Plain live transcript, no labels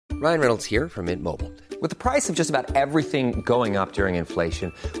Ryan Reynolds here from Mint Mobile. With the price of just about everything going up during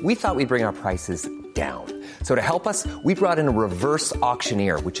inflation, we thought we'd bring our prices down. So to help us, we brought in a reverse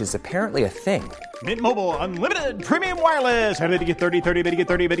auctioneer, which is apparently a thing. Mint Mobile Unlimited Premium Wireless. How to get 30, 30, bit to get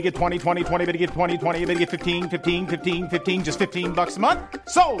 30, bit to get 20, 20, 20, bit to get 20, 20, bit to get 15, 15, 15, 15, just $15 a month?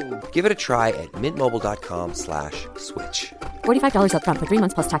 Sold! Give it a try at mintmobile.com/switch. $45 up front for 3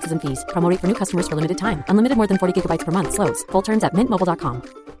 months plus taxes and fees. Promo rate for new customers for limited time. Unlimited more than 40 gigabytes per month. Slows full terms at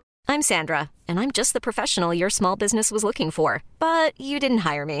mintmobile.com. I'm Sandra, and I'm just the professional your small business was looking for. But you didn't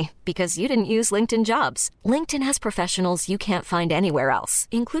hire me because you didn't use LinkedIn Jobs. LinkedIn has professionals you can't find anywhere else,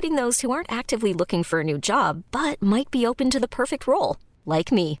 including those who aren't actively looking for a new job, but might be open to the perfect role,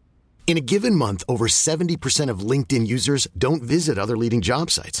 like me. In a given month, over 70% of LinkedIn users don't visit other leading job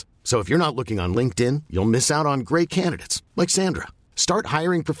sites. So if you're not looking on LinkedIn, you'll miss out on great candidates like Sandra. Start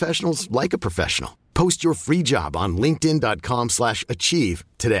hiring professionals like a professional. Post your free job on linkedin.com/achieve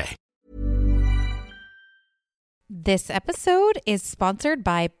today. This episode is sponsored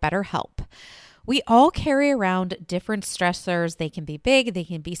by BetterHelp. We all carry around different stressors. They can be big, they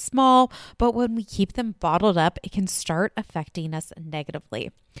can be small, but when we keep them bottled up, it can start affecting us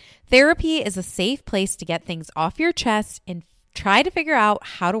negatively. Therapy is a safe place to get things off your chest and try to figure out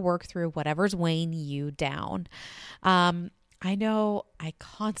how to work through whatever's weighing you down. I know I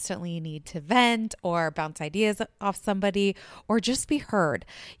constantly need to vent or bounce ideas off somebody or just be heard.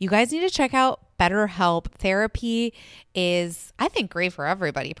 You guys need to check out BetterHelp. Therapy is, I think, great for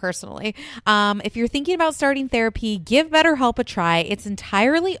everybody personally. If you're thinking about starting therapy, give BetterHelp a try. It's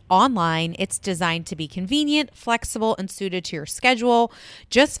entirely online. It's designed to be convenient, flexible, and suited to your schedule.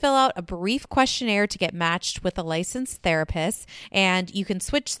 Just fill out a brief questionnaire to get matched with a licensed therapist, and you can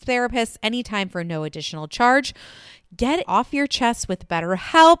switch therapists anytime for no additional charge. Get it off your chest with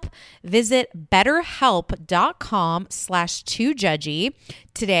BetterHelp. Visit betterhelp.com/2judgy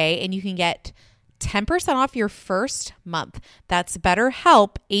today, and you can get 10% off your first month. That's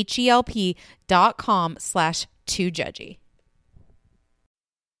BetterHelp, HELP.com/2judgy.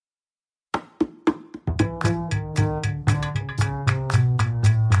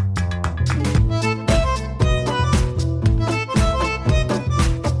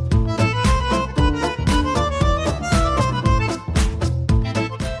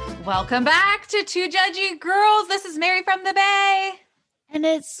 Welcome back to Two Judgy Girls. This is Mary from the Bay. And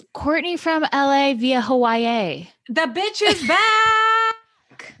it's Courtney from LA via Hawaii. The bitch is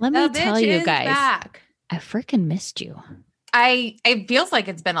back. Let me tell you guys, I freaking missed you. It feels like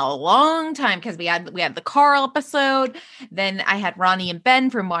it's been a long time because we had the Carl episode. Then I had Ronnie and Ben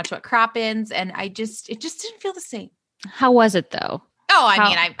from Watch What Crappens, and it just didn't feel the same. How was it though? Oh,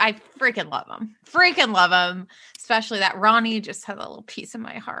 I freaking love them. Freaking love them. Especially that Ronnie just had a little piece of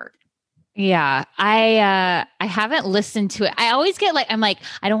my heart. Yeah, I haven't listened to it. I always get I'm like,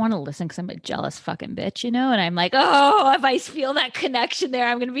 I don't want to listen because I'm a jealous fucking bitch, you know? And I'm like, oh, if I feel that connection there,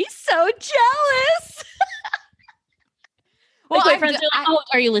 I'm going to be so jealous. Well, my friends are like, oh,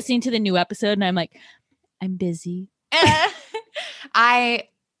 are you listening to the new episode? And I'm like, I'm busy.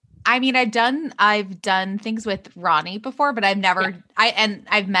 I've done things with Ronnie before, but I've never,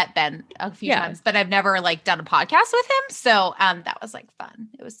 I've met Ben a few times, but I've never done a podcast with him. So, that was fun.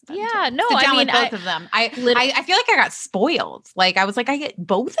 It was fun. Yeah, to sit down with both of them. I feel like I got spoiled. I was like, I get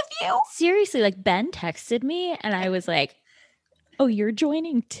both of you. Seriously, Ben texted me and I was like, oh, you're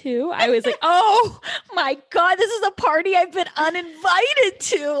joining too? I was like, oh my God, this is a party I've been uninvited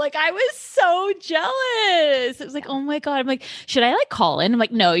to. I was so jealous. It was like, oh my God. I'm like, should I call in? I'm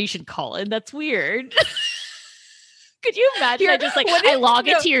like, no, you should call in. That's weird. Could you imagine? I log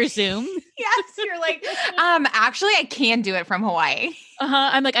into your Zoom. Yes. You're like, actually I can do it from Hawaii.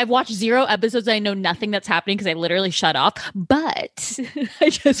 I'm like, I've watched 0 episodes. I know nothing that's happening because I literally shut off, but I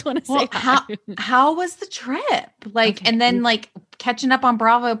just want to say how was the trip? And then catching up on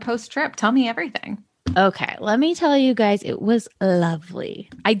Bravo post trip. Tell me everything. Okay. Let me tell you guys, it was lovely.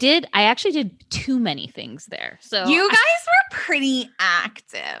 I actually did too many things there. So you guys were pretty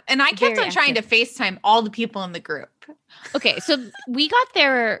active, and I kept on trying to FaceTime all the people in the group. Okay, so we got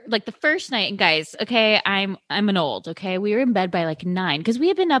there the first night, and guys, okay, I'm an old, okay? We were in bed by 9 because we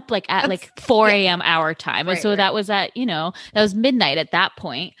had been up at 4 a.m. our time. Right, so that was that was midnight at that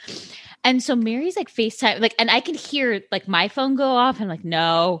point. And so Mary's FaceTime, and I can hear my phone go off, and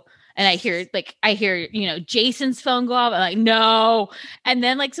no. And I hear Jason's phone go off. I'm like, no. And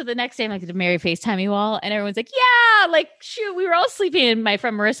then so the next day I'm did Mary FaceTime you all? And everyone's like, yeah, shoot, we were all sleeping. And my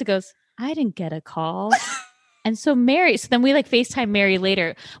friend Marissa goes, I didn't get a call. And so then we FaceTime Mary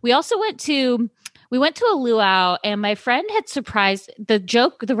later. We also went to We went to a luau, and my friend had surprised the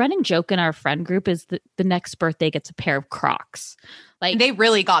running joke in our friend group is that the next birthday gets a pair of Crocs. Like they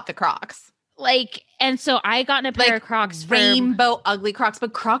really got the Crocs. Like, and so I got a pair of Crocs, rainbow ugly Crocs,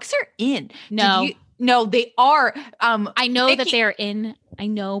 but Crocs are in. No, they are. I know that they're in. I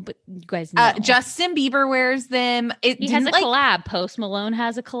know, but you guys know. Justin Bieber wears them. He has a collab. Post Malone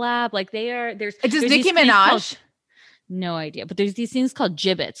has a collab. Like they are. There's Nicki Minaj. No idea, but there's these things called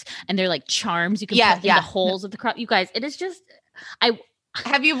gibbets, and they're like charms you can put in the holes of the Croc. You guys, it is just.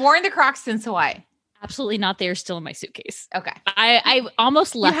 Have you worn the Crocs since Hawaii? Absolutely not. They are still in my suitcase. Okay, I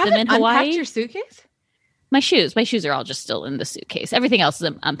almost left them in Hawaii. Unpacked your suitcase? My shoes are all just still in the suitcase. Everything else is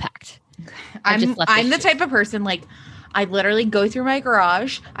unpacked. I'm the type of person, like, I literally go through my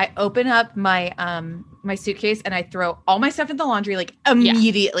garage, I open up my my suitcase, and I throw all my stuff in the laundry like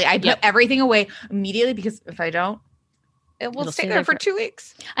immediately. I put everything away immediately, because if I don't, it will stay there for 2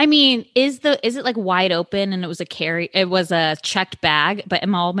 weeks. I mean, is it like wide open and it was a checked bag, but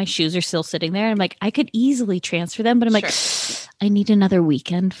all my shoes are still sitting there? I'm like, I could easily transfer them, but I'm like, I need another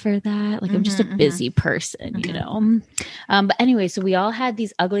weekend for that. Like, I'm just a busy person, you know? But anyway, so we all had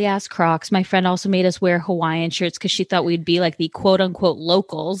these ugly ass Crocs. My friend also made us wear Hawaiian shirts because she thought we'd be like the quote unquote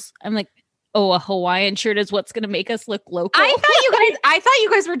locals. I'm like, oh, a Hawaiian shirt is what's going to make us look local. I thought you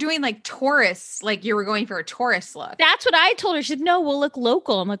guys were doing like tourists, like you were going for a tourist look. That's what I told her. She said, no, we'll look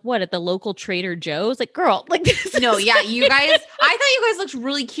local. I'm like, what, at the local Trader Joe's? Like, girl, like this. No, yeah, you guys, I thought you guys looked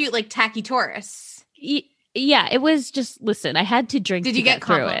really cute, like tacky tourists. Yeah, it was just, listen, I had to drink. Did you get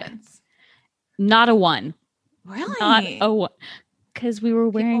compliments? Not a one. Really? Not a one. Because we were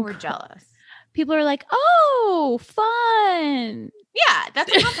wearing. People were jealous. People are like, oh, fun. Yeah,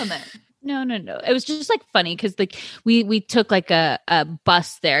 that's a compliment. No. It was just like funny because like we took like a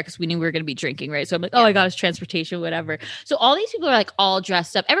bus there because we knew we were going to be drinking, right? So I'm like, oh, I got us transportation, whatever. So all these people are like all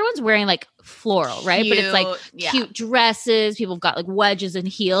dressed up. Everyone's wearing like floral, right? Cute, but it's like cute dresses. People have got like wedges and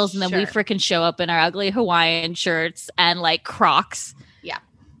heels, and then we freaking show up in our ugly Hawaiian shirts and like Crocs. Yeah,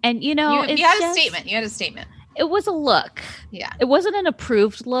 and you know, you had a statement. You had a statement. It was a look. Yeah, it wasn't an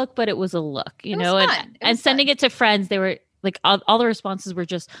approved look, but it was a look. You know, and sending it to friends, they were. Like all the responses were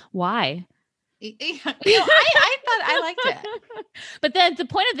just, why? I thought I liked it. But then the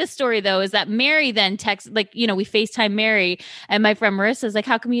point of this story, though, is that Mary then texts, like, you know, we FaceTime Mary, and my friend Marissa is like,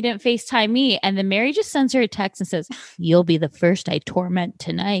 how come you didn't FaceTime me? And then Mary just sends her a text and says, you'll be the first I torment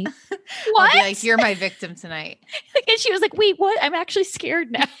tonight. What? I'll be like, you're my victim tonight. And she was like, wait, what? I'm actually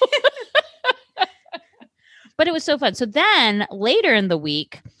scared now. But it was so fun. So then later in the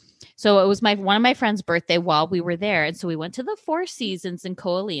week, so it was one of my friend's birthday while we were there. And so we went to the Four Seasons in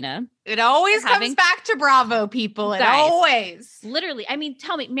Coalina. It always comes back to Bravo, people. It always. Literally. I mean,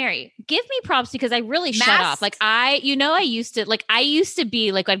 tell me, Mary, give me props because I really shut off. Like I used to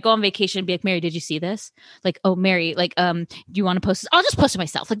be like, I'd go on vacation and be like, Mary, did you see this? Like, oh, Mary, like, do you want to post this? I'll just post it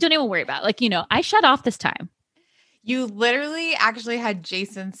myself. Like, don't even worry about it. Like, you know, I shut off this time. You literally actually had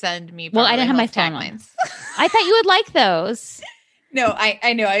Jason send me. Well, I didn't have my phone on. I thought you would like those. No,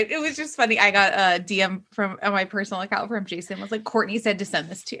 I know. It was just funny. I got a DM from my personal account from Jason. It was like, Courtney said to send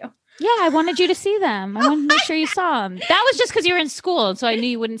this to you. Yeah, I wanted you to see them. I wanted to make sure you saw them. That was just because you were in school, and so I knew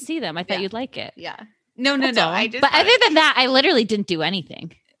you wouldn't see them. I thought you'd like it. Yeah. No. But other than that, I literally didn't do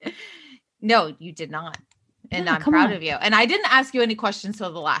anything. No, you did not. And I'm proud of you. And I didn't ask you any questions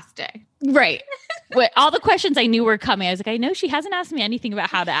till the last day. Right. All the questions I knew were coming. I was like, I know she hasn't asked me anything about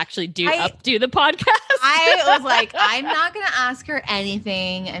how to actually do the podcast. I was like, I'm not going to ask her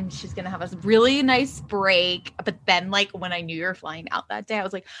anything. And she's going to have a really nice break. But then like when I knew you were flying out that day, I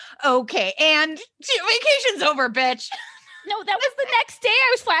was like, okay. And vacation's over, bitch. No, that was the next day I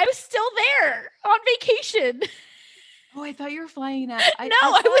was flying. I was still there on vacation. Oh, I thought you were flying out. I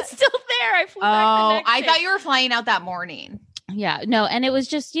was still there. I flew back the next day. Thought you were flying out that morning. Yeah, no, and it was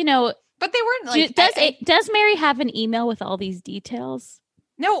just, you know. But they weren't like. Does Mary have an email with all these details?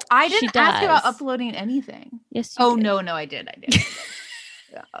 No, I didn't ask you about uploading anything. Yes. You did. No, I did.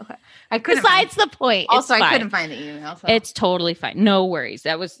 Yeah, okay. I couldn't. Besides the point. Also, I couldn't find the email. So. It's totally fine. No worries.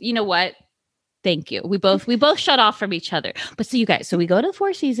 That was, you know what? Thank you. We both shut off from each other. But so you guys, so we go to the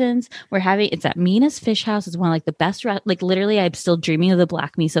Four Seasons. It's at Mina's Fish House. It's one of like the best, like literally I'm still dreaming of the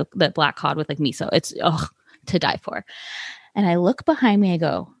black cod with like miso. It's to die for. And I look behind me, I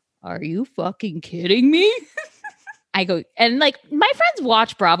go, are you fucking kidding me? I go, and like my friends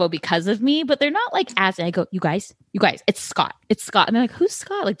watch Bravo because of me, but they're not like as I go, you guys, it's Scott. And they're like, who's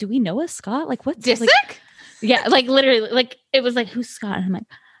Scott? Like, do we know a Scott? Like what's Disick? Like, yeah, like literally, like it was like, who's Scott? And I'm like,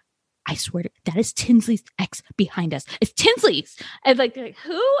 I swear to that is Tinsley's ex behind us. It's Tinsley's. And like, they're like,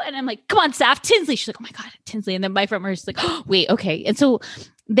 who? And I'm like, come on, Saf, Tinsley. She's like, oh my God, Tinsley. And then my friend was like, oh, wait, okay. And so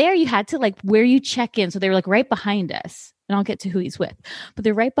there you had to like where you check in. So they were like right behind us. And I'll get to who he's with. But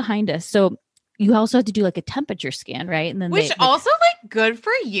they're right behind us. So you also have to do like a temperature scan, right? And then which also like good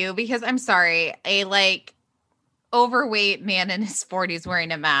for you, because I'm sorry, a like overweight man in his 40s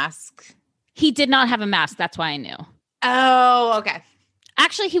wearing a mask. He did not have a mask. That's why I knew. Oh, okay.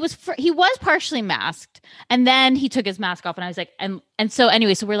 Actually, he was partially masked, and then he took his mask off, and I was like, and so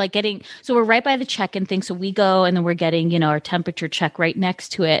anyway, so we're like we're right by the check-in thing, so we go, and then we're getting our temperature check right next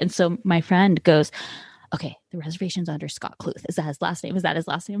to it, and so my friend goes, okay, the reservation's under Scott Cluth. Is that his last name? Is that his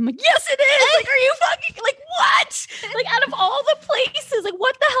last name? I'm like, yes, it is. Like, are you fucking like what? Like, out of all the places, like,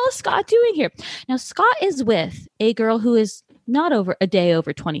 what the hell is Scott doing here? Now, Scott is with a girl who is not over a day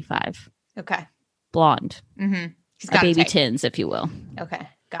over 25. Okay, blonde. Mm-hmm. A baby Tins, if you will. Okay,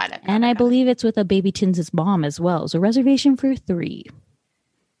 got it. And I believe it's with a baby Tins' mom as well. So reservation for 3.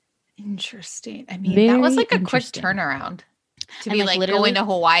 Interesting. I mean, that was like a quick turnaround to be like going to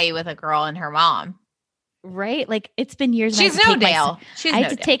Hawaii with a girl and her mom. Right? Like, it's been years. She's no Dale. I had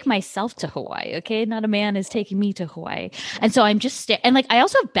to take myself to Hawaii. Okay. Not a man is taking me to Hawaii. And so I'm just and like, I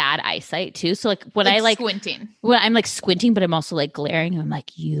also have bad eyesight too. So like when I like squinting, when I'm like squinting, but I'm also like glaring, I'm like,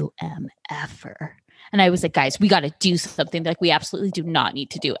 UMFer. And I was like, guys, we got to do something. Like, we absolutely do not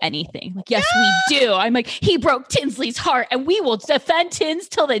need to do anything. Like, yes, we do. I'm like, he broke Tinsley's heart and we will defend Tins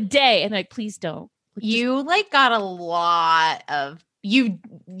till the day. And like, please don't. Like, you like got a lot of, you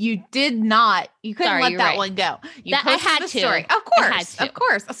did not, you couldn't let that one go. You I had to. Story. Of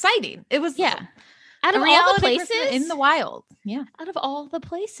course. A sighting. It was out of all the places in the wild. Yeah. Out of all the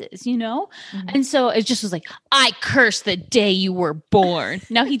places, Mm-hmm. And so it just was like, I curse the day you were born.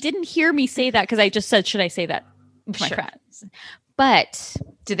 Now, he didn't hear me say that because I just said, should I say that to my friends? But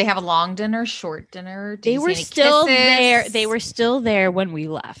did they have a long dinner, short dinner? They were still there. They were still there when we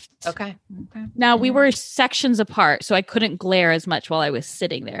left. Okay. Now, we were sections apart, so I couldn't glare as much while I was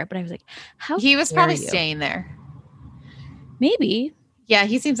sitting there. But I was like, how he was probably staying there. Maybe. Yeah,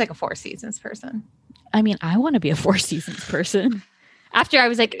 he seems like a Four Seasons person. I mean, I want to be a Four Seasons person. After I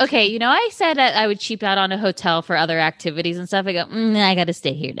was like, okay, I said that I would cheap out on a hotel for other activities and stuff. I go, I got to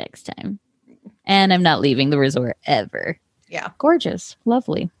stay here next time. And I'm not leaving the resort ever. Yeah. Gorgeous.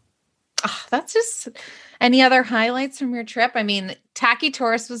 Lovely. Oh, that's just any other highlights from your trip? I mean, Tacky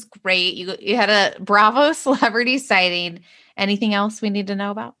Tourist was great. You had a Bravo celebrity sighting. Anything else we need to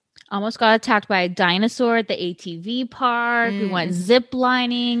know about? Almost got attacked by a dinosaur at the ATV park. We went zip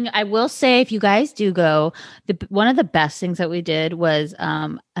lining. I will say, if you guys do go, one of the best things that we did was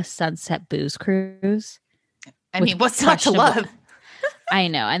a sunset booze cruise. I mean, what's not to love? I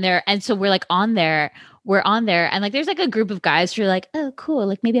know. And so we're like on there. We're on there. And like, there's like a group of guys who are like, oh, cool.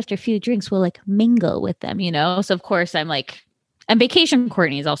 Like maybe after a few drinks, we'll like mingle with them, So of course I'm like, and Vacation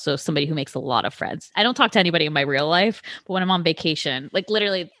Courtney is also somebody who makes a lot of friends. I don't talk to anybody in my real life, but when I'm on vacation, like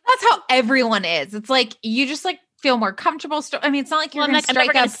literally. That's how everyone is. It's like, you just like feel more comfortable. I mean, it's not like I'm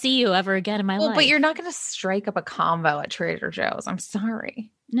never going to see you ever again in my life. But you're not going to strike up a convo at Trader Joe's. I'm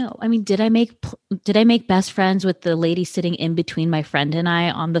sorry. No, I mean, did I make best friends with the lady sitting in between my friend and I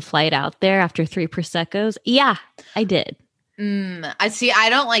on the flight out there after 3 Prosecco's? Yeah, I did. I see. I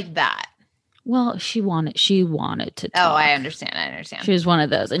don't like that. Well, she wanted to talk. Oh, I understand. She was one of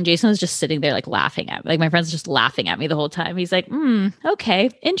those. And Jason was just sitting there like laughing at me. Like my friend's just laughing at me the whole time. He's like,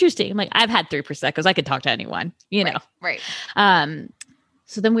 okay, interesting. I'm like, I've had 3 Prosecco's. I could talk to anyone, know. Right.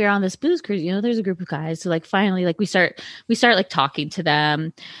 So then we were on this booze cruise, there's a group of guys. So like finally, like we start like talking to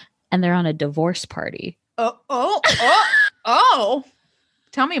them and they're on a divorce party. Oh.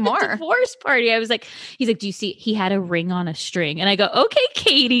 Tell me more. Divorce party. I was like, he's like, do you see? He had a ring on a string. And I go, okay,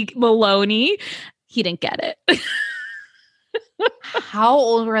 Katie Maloney. He didn't get it. How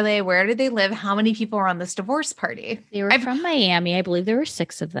old were they? Where did they live? How many people were on this divorce party? They were from Miami. I believe there were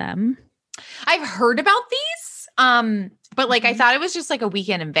 6 of them. I've heard about these. But like, I thought it was just like a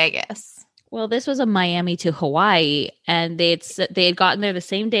weekend in Vegas. Well, this was a Miami to Hawaii, and they had gotten there the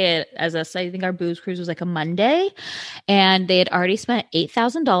same day as us. I think our booze cruise was like a Monday, and they had already spent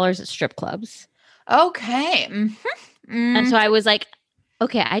 $8,000 at strip clubs. Okay. And so I was like,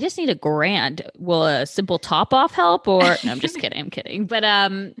 okay, I just need $1,000. Will a simple top off help? Or no, I'm just kidding. I'm kidding. But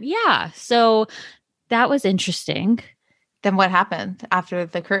yeah. So that was interesting. Then what happened after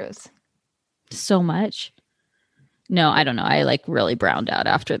the cruise? So much. No, I don't know. I like really browned out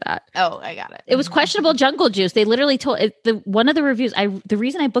after that. Oh, I got it. It was questionable jungle juice. They literally told one of the reviews. The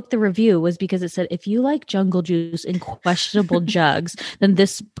reason I booked the review was because it said, if you like jungle juice in questionable jugs, then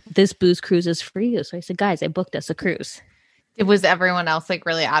this booze cruise is for you. So I said, guys, I booked us a cruise. Was everyone else like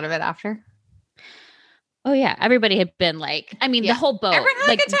really out of it after? Oh yeah, everybody had been like, I mean, the whole boat.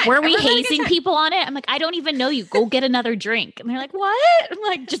 Like, were we hazing people on it? I'm like, I don't even know you. Go get another drink. And they're like, what? I'm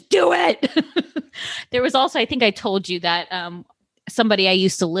like, just do it. There was also, I think I told you that somebody I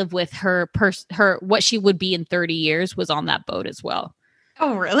used to live with, her what she would be in 30 years was on that boat as well.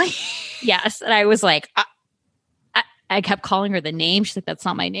 Oh, really? Yes. And I was like, I kept calling her the name. She's like, that's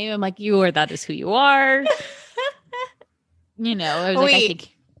not my name. I'm like, that is who you are. You know, I was like, I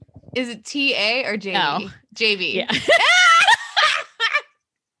think. Is it TA or JV? No. JV. Yeah.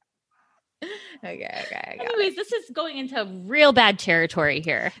 Okay. Anyways, this is going into real bad territory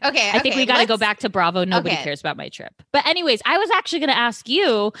here. Okay. I think we got to go back to Bravo. Nobody cares about my trip. But anyways, I was actually going to ask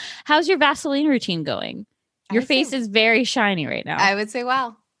you, how's your Vaseline routine going? Your face is very shiny right now. I would say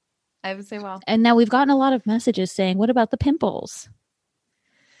well. And now we've gotten a lot of messages saying, what about the pimples?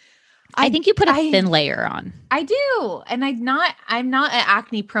 I think you put a thin layer on. I do. And I'm not an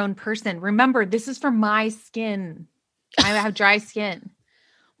acne prone person. Remember, this is for my skin. I have dry skin.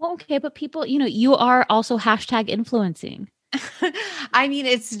 Well, okay, but people, you are also hashtag influencing. I mean,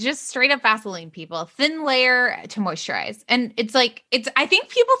 it's just straight up Vaseline, people. Thin layer to moisturize. And I think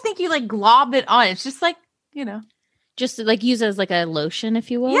people think you like glob it on. It's just like, just like use it as like a lotion, if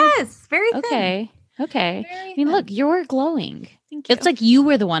you will. Yes, very thin. Okay. I mean, look, you're glowing. Thank you. It's like you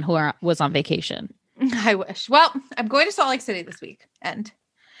were the one who was on vacation. I wish. Well, I'm going to Salt Lake City this weekend,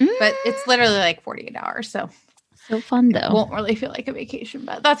 but it's literally like 48 hours. So fun though. It won't really feel like a vacation,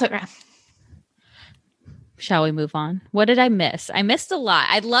 but that's okay. Shall we move on? What did I miss? I missed a lot.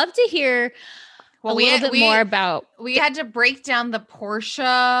 I'd love to hear a little bit more about. We had to break down the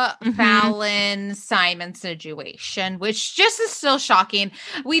Portia, Fallon, Simon situation, which just is still shocking.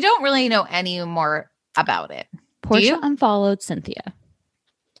 We don't really know any more about it. Portia unfollowed Cynthia.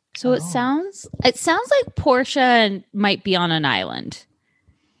 So it sounds like Portia might be on an island.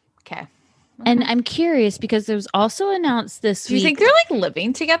 Okay. And I'm curious because there was also announced this week. Do you think they're like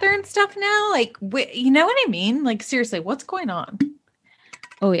living together and stuff now? Like, you know what I mean? Like, seriously, what's going on?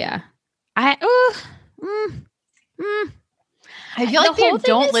 Oh, yeah. I feel like they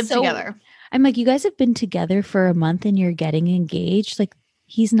don't live together. I'm like, you guys have been together for a month and you're getting engaged. Like,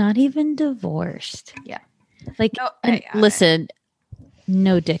 he's not even divorced. Yeah. Like, listen,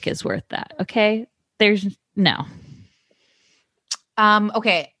 no dick is worth that. Okay. There's no.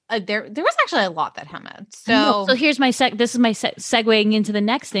 Okay. There was actually a lot that happened. So here's my this is my segueing into the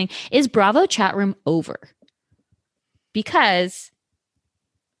next thing. Is Bravo chat room over? Because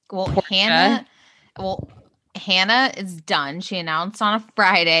Hannah is done. She announced on a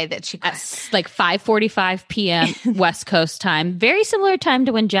Friday that she at like 5:45 p.m. West Coast time. Very similar time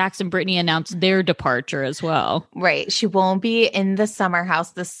to when Jax and Brittany announced their departure as well. Right. She won't be in the summer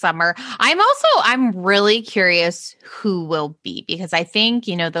house this summer. I'm really curious who will be, because I think,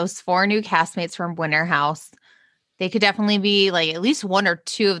 those 4 new castmates from Winter House, they could definitely be like at least 1 or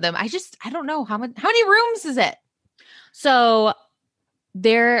 2 of them. I don't know how many rooms is it? So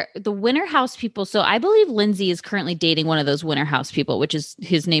they're the Winter House people. So I believe Lindsay is currently dating one of those Winter House people, which is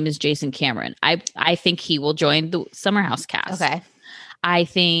his name is Jason Cameron. I think he will join the Summer House cast. Okay. I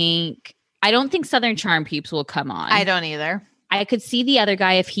don't think Southern Charm peeps will come on. I don't either. I could see the other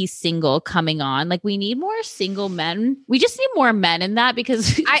guy if he's single coming on. Like, we need more single men. We just need more men in that,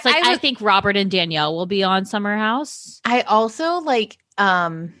 because I think Robert and Danielle will be on Summer House. I also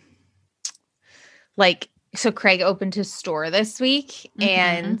so Craig opened his store this week,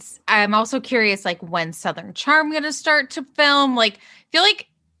 and I'm also curious, like, when Southern Charm going to start to film. Like, I feel like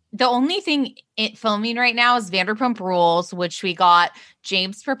the only thing filming right now is Vanderpump Rules, which we got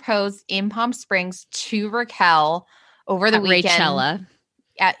James proposed in Palm Springs to Raquel over the weekend.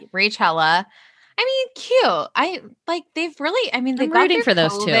 At Rachella. I mean, cute. They've really, they've got rooting for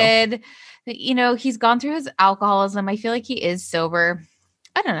those COVID. Two. He's gone through his alcoholism. I feel like he is sober.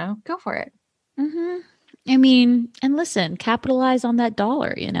 I don't know. Go for it. Mm-hmm. I mean, and listen, capitalize on that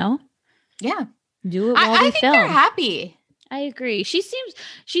dollar, Yeah. Do it while we film. I think they're happy. I agree. She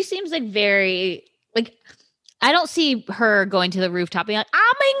seems like very, like, I don't see her going to the rooftop being like,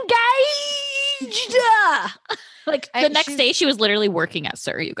 I'm engaged. Like, the next day she was literally working at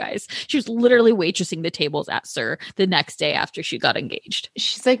SUR, you guys. She was literally waitressing the tables at SUR the next day after she got engaged.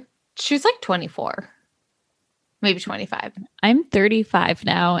 She was like 24, maybe 25. I'm 35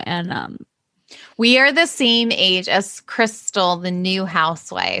 now, and we are the same age as Crystal, the new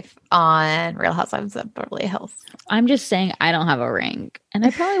housewife on Real Housewives of Beverly Hills. I'm just saying, I don't have a ring, and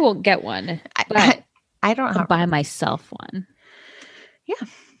I probably won't get one. But I don't I'll buy myself one. Yeah.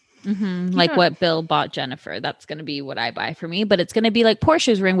 Mm-hmm. Like what Bill bought Jennifer. That's going to be what I buy for me, but it's going to be like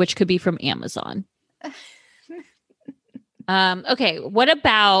Portia's ring, which could be from Amazon. Okay. What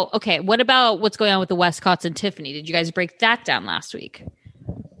about what's going on with the Westcotts and Tiffany? Did you guys break that down last week?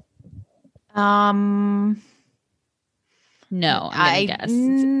 No, I'm gonna guess.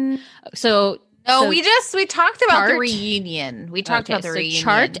 We talked about the reunion. We talked about the reunion.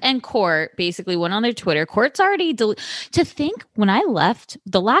 Chart and Court basically went on their Twitter. Court's already to think when I left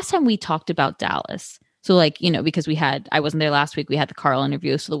the last time we talked about Dallas. So because I wasn't there last week. We had the Carl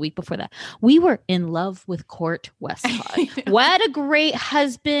interview. So the week before that, we were in love with Court Westcott. What a great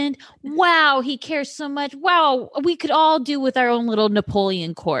husband. Wow. He cares so much. Wow. We could all do with our own little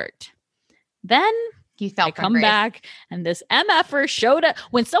Napoleon Court. Then I come back and this MFer showed up.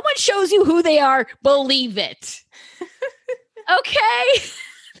 When someone shows you who they are, believe it. Okay.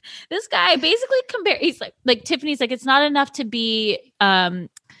 This guy basically he's like Tiffany's like, it's not enough to be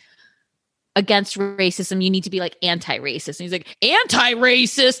against racism. You need to be like anti-racist. And he's like,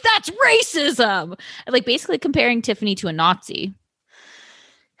 anti-racist? That's racism. And basically comparing Tiffany to a Nazi.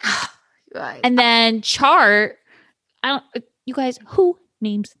 Right. And then Chart, you guys, who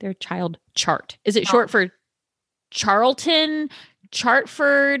names their child Chart? Is it short for Charlton,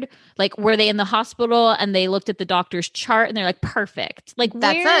 Chartford? Were they in the hospital and they looked at the doctor's chart and they're like, perfect.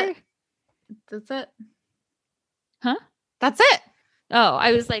 That's it. Huh? That's it. Oh,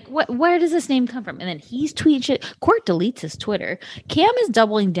 I was like, what? Where does this name come from? And then he's tweeting shit. Court deletes his Twitter. Cam is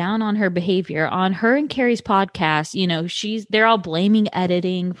doubling down on her behavior on her and Carrie's podcast. They're all blaming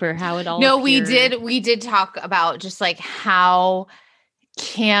editing for how it all. No, appeared. we did talk about just how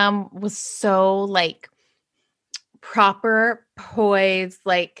Cam was so proper, poised,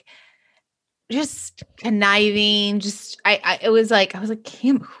 just conniving. I was like,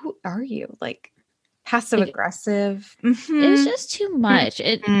 Cam, who are you? Passive aggressive. Mm-hmm. It was just too much.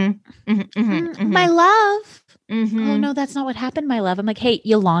 My love. Mm-hmm. Oh no, that's not what happened, my love. I'm like, hey,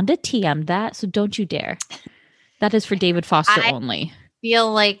 Yolanda TM'd that, so don't you dare. That is for David Foster only.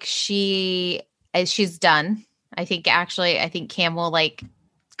 Feel like she's done. I think Cam will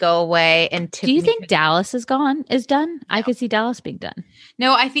go away. And do you think Dallas is done? No. I could see Dallas being done.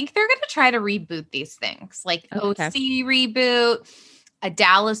 No, I think they're going to try to reboot these things, OC reboot, a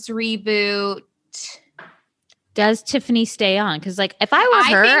Dallas reboot. Does Tiffany stay on? Because if I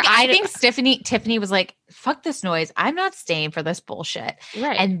were her, I think Tiffany was like, fuck this noise. I'm not staying for this bullshit.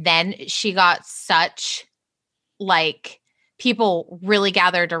 Right. And then she got such people really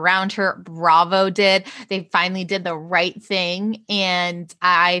gathered around her. Bravo did. They finally did the right thing. And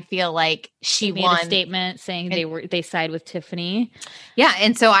I feel like she made won. A statement saying they side with Tiffany. Yeah.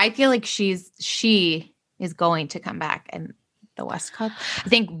 And so I feel like she is going to come back and the Westcott. I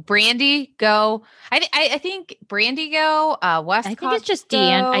think Brandy go. I think Brandy go. Westcott. I think it's just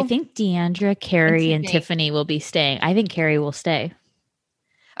I think Deandra, Carrie, and Tiffany will be staying. I think Carrie will stay.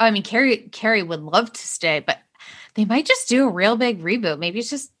 Oh, I mean, Carrie would love to stay, but they might just do a real big reboot. Maybe it's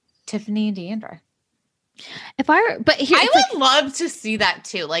just Tiffany and Deandra. I would love to see that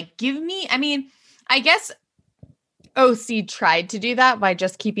too. Give me. I mean, I guess OC tried to do that by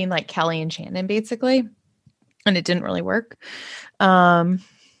just keeping Kelly and Shannon basically. And it didn't really work. I don't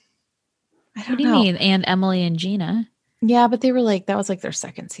know. What do you mean? And Emily and Gina. Yeah, but they were that was their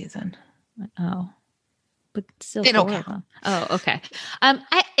second season. Oh, but still, they don't count. Oh, okay.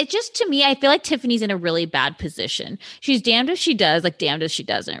 It just, to me, I feel like Tiffany's in a really bad position. She's damned if she does, damned if she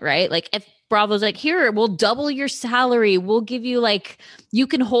doesn't, right? If Bravo's here, we'll double your salary. We'll give you you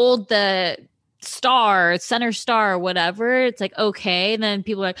can hold the center star or whatever. It's okay. And then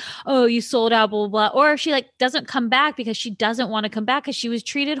people are oh, you sold out, blah, blah, blah. Or if she doesn't come back because she doesn't want to come back because she was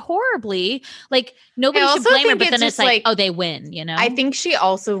treated horribly. Nobody should blame her, but then it's oh, they win, I think she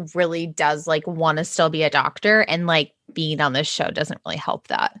also really does want to still be a doctor, and being on this show doesn't really help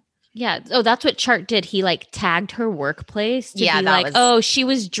that. Yeah. Oh, that's what Chart did. He tagged her workplace to be oh, she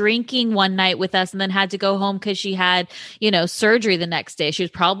was drinking one night with us and then had to go home because she had, surgery the next day. She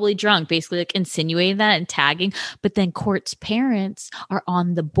was probably drunk, basically insinuating that and tagging. But then Court's parents are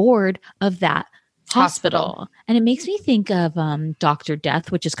on the board of that hospital. And it makes me think of Dr. Death,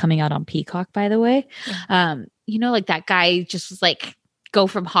 which is coming out on Peacock, by the way. Yeah. That guy just was go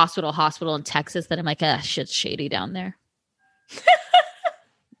from hospital to hospital in Texas. That I'm shit's shady down there.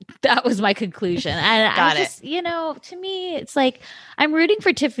 That was my conclusion. And to me, it's I'm rooting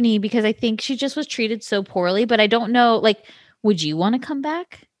for Tiffany because I think she just was treated so poorly, but I don't know, would you want to come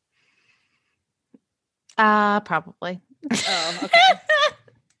back? Probably. Oh,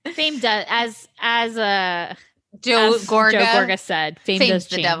 okay. Fame does, as Joe Gorga said, fame does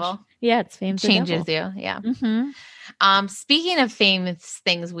the change. Devil. Yeah, it's fame changes you. Yeah. Mm-hmm. Speaking of famous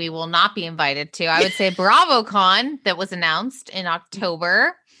things we will not be invited to, I would say BravoCon that was announced in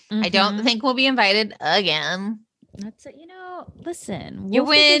October. Mm-hmm. I don't think we'll be invited again. That's it. Listen. You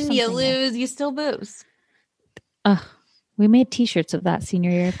win, you lose, you still booze. We made t-shirts of that senior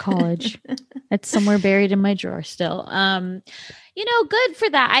year of college. It's somewhere buried in my drawer still. Good for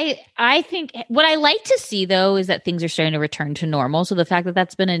that. I think what I like to see though is that things are starting to return to normal. So the fact that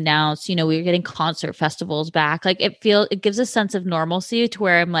that's been announced, we're getting concert festivals back. Like it gives a sense of normalcy to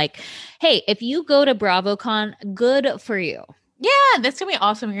where I'm like, hey, if you go to BravoCon, good for you. Yeah, that's gonna be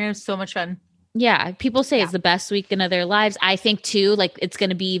awesome. You're gonna have so much fun. Yeah, people say it's the best weekend of their lives. I think too, like it's going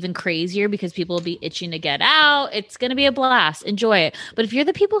to be even crazier because people will be itching to get out. It's going to be a blast. Enjoy it. But if you're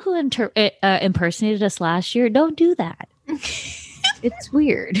the people who impersonated us last year, don't do that. It's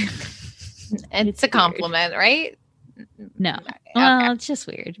weird. And it's a compliment, right? No. Okay. Well, it's just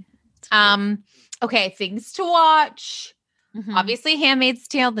weird. Okay, things to watch. Mm-hmm. Obviously, Handmaid's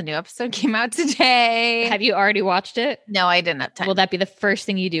Tale, the new episode came out today. Have you already watched it? No, I didn't have time. Will that be the first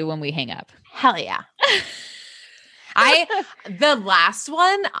thing you do when we hang up? Hell yeah. The last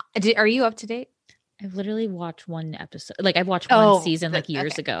one, are you up to date? I've literally watched one episode. Like I've watched one season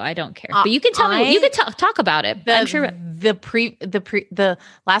years ago. I don't care. But you can tell me, you can talk about it. I'm sure the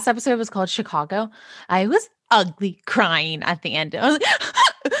last episode was called Chicago. I was ugly crying at the end. I was like,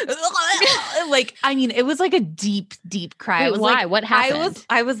 it was like a deep, deep cry. Wait, why? What happened?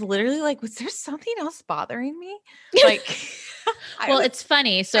 I was literally like, was there something else bothering me? Like, it's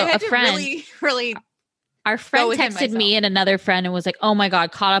funny. So a friend really our friend texted me and another friend and was like, oh my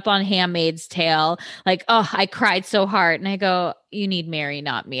God, caught up on Handmaid's Tale. Like, oh, I cried so hard. And I go, you need Mary,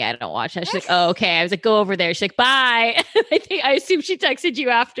 not me. I don't watch that. She's like, oh, okay. I was like, go over there. She's like, bye. I assume she texted you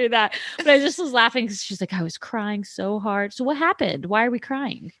after that. But I just was laughing because she's like, I was crying so hard. So what happened? Why are we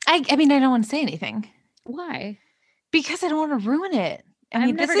crying? I don't want to say anything. Why? Because I don't want to ruin it.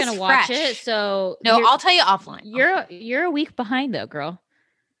 I'm never going to watch it. So no, I'll tell you offline. You're a week behind though, girl.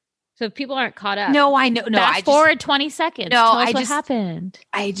 So if people aren't caught up. No, I know. No, fast forward 20 seconds. No, Tell us what happened.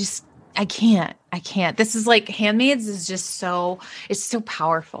 I can't. This is like Handmaids is just it's so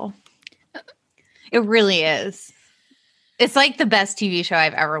powerful. It really is. It's like the best TV show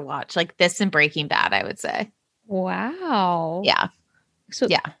I've ever watched. Like this and Breaking Bad, I would say. Wow. Yeah. So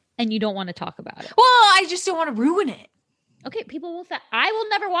yeah. And you don't want to talk about it. Well, I just don't want to ruin it. Okay, people will. I will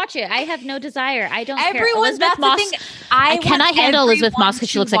never watch it. I have no desire. I don't care. Elizabeth Moss. I cannot handle Elizabeth Moss because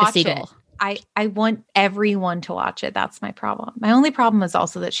she looks like a seagull. I want everyone to watch it. That's my problem. My only problem is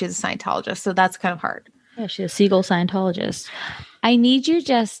also that she's a Scientologist, so that's kind of hard. Yeah, she's a seagull Scientologist. I need you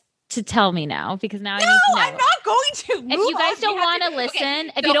just to tell me now because now I need to know. I'm not going to. If you guys don't want to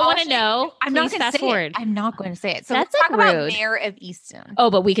listen, if you don't want to know, I'm not please fast forward. I'm not going to say it. So that's let's talk rude. about Mayor of Easttown.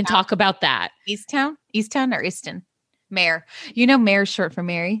 Oh, but we can talk about that. Easttown or Easton? Mayor. Mayor's short for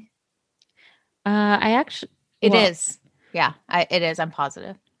Mary. It is. Yeah, it is. I'm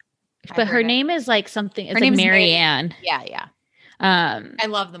positive. But her name is like something. It's like Mary Ann. Yeah. I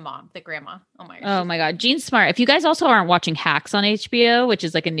love the mom, the grandma. Oh my gosh. Oh my God. Jean Smart. If you guys also aren't watching Hacks on HBO, which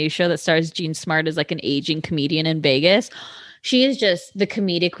is like a new show that stars Jean Smart as like an aging comedian in Vegas, she is just the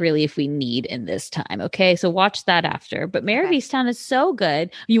comedic relief we need in this time. Okay. So watch that after. But Mary of Easttown is so good.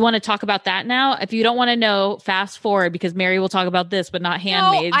 You want to talk about that now? If you don't want to know, fast forward because Mary will talk about this, but not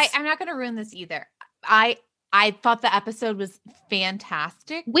Handmaids. No, I'm not going to ruin this either. I thought the episode was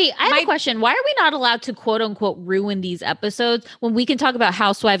fantastic. Wait, I have a question. Why are we not allowed to quote unquote ruin these episodes when we can talk about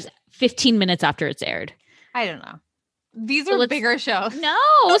Housewives 15 minutes after it's aired? I don't know. These are bigger shows. No,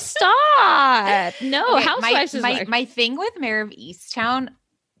 stop. No, okay, Housewives is my thing with Mayor of Easttown.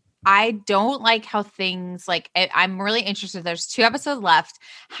 I don't like how things I'm really interested. There's 2 episodes left,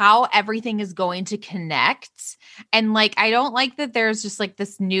 how everything is going to connect. And I don't like that there's just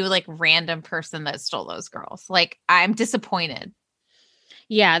this new random person that stole those girls. I'm disappointed.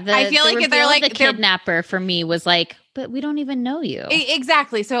 Yeah. I feel like they're the kidnapper for me was but we don't even know you.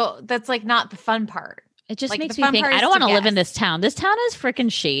 Exactly. So that's not the fun part. It just makes me think, I don't want to live in this town. This town is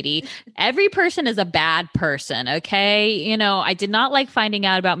freaking shady. Every person is a bad person, okay? I did not like finding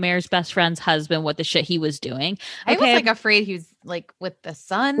out about Mayor's best friend's husband, what the shit he was doing. Okay? I was afraid he was with the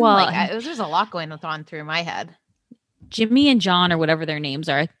son. Well, there's a lot going on through my head. Jimmy and John or whatever their names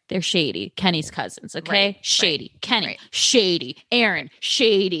are, they're shady. Kenny's cousins, okay? Right, shady. Right, Kenny, right. Shady. Aaron,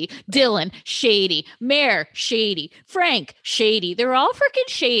 shady. Dylan, shady. Mayor, shady. Frank, shady. They're all freaking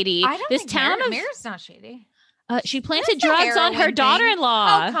shady. I don't think Mayor's not shady. She planted drugs on her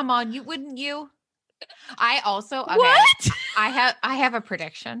daughter-in-law. Oh, come on. Wouldn't you? I also What? I have a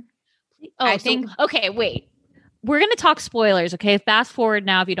prediction. Oh, I think okay, wait. We're going to talk spoilers, okay? Fast forward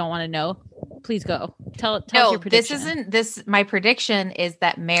now if you don't want to know. Please go. Tell us your prediction. My prediction is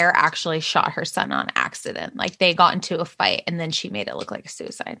that Mayor actually shot her son on accident. They got into a fight and then she made it look like a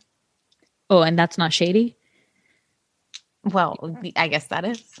suicide. Oh, and that's not shady? Well, I guess that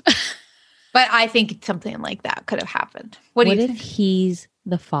is. But I think something like that could have happened. What do you think? If he's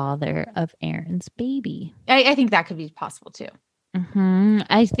the father of Aaron's baby? I think that could be possible too. Mm-hmm.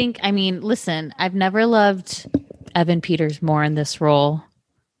 I mean, listen, I've never loved Evan Peters more in this role.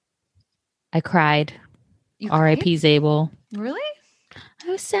 I cried. R.I.P. Zabel. Really? I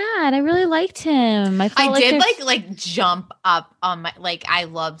was sad. I really liked him. I did like jump up on my, like, I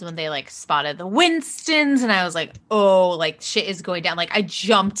loved when they like spotted the Winstons and I was like, oh, like shit is going down. Like I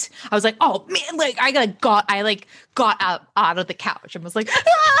jumped. I was like, oh man, like I got up out of the couch and was like,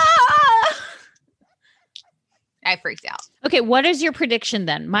 ah! I freaked out. Okay, what is your prediction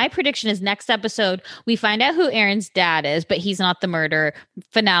then? My prediction is next episode, we find out who Aaron's dad is, but he's not the murderer.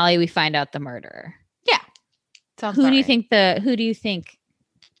 Finale, we find out the murderer. Yeah. Sounds who do you think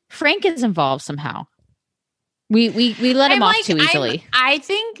Frank is involved somehow? We let him off too eeasily. I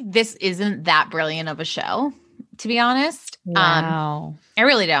think this isn't that brilliant of a show, to be honest. Wow. I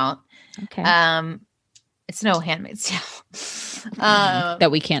really don't. Okay. It's no Handmaid's Tale.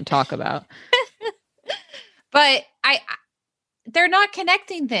 That we can't talk about. But they're not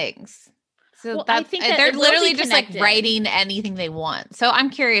connecting things. So I think that they're literally just like writing anything they want. So I'm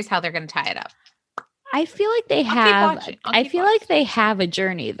curious how they're going to tie it up. I feel like they have. I feel like they have a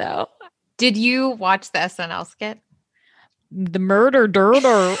journey, though. Did you watch the SNL skit? The murder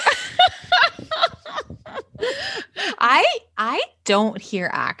dirter. I don't hear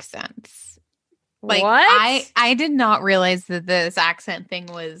accents. Like what? I did not realize that this accent thing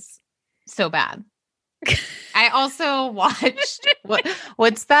was so bad. I also watched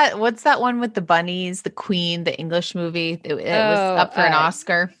what's that one with the bunnies, the Queen, the English movie. It was up for an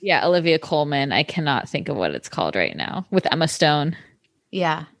Oscar. Yeah, Olivia Colman. I cannot think of what it's called right now with Emma Stone.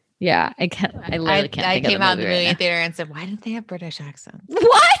 Yeah. Yeah, I literally can't think of the movie. I came out of the movie theater and said, "Why didn't they have British accents?"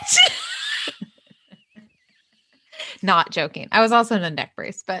 What? Not joking. I was also in a neck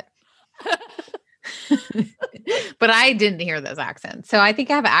brace, but but I didn't hear those accents. So I think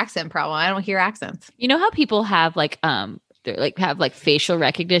I have an accent problem. I don't hear accents. You know how people have like they're like have like facial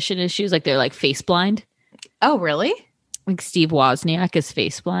recognition issues, like they're like face blind? Oh, really? Like Steve Wozniak is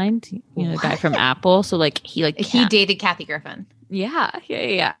face blind, you know, the guy from Apple. So like he dated Kathy Griffin.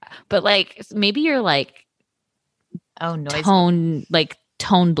 Yeah. But like maybe you're like noise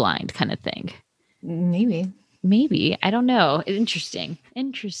tone blind kind of thing. Maybe. I don't know. Interesting.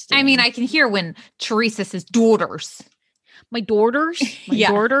 I mean, I can hear when Teresa says daughters. My daughters?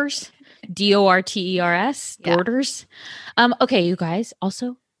 Daughters? DORTERS? Daughters? Okay, you guys.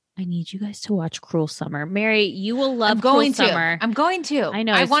 Also, I need you guys to watch Cruel Summer. Mary, you will love Cruel Summer. I'm going to. I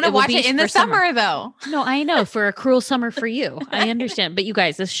know. I want to watch it in the summer, though. No, I know. For a Cruel Summer for you. I understand. But you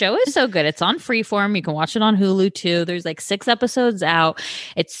guys, this show is so good. It's on Freeform. You can watch it on Hulu, too. There's like 6 episodes out.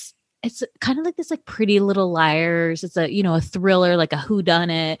 It's kind of like this like Pretty Little Liars. It's a thriller, like a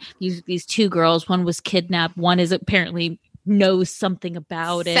whodunit. These 2 girls, one was kidnapped. One is apparently knows something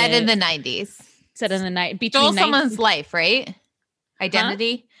about it. Set in the 90s. Set in the night. Stole someone's life, right?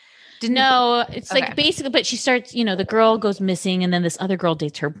 Identity? Huh? No, it's like basically, but she starts, the girl goes missing and then this other girl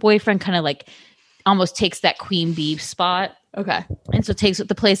dates her boyfriend, kind of like almost takes that Queen Bee spot. Okay. And so takes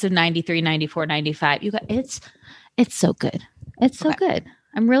the place of 93, 94, 95. You got it's so good. It's so good.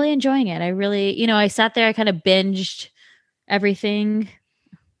 I'm really enjoying it. I really, I sat there, I kind of binged everything.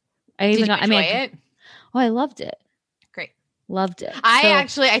 Did you enjoy it? Oh, I loved it. Great. Loved it. I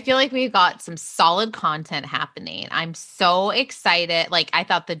feel like we've got some solid content happening. I'm so excited. Like, I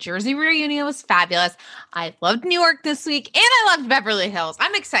thought the Jersey reunion was fabulous. I loved New York this week and I loved Beverly Hills.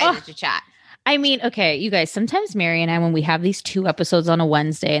 I'm excited to chat. I mean, okay, you guys, sometimes Mary and I, when we have these 2 episodes on a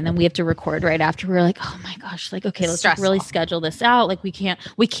Wednesday and then we have to record right after, we're like, oh my gosh, like, okay, let's really schedule this out. Like we can't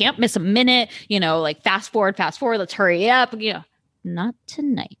miss a minute, like fast forward, let's hurry up. Not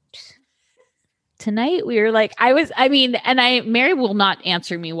tonight. Tonight we were like, Mary will not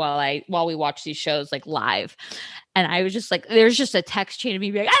answer me while we watch these shows like live. And I was just like, there's just a text chain of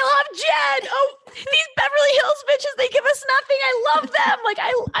me being like, I love Jen. Oh, these Beverly Hills bitches, they give us nothing. I love them. Like,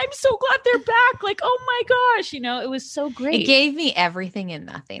 I'm so glad they're back. Like, oh my gosh, it was so great. It gave me everything and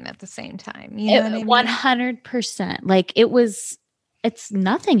nothing at the same time. You know what I mean? 100%. Like it's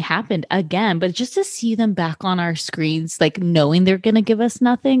nothing happened again, but just to see them back on our screens, like knowing they're going to give us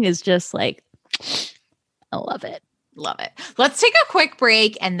nothing is just like, I love it. Love it. Let's take a quick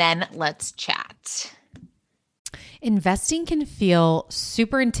break and then let's chat. Investing can feel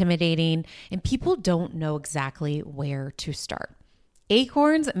super intimidating and people don't know exactly where to start.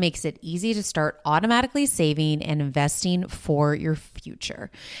 Acorns makes it easy to start automatically saving and investing for your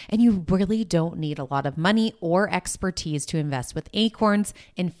future. And you really don't need a lot of money or expertise to invest with Acorns.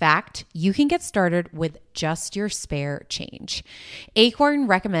 In fact, you can get started with just your spare change. Acorn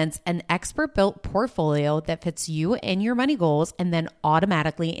recommends an expert-built portfolio that fits you and your money goals and then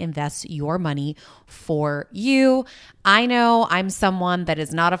automatically invests your money for you. I know I'm someone that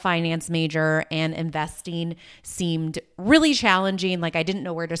is not a finance major and investing seemed really challenging. Like I didn't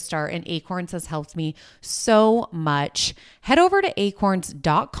know where to start, and Acorns has helped me so much. Head over to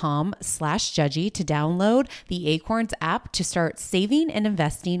acorns.com/judgy to download the Acorns app to start saving and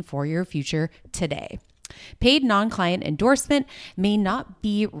investing for your future today. Paid non-client endorsement may not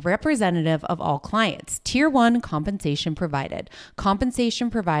be representative of all clients. Tier 1 compensation provided. Compensation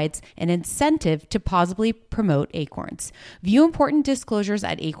provides an incentive to positively promote Acorns. View important disclosures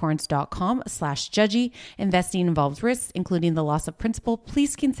at acorns.com/judgy. Investing involves risks, including the loss of principal.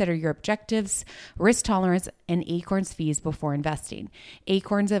 Please consider your objectives, risk tolerance, and Acorns fees before investing.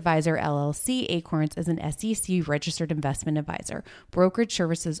 Acorns Advisor LLC. Acorns is an SEC registered investment advisor. Brokerage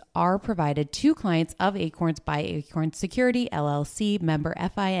services are provided to clients of Acorns by Acorns Security LLC, member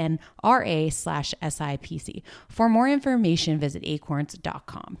FINRA/SIPC. For more information, visit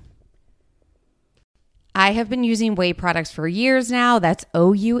acorns.com. I have been using Ouai products for years now. That's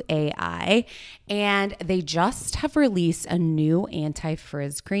OUAI. And they just have released a new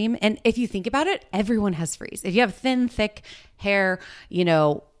anti-frizz cream. And if you think about it, everyone has frizz. If you have thin, thick hair,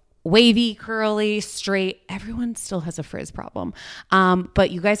 wavy, curly, straight, everyone still has a frizz problem.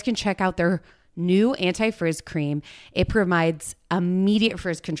 But you guys can check out their new anti-frizz cream. It provides immediate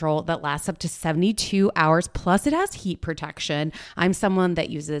frizz control that lasts up to 72 hours. Plus it has heat protection. I'm someone that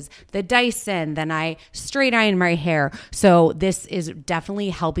uses the Dyson, then I straight iron my hair. So this is definitely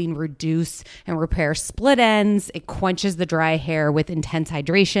helping reduce and repair split ends. It quenches the dry hair with intense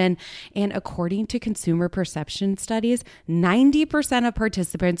hydration. And according to consumer perception studies, 90% of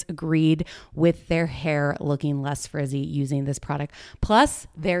participants agreed with their hair looking less frizzy using this product. Plus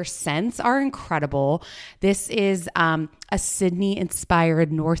their scents are incredible. This is a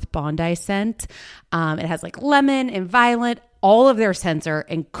Sydney-inspired North Bondi scent. It has like lemon and violet. All of their scents are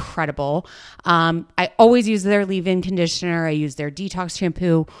incredible. I always use their leave-in conditioner. I use their detox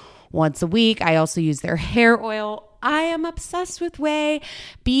shampoo once a week. I also use their hair oil. I am obsessed with Ouai.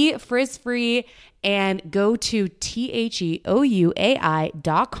 Be frizz-free and go to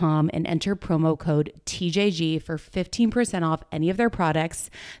THEOUAI.com and enter promo code TJG for 15% off any of their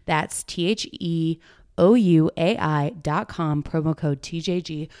products. That's THEOUAI.com, promo code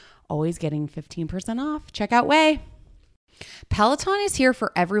TJG. Always getting 15% off. Check out Ouai. Peloton is here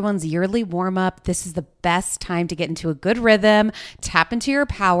for everyone's yearly warm-up. This is the best time to get into a good rhythm, tap into your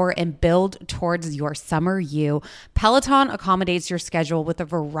power, and build towards your summer you. Peloton accommodates your schedule with a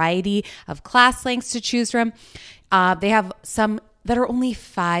variety of class lengths to choose from. They have some that are only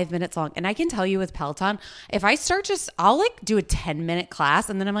 5 minutes long. And I can tell you with Peloton, if I start I'll do a 10-minute class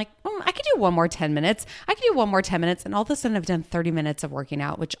and then I'm like, I could do one more 10 minutes. I could do one more 10 minutes. And all of a sudden I've done 30 minutes of working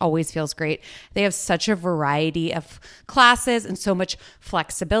out, which always feels great. They have such a variety of classes and so much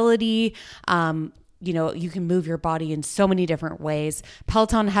flexibility. You can move your body in so many different ways.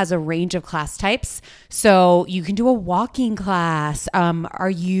 Peloton has a range of class types. So you can do a walking class. Are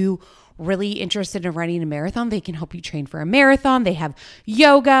you really interested in running a marathon? They can help you train for a marathon. They have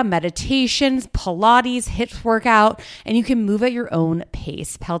yoga, meditations, Pilates, HIIT workout, and you can move at your own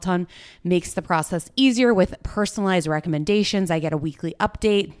pace. Peloton makes the process easier with personalized recommendations. I get a weekly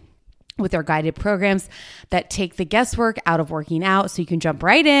update with their guided programs that take the guesswork out of working out so you can jump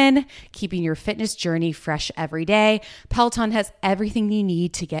right in, keeping your fitness journey fresh every day. Peloton has everything you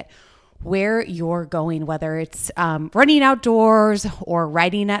need to get where you're going, whether it's running outdoors or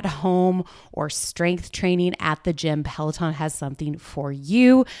riding at home or strength training at the gym. Peloton has something for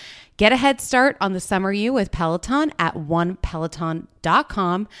you. Get a head start on the summer you with Peloton at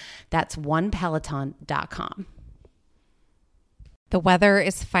onepeloton.com. That's onepeloton.com. The weather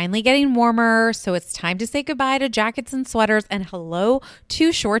is finally getting warmer, so it's time to say goodbye to jackets and sweaters and hello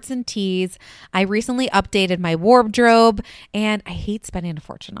to shorts and tees. I recently updated my wardrobe and I hate spending a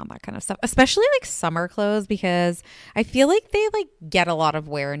fortune on that kind of stuff, especially like summer clothes because I feel like they get a lot of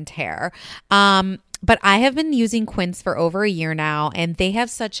wear and tear. But I have been using Quince for over a year now, and they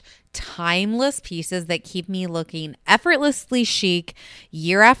have such timeless pieces that keep me looking effortlessly chic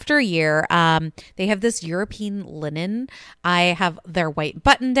year after year. They have this European linen. I have their white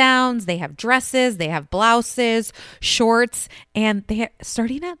button downs. They have dresses. They have blouses, shorts, and they are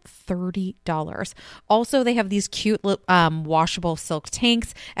starting at $30. Also, they have these cute washable silk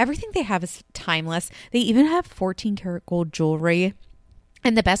tanks. Everything they have is timeless. They even have 14 karat gold jewelry.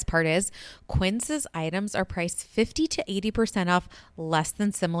 And the best part is Quince's items are priced 50 to 80% off less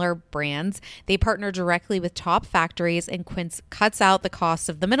than similar brands. They partner directly with top factories, and Quince cuts out the cost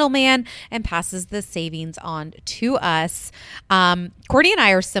of the middleman and passes the savings on to us. Courtney and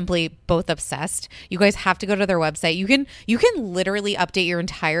I are simply both obsessed. You guys have to go to their website. You can literally update your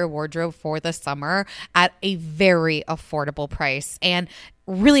entire wardrobe for the summer at a very affordable price and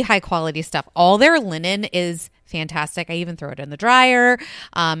really high quality stuff. All their linen is fantastic. I even throw it in the dryer.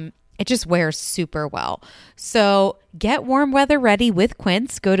 It just wears super well. So get warm weather ready with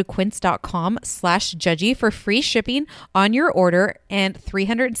Quince. Go to quince.com/judgy for free shipping on your order and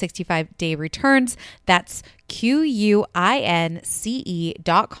 365-day returns. That's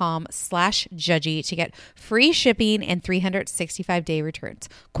QUINCE.com/judgy to get free shipping and 365-day returns.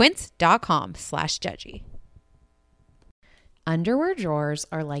 Quince.com/judgy. Underwear drawers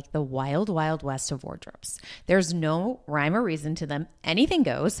are like the wild, wild west of wardrobes. There's no rhyme or reason to them. Anything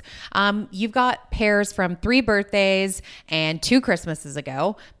goes. You've got pairs from 3 birthdays and 2 Christmases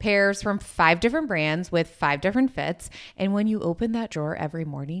ago, pairs from 5 different brands with 5 different fits. And when you open that drawer every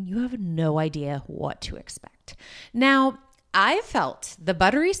morning, you have no idea what to expect. Now, I felt the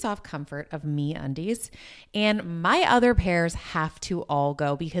buttery soft comfort of MeUndies, and my other pairs have to all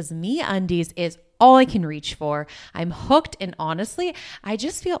go because MeUndies is all I can reach for. I'm hooked, and honestly, I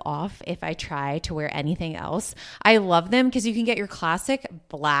just feel off if I try to wear anything else. I love them because you can get your classic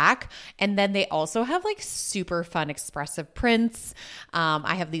black, and then they also have like super fun expressive prints.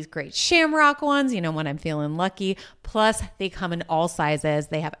 I have these great shamrock ones, when I'm feeling lucky. Plus, they come in all sizes.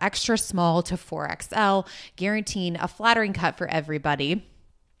 They have extra small to 4XL, guaranteeing a flattering cut for everybody.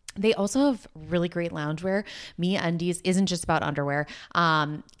 They also have really great loungewear. MeUndies isn't just about underwear.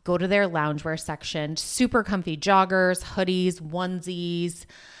 Go to their loungewear section. Super comfy joggers, hoodies, onesies.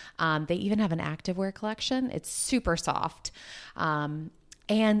 They even have an activewear collection. It's super soft.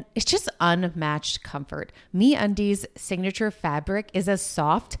 And it's just unmatched comfort. MeUndies' signature fabric is as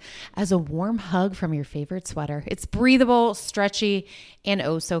soft as a warm hug from your favorite sweater. It's breathable, stretchy, and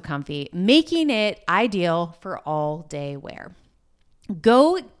oh so comfy, making it ideal for all day wear.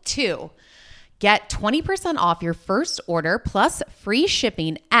 Go to get 20% off your first order plus free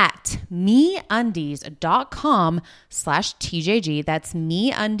shipping at MeUndies.com/TJG. That's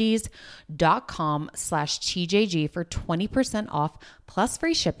MeUndies.com/TJG for 20% off plus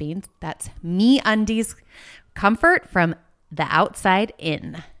free shipping. That's MeUndies, comfort from the outside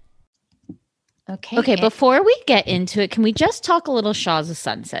in. Okay, before we get into it, can we just talk a little Shahs of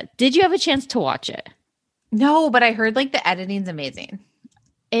Sunset? Did you have a chance to watch it? No, but I heard like the editing's amazing.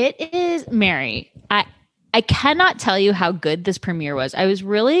 It is, Mary. I cannot tell you how good this premiere was. I was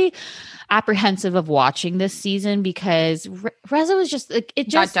really apprehensive of watching this season because Reza was just like, it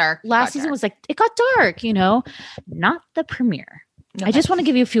just got dark. Last season was like, it got dark, not the premiere. Okay. I just want to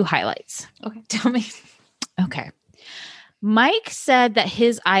give you a few highlights. Okay, tell me. Okay. Mike said that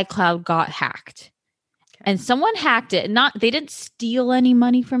his iCloud got hacked. And someone hacked it. They didn't steal any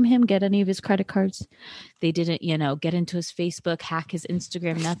money from him, get any of his credit cards. They didn't, get into his Facebook, hack his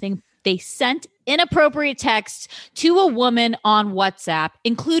Instagram, nothing. They sent inappropriate texts to a woman on WhatsApp,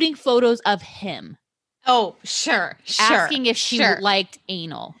 including photos of him. Oh, sure. Asking if she liked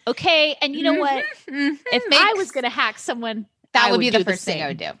anal. Okay. And you know what? If I was going to hack someone, that would be the first thing I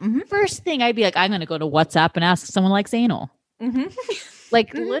would do. Mm-hmm. First thing I'd be like, I'm going to go to WhatsApp and ask if someone likes anal. Mm-hmm.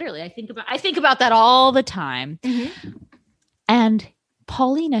 Literally, I think about that all the time. Mm-hmm. And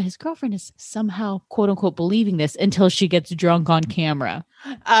Paulina, his girlfriend, is somehow quote unquote believing this until she gets drunk on camera.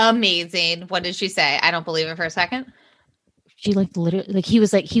 Amazing. What did she say? I don't believe it for a second. She literally he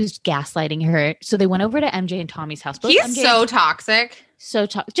was gaslighting her. So they went over to MJ and Tommy's house. He's so toxic.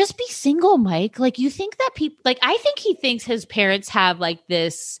 Just be single, Mike. You think that people I think he thinks his parents have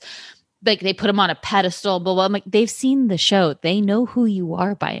this. They put him on a pedestal, blah, blah. I'm like, they've seen the show. They know who you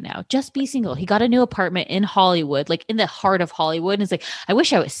are by now. Just be single. He got a new apartment in Hollywood, in the heart of Hollywood. And it's like, I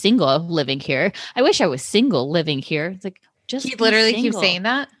wish I was single living here. I wish I was single living here. It's like, just he literally keeps saying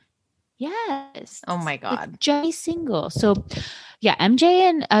that? Yes. Oh my God. Just be single. So yeah,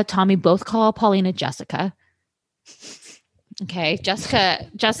 MJ and Tommy both call Paulina Jessica. Okay. Jessica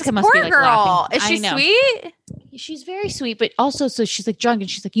must poor be girl. Laughing. Is she sweet? She's very sweet, but also, so she's drunk and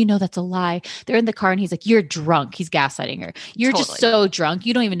she's like, that's a lie. They're in the car and he's like, you're drunk. He's gaslighting her. You're just so drunk.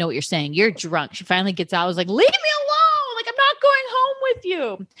 You don't even know what you're saying. You're drunk. She finally gets out. I was like, leave me alone. I'm not going home with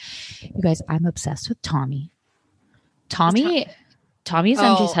you. You guys, I'm obsessed with Tommy. Tommy Tommy is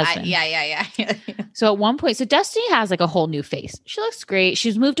MJ's husband. Yeah. So at one point, so Destiny has like a whole new face. She looks great.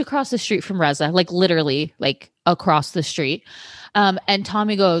 She's moved across the street from Reza, like literally like across the street. And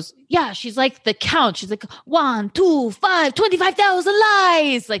Tommy goes, yeah, she's like the count. She's like 1, 2, 5, 25,000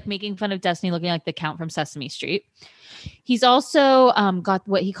 lies, like making fun of Destiny looking like the count from Sesame Street. He's also got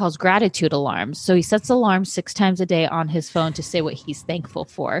what he calls gratitude alarms. So he sets alarms 6 times a day on his phone to say what he's thankful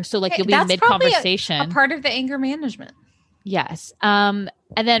for. So like you'll be in mid-conversation. A part of the anger management. Yes. And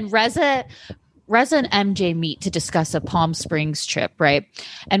then Reza and MJ meet to discuss a Palm Springs trip, right?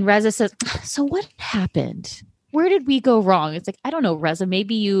 And Reza says, so what happened? Where did we go wrong? It's like, I don't know, Reza,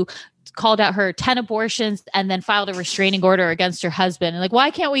 maybe you called out her 10 abortions and then filed a restraining order against her husband. And like,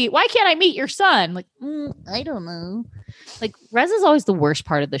 why can't I meet your son? Like, I don't know. Like Reza's always the worst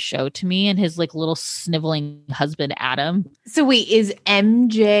part of the show to me, and his like little sniveling husband, Adam. So wait, is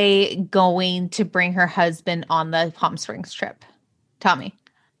MJ going to bring her husband on the Palm Springs trip? Tommy.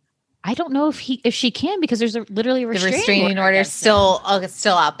 I don't know if she can, because there's literally a restraining order still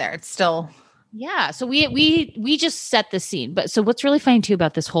out there. It's still. Yeah. So we just set the scene. But so what's really funny too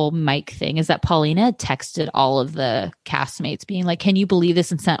about this whole Mike thing is that Paulina had texted all of the castmates being like, can you believe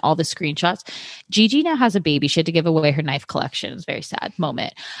this, and sent all the screenshots. Gigi now has a baby. She had to give away her knife collection. It was a very sad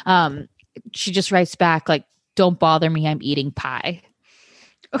moment. She just writes back like, don't bother me. I'm eating pie.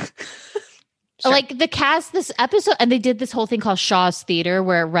 Sure. Like the cast this episode, and they did this whole thing called Shaw's Theater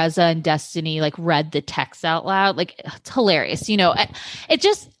where Reza and Destiny like read the text out loud. Like it's hilarious. You know, it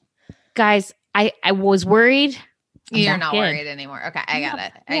just, guys, I was worried. You're not worried anymore. Okay. I get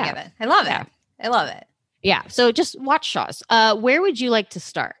it. I get it. I love it. I love it. Yeah. So just watch Shaw's. Where would you like to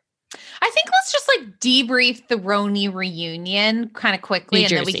start? I think let's just like debrief the RHONY reunion kind of quickly,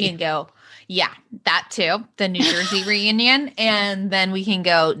 and then we can go. Yeah, that too. The New Jersey reunion. And then we can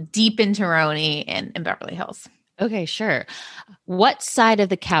go deep into RHONY in Beverly Hills. Okay, sure. What side of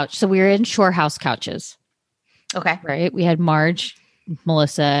the couch? So we were in Shore House couches. Okay. Right. We had Marge,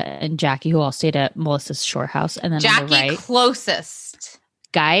 Melissa, and Jackie, who all stayed at Melissa's Shore House. And then Jackie on the right, closest.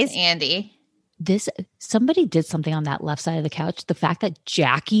 Guys. Andy. Somebody did something on that left side of the couch. The fact that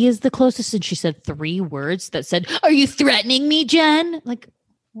Jackie is the closest, and she said 3 words that said, "Are you threatening me, Jen?" Like,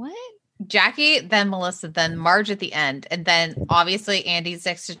 what? Jackie, then Melissa, then Marge at the end. And then obviously Andy's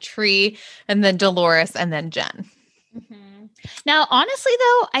next to Tree, and then Dolores, and then Jen. Mm-hmm. Now, honestly,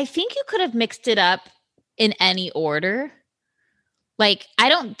 though, I think you could have mixed it up in any order. Like,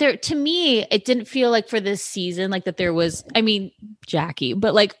 to me, it didn't feel like for this season, like that there was, I mean, Jackie,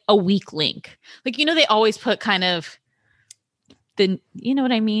 but like a weak link. Like, you know, they always put kind of you know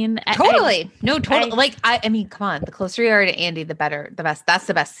what I mean? Totally. I mean, come on. The closer you are to Andy, the better, the best. That's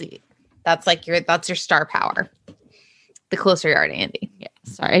the best seat. That's like that's your star power. The closer you are to Andy. Yeah.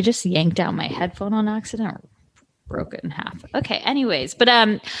 Sorry. I just yanked out my headphone on accident or broke it in half. Okay. Anyways, but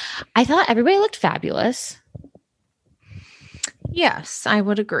I thought everybody looked fabulous. Yes, I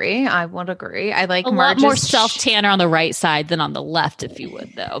would agree. I like a lot more self-tanner on the right side than on the left, if you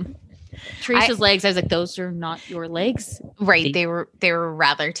would, though. Teresa's legs, I was like, those are not your legs. Right. They were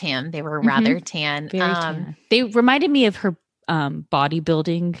rather tan. They were rather tan. Very tan. They reminded me of her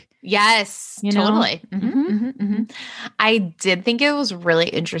bodybuilding. Yes, totally. I did think it was really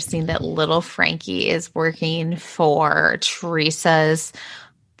interesting that little Frankie is working for Teresa's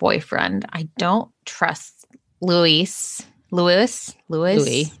boyfriend. I don't trust Louis. Mm-hmm.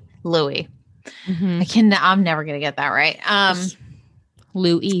 I'm never gonna get that right.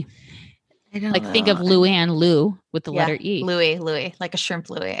 Louis. I don't like know. Think of Luann Lou with the letter E. Louis, like a shrimp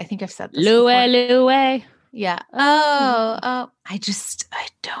Louis. I think I've said this Louis. Yeah. Oh. I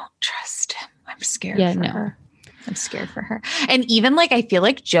don't trust him. I'm scared for her. I'm scared for her. And even like, I feel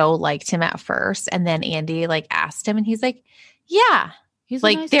like Joe liked him at first, and then Andy like asked him, and he's like, yeah. He's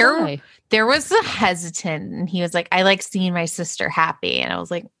like, a nice guy. There was a hesitant, and he was like, I like seeing my sister happy. And I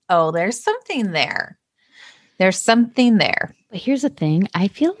was like, oh, there's something there. There's something there. But here's the thing. I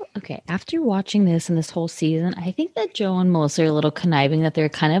feel, okay, after watching this and this whole season, I think that Joe and Melissa are a little conniving, that they're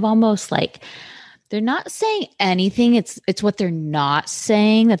kind of almost like, they're not saying anything. It's what they're not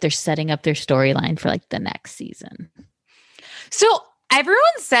saying, that they're setting up their storyline for like the next season. So everyone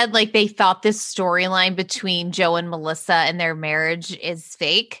said like they thought this storyline between Joe and Melissa and their marriage is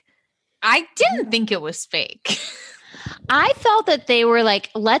fake. I didn't think it was fake. I felt that they were like,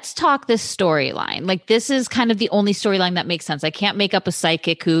 let's talk this storyline. Like, this is kind of the only storyline that makes sense. I can't make up a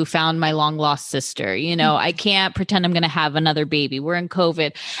psychic who found my long lost sister. You know, I can't pretend I'm going to have another baby. We're in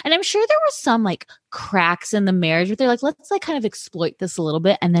COVID. And I'm sure there was some like cracks in the marriage where they're like, let's like kind of exploit this a little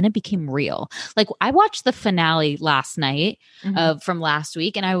bit. And then it became real. Like, I watched the finale last night from last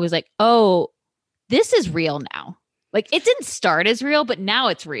week, and I was like, oh, this is real now. Like it didn't start as real, but now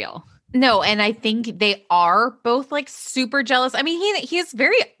it's real. No, and I think they are both like super jealous. I mean,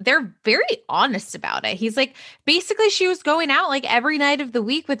 they're very honest about it. He's like, basically she was going out like every night of the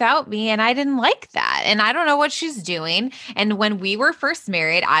week without me and I didn't like that. And I don't know what she's doing. And when we were first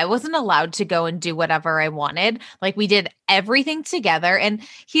married, I wasn't allowed to go and do whatever I wanted. Like we did everything together. And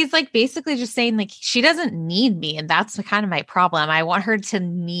he's like basically just saying like, she doesn't need me. And that's kind of my problem. I want her to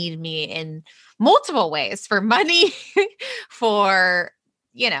need me in multiple ways, for money, for,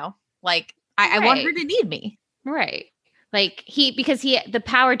 like I want her to need me. Right. Like the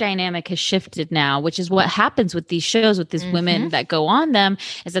power dynamic has shifted now, which is what happens with these shows, with these women that go on them,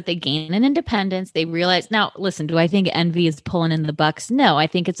 is that they gain an independence. They realize, now listen, do I think Envy is pulling in the bucks? No, I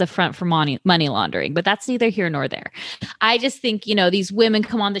think it's a front for money laundering, but that's neither here nor there. I just think, these women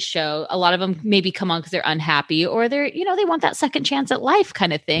come on the show. A lot of them maybe come on because they're unhappy or they're, they want that second chance at life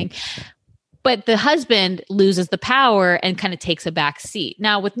kind of thing. But the husband loses the power and kind of takes a back seat.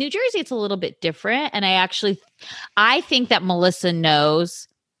 Now with New Jersey, it's a little bit different. And I think that Melissa knows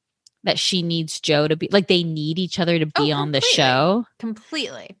that she needs Joe to be like, they need each other to be on the show.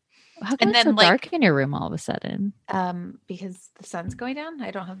 Completely. How come it's so dark in your room all of a sudden? Because the sun's going down.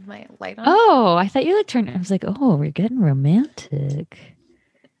 I don't have my light on. Oh, I thought you turned. I was like, oh, we're getting romantic.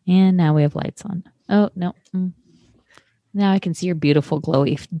 And now we have lights on. Oh, no. Now I can see your beautiful,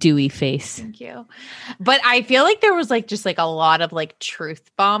 glowy, dewy face. Thank you. But I feel like there was just a lot of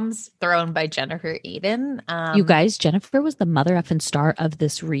truth bombs thrown by Jennifer Aydin. You guys, Jennifer was the mother effing star of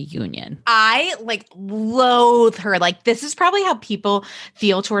this reunion. I loathe her. This is probably how people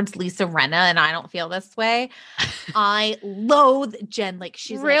feel towards Lisa Rinna, and I don't feel this way. I loathe Jen.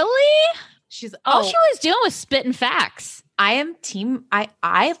 She's really? She's all she was doing was spitting facts. I am team.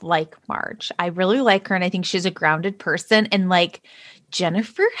 I like Marge. I really like her. And I think she's a grounded person. And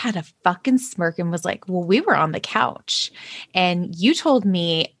Jennifer had a fucking smirk and was like, well, we were on the couch and you told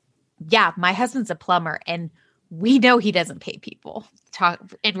me, yeah, my husband's a plumber and we know he doesn't pay people, talk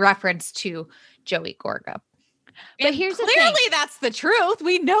in reference to Joey Gorga. But here's the thing. Clearly that's the truth.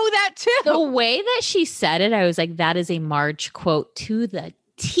 We know that too. The way that she said it, I was like, that is a Marge quote to the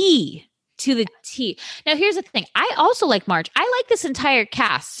T. To the T. Now, here's the thing. I also like Marge. I like this entire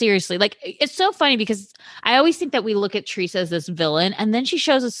cast. Seriously. It's so funny because I always think that we look at Teresa as this villain and then she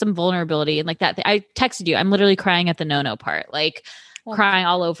shows us some vulnerability and that. I texted you. I'm literally crying at the no part, crying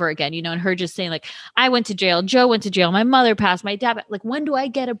all over again, and her just saying I went to jail. Joe went to jail. My mother passed. My dad, when do I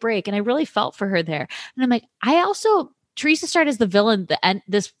get a break? And I really felt for her there. And I'm like, Teresa started as the villain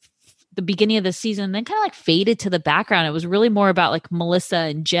the beginning of the season and then kind of faded to the background. It was really more about Melissa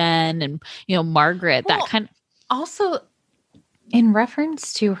and Jen and, Margaret, that kind of. Also in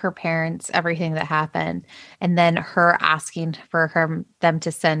reference to her parents, everything that happened, and then her asking for them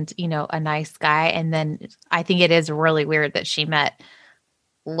to send, a nice guy. And then I think it is really weird that she met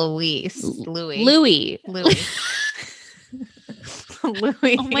Louis. Louis.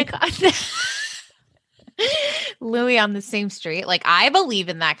 Oh my God. Louis on the same street. I believe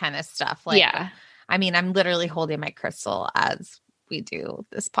in that kind of stuff. Yeah. I mean, I'm literally holding my crystal as we do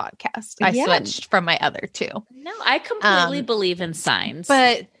this podcast. I switched from my other two. No, I completely believe in signs.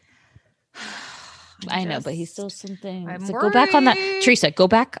 But I know, but he's still something. Go back on that. Teresa, go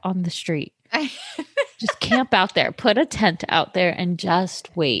back on the street. Just camp out there. Put a tent out there and just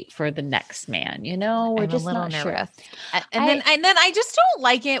wait for the next man. We're just a little nervous. Sure. And then I just don't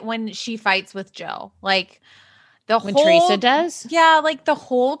like it when she fights with Joe. When Teresa does? Yeah, the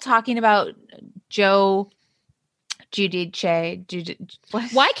whole talking about Joe Giudice.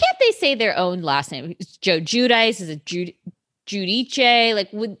 Why can't they say their own last name? It's Joe Giudice? Is it Giudice?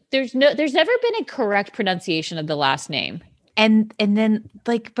 There's never been a correct pronunciation of the last name. And then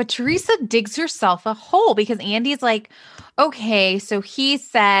but Teresa digs herself a hole because Andy's okay, so he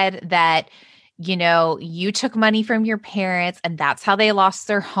said that, you took money from your parents and that's how they lost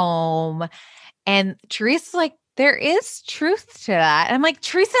their home. And Teresa's there is truth to that. And I'm like,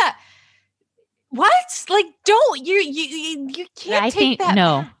 Teresa, what? Don't you can't take that.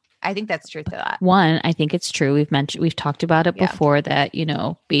 No. I think that's truth to that. One, I think it's true. We've talked about it before that,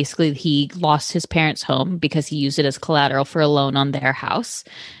 basically he lost his parents' home because he used it as collateral for a loan on their house.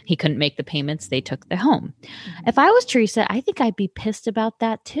 He couldn't make the payments. They took the home. Mm-hmm. If I was Teresa, I think I'd be pissed about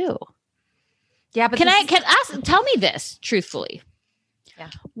that too. Yeah, but tell me this truthfully. Yeah.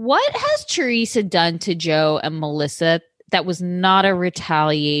 What has Teresa done to Joe and Melissa that was not a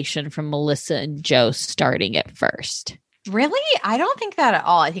retaliation from Melissa and Joe starting it first? Really? I don't think that at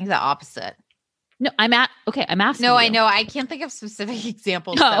all. I think the opposite. No, I'm asking. No, you. I know. I can't think of specific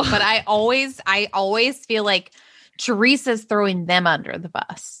examples, though, but I always feel like Teresa's throwing them under the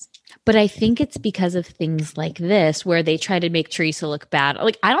bus. But I think it's because of things like this where they try to make Teresa look bad.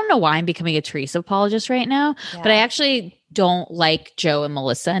 Like, I don't know why I'm becoming a Teresa apologist right now, but I actually don't like Joe and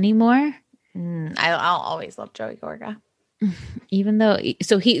Melissa anymore. I'll always love Joey Gorga. Even though,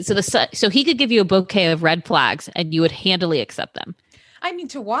 so he could give you a bouquet of red flags and you would handily accept them. I mean,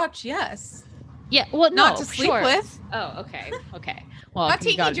 to watch, yes. Yeah, well, not to sleep with. Oh, okay. Well, not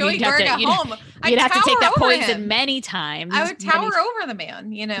taking Joey Gorga home. You'd have to take that poison many times. I would tower over the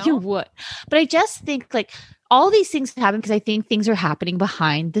man, you know? You would. But I just think like all these things happen because I think things are happening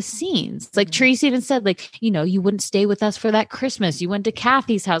behind the scenes. Like Teresa even said, like, you know, you wouldn't stay with us for that Christmas. You went to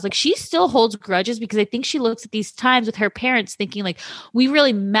Kathy's house. Like she still holds grudges because I think she looks at these times with her parents thinking like, we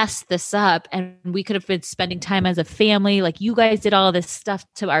really messed this up and we could have been spending time as a family. Like you guys did all this stuff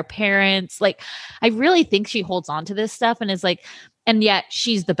to our parents. Like I really think she holds on to this stuff and is like, and yet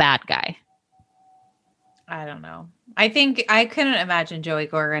she's the bad guy. I don't know. I think I couldn't imagine Joey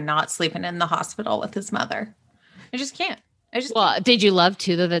Gorga not sleeping in the hospital with his mother. I just can't. Did you love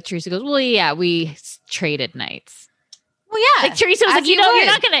too though that Teresa goes, well, yeah, we traded nights. Well, yeah. Like Teresa was like, you know, you're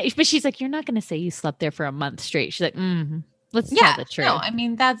not going to, but she's like, you're not going to say you slept there for a month straight. She's like, let's tell the truth. No, I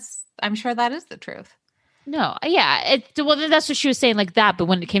mean, I'm sure that is the truth. No, yeah. Well, that's what she was saying like that. But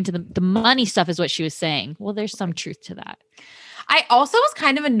when it came to the money stuff is what she was saying. Well, there's some truth to that. I also was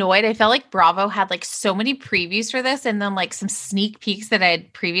kind of annoyed. I felt like Bravo had like so many previews for this and then like some sneak peeks that I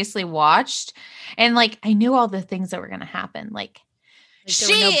had previously watched. And like, I knew all the things that were going to happen. Like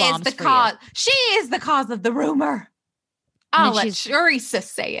she is the cause. She is the cause of the rumor. I'll let Teresa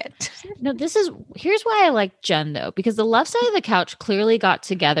say it. No, here's why I like Jen though, because the left side of the couch clearly got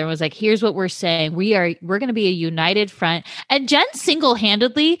together and was like, here's what we're saying. We're going to be a united front. And Jen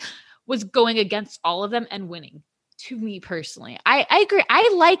single-handedly was going against all of them and winning. To me personally, I agree.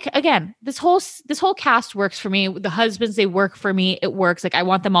 I like, again, this whole cast works for me. The husbands, they work for me. It works. Like I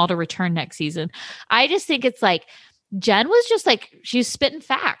want them all to return next season. I just think it's like Jen was just like, she's spitting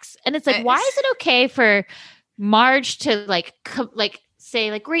facts. And it's like, why is it okay for Marge to like say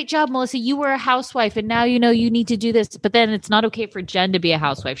like, great job, Melissa, you were a housewife and now, you know, you need to do this. But then it's not okay for Jen to be a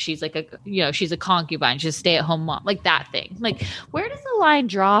housewife. She's like she's a concubine. She's a stay-at-home mom, like that thing. Like, where does the line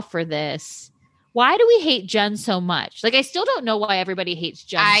draw for this? Why do we hate Jen so much? Like, I still don't know why everybody hates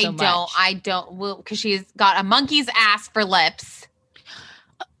Jen so much. I don't. Well, because she's got a monkey's ass for lips.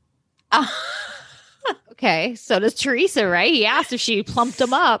 Okay, so does Teresa, right? He asked if she plumped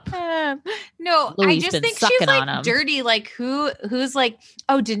him up. No, Louis I just think she's like dirty. Like, who's like,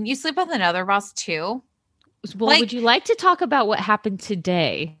 oh, didn't you sleep with another boss too? Well, like, would you like to talk about what happened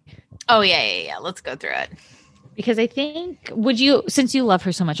today? Oh, yeah. Let's go through it. Because I think, since you love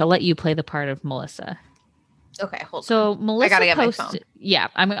her so much, I'll let you play the part of Melissa. Okay, hold on. So Melissa, I gotta get my phone. Yeah,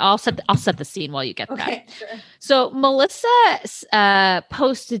 I'll set the scene while you get that. Sure. So Melissa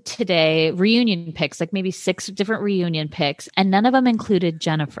posted today reunion pics, like maybe 6 different reunion pics, and none of them included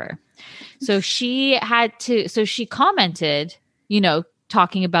Jennifer. So she commented,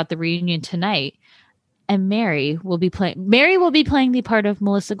 talking about the reunion tonight. And Mary will be playing the part of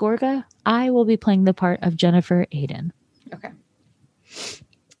Melissa Gorga. I will be playing the part of Jennifer Aydin. Okay.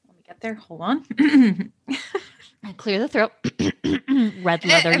 Let me get there. Hold on. Clear the throat. Red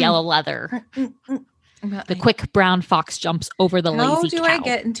leather, yellow leather. The quick brown fox jumps over the lazy cow. How do I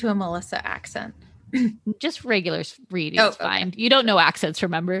get into a Melissa accent? Just regular reading. It's fine. Okay. You don't know accents,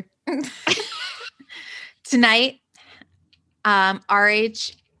 remember? Tonight,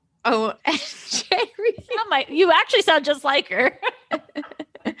 RH... Oh, you actually sound just like her.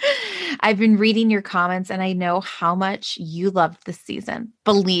 I've been reading your comments and I know how much you loved this season.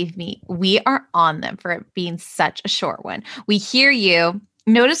 Believe me, we are on them for it being such a short one. We hear you.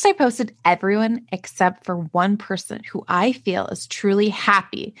 Notice I posted everyone except for one person who I feel is truly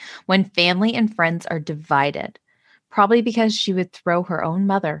happy when family and friends are divided. Probably because she would throw her own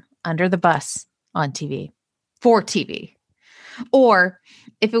mother under the bus on TV. For TV. Or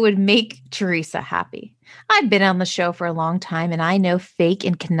if it would make Teresa happy. I've been on the show for a long time and I know fake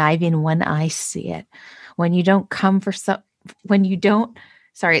and conniving when I see it. When you don't come for it's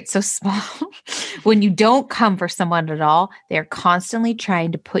so small. When you don't come for someone at all, they're constantly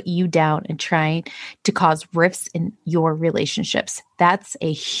trying to put you down and trying to cause rifts in your relationships. That's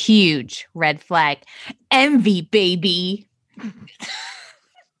a huge red flag. Envy, baby.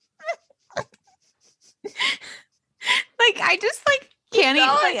 I just can't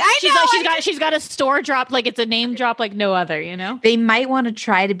even. She's got a store drop, like it's a name drop like no other, They might want to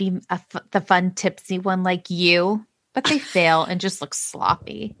try to be the fun tipsy one like you, but they fail and just look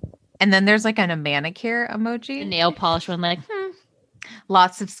sloppy. And then there's a manicure emoji. A nail polish one,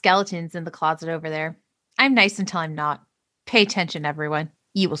 Lots of skeletons in the closet over there. I'm nice until I'm not. Pay attention, everyone.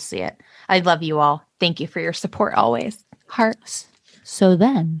 You will see it. I love you all. Thank you for your support always. Hearts. So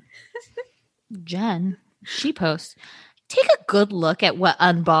then, Jen, she posts, take a good look at what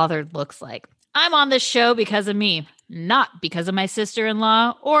unbothered looks like. I'm on this show because of me, not because of my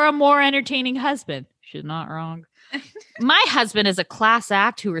sister-in-law or a more entertaining husband. She's not wrong. My husband is a class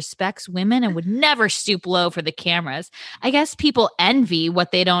act who respects women and would never stoop low for the cameras. I guess people envy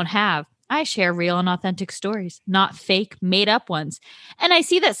what they don't have. I share real and authentic stories, not fake, made-up ones. And I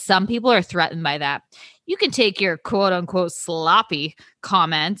see that some people are threatened by that. You can take your quote-unquote sloppy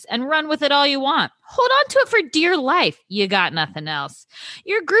comments and run with it all you want. Hold on to it for dear life. You got nothing else.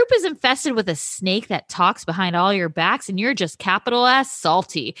 Your group is infested with a snake that talks behind all your backs, and you're just capital S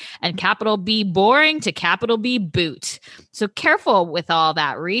salty and capital B boring to capital B boot. So careful with all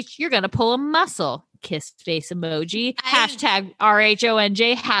that reach. You're going to pull a muscle. Kiss face emoji. Hashtag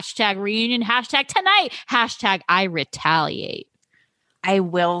RHONJ. Hashtag reunion. Hashtag tonight. Hashtag I retaliate. I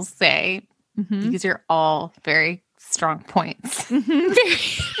will say, because you're all very strong points.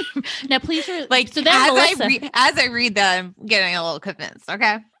 Now, please, so then as I read them, I'm getting a little convinced.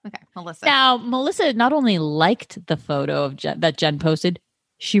 Okay, Melissa. Now, Melissa not only liked the photo of that Jen posted,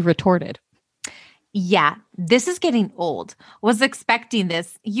 she retorted. Yeah, this is getting old. Was expecting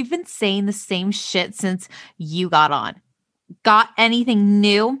this. You've been saying the same shit since you got on. Got anything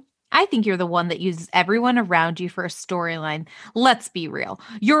new? I think you're the one that uses everyone around you for a storyline. Let's be real.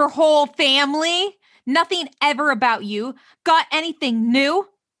 Your whole family? Nothing ever about you. Got anything new?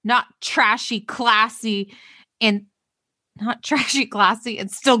 Not trashy, classy, and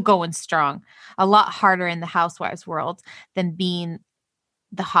still going strong. A lot harder in the housewives world than being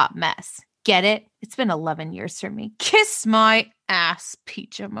the hot mess. Get it? It's been 11 years for me. Kiss my ass,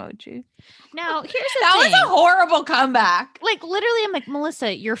 peach emoji. Now, here's the thing. That was a horrible comeback. Like, literally, I'm like,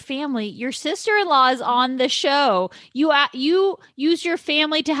 Melissa, your family, your sister-in-law is on the show. You use your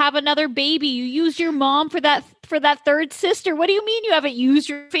family to have another baby. You use your mom for that third sister. What do you mean you haven't used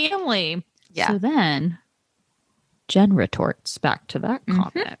your family? Yeah. So then Jen retorts back to that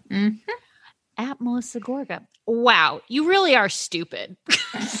comment. At Melissa Gorga. Wow, you really are stupid.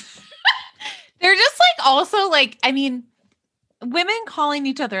 They're just like also like, I mean, women calling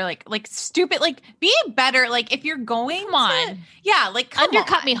each other like stupid, like be better. Like if you're going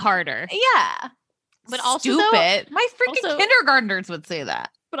undercut me harder. Yeah. But also stupid. My freaking kindergartners would say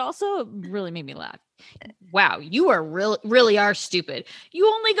that. But also really made me laugh. Wow, you are really are stupid. You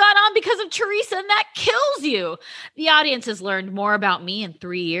only got on because of Teresa and that kills you. The audience has learned more about me in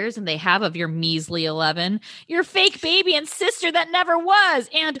 3 years than they have of your measly 11. Your fake baby and sister that never was.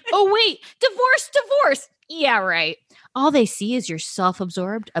 And, oh wait, divorce. Yeah, right. All they see is your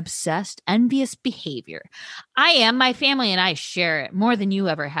self-absorbed, obsessed, envious behavior. I am my family and I share it more than you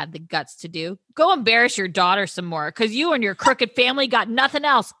ever had the guts to do. Go embarrass your daughter some more because you and your crooked family got nothing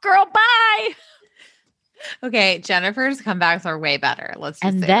else. Girl, bye. Okay, Jennifer's comebacks are way better. Let's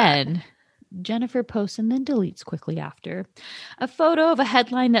just and then Jennifer posts and then deletes quickly after a photo of a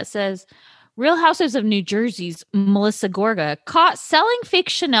headline that says, Real Housewives of New Jersey's Melissa Gorga caught selling fake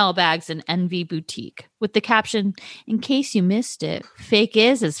Chanel bags in Envy Boutique with the caption, in case you missed it, fake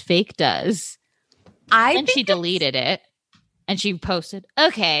is as fake does. Then she deleted it and she posted,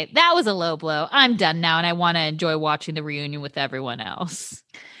 okay, that was a low blow. I'm done now and I want to enjoy watching the reunion with everyone else.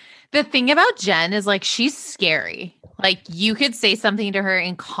 The thing about Jen is like, she's scary. Like you could say something to her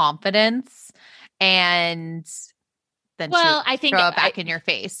in confidence and then I think throw it back in your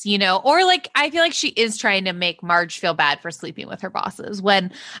face, you know, or like, I feel like she is trying to make Marge feel bad for sleeping with her bosses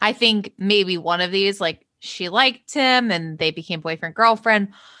when I think maybe one of these, like she liked him and they became boyfriend,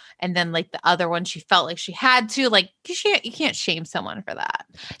 girlfriend. And then like the other one, she felt like she had to, like, you can't shame someone for that.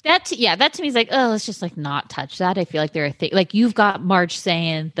 That to me is like, oh, let's just like not touch that. I feel like there are things like you've got Marge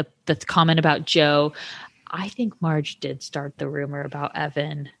saying the comment about Joe. I think Marge did start the rumor about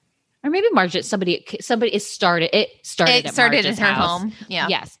Evan, or maybe Marge did. Somebody started. It started in her home. Yeah.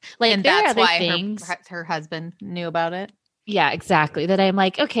 Yes. Like, and that's why her husband knew about it. Yeah, exactly. That I'm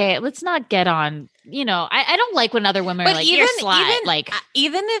like, okay, let's not get on. You know, I don't like when other women are like, you're slut.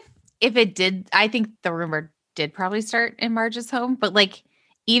 Even if it did, I think the rumor did probably start in Marge's home. But like,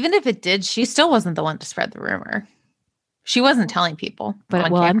 even if it did, she still wasn't the one to spread the rumor. She wasn't telling people.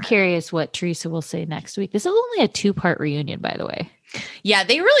 But I'm curious what Teresa will say next week. This is only a 2-part reunion, by the way. Yeah,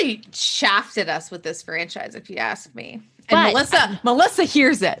 they really shafted us with this franchise, if you ask me. And Melissa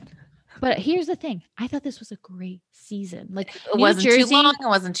hears it. But here's the thing. I thought this was a great season. Like, it wasn't too long. It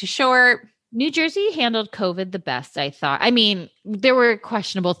wasn't too short. New Jersey handled COVID the best, I thought. I mean, there were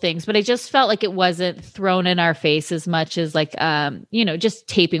questionable things, but I just felt like it wasn't thrown in our face as much as like, just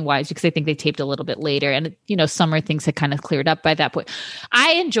taping wise, because I think they taped a little bit later and, summer things had kind of cleared up by that point.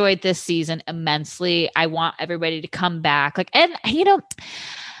 I enjoyed this season immensely. I want everybody to come back.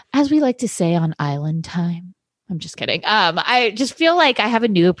 As we like to say on Island Time, I'm just kidding. I just feel like I have a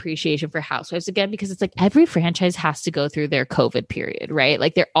new appreciation for Housewives again, because it's like every franchise has to go through their COVID period, right?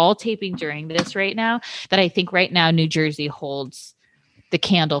 Like they're all taping during this right now, that I think right now New Jersey holds the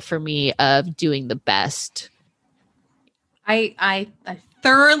candle for me of doing the best. I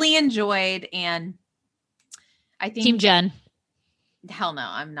thoroughly enjoyed, and I think Team Jen. Hell no,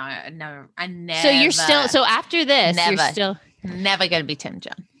 I'm not. I never. So you're still. So after this, you're still never gonna be Team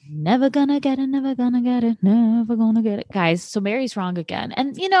Jen. Never gonna get it, never gonna get it, never gonna get it. Guys, so Mary's wrong again.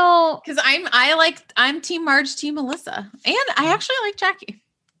 And because I'm Team Marge, Team Melissa. And I actually like Jackie.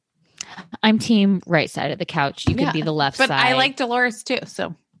 I'm team right side of the couch. You can be the left side. But I like Dolores too.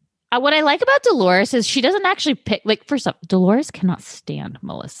 So what I like about Dolores is she doesn't actually pick, first up, Dolores cannot stand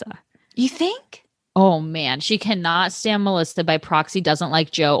Melissa. You think? Oh man, she cannot stand Melissa. By proxy, doesn't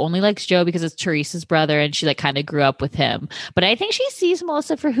like Joe. Only likes Joe because it's Teresa's brother and she kind of grew up with him. But I think she sees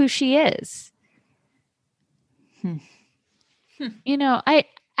Melissa for who she is. I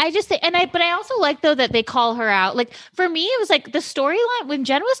just think, but I also like though that they call her out. Like for me, it was like the storyline when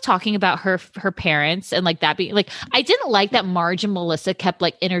Jen was talking about her parents and that being I didn't like that Marge and Melissa kept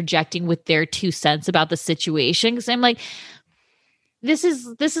interjecting with their 2 cents about the situation. Cause I'm like, this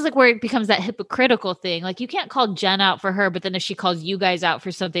is where it becomes that hypocritical thing. You can't call Jen out for her, but then if she calls you guys out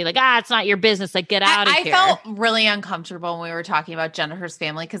for something, it's not your business. Get out of here. I felt really uncomfortable when we were talking about Jennifer's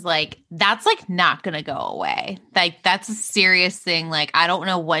family because that's not going to go away. That's a serious thing. I don't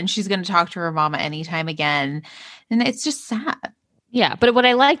know when she's going to talk to her mama anytime again. And it's just sad. Yeah. But what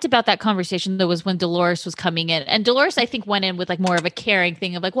I liked about that conversation though was when Dolores was coming in, and Dolores, I think, went in with more of a caring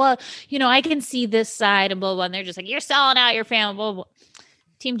thing of I can see this side and blah, blah. And they're just you're selling out your family, blah, blah.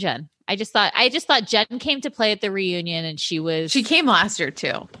 Team Jen. I just thought Jen came to play at the reunion and she came last year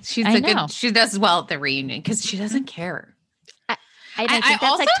too. She does well at the reunion because she doesn't care. I think that's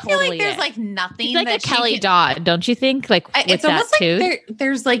also feel totally there's nothing. She's a Kelly Dodd, don't you think? It's almost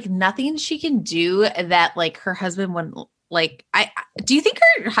there's nothing she can do that her husband wouldn't. Do you think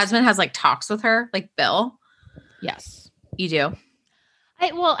her husband has talks with her, Bill? Yes, you do.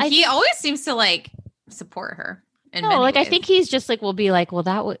 He always seems to support her. I think he's just will be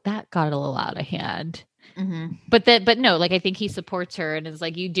that got a little out of hand. Mm-hmm. But no, I think he supports her and is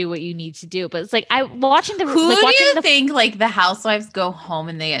you do what you need to do. But it's I watching the. Who do you think the housewives go home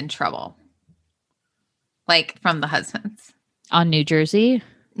and they get in trouble? From the husbands on New Jersey?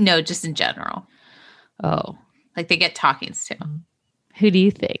 No, just in general. Oh. They get talkings too. Who do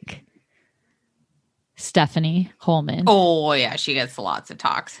you think? Stephanie Holman. Oh yeah, she gets lots of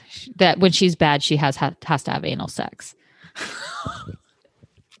talks. That when she's bad, she has to have anal sex.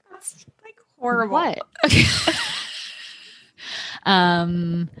 That's horrible. What?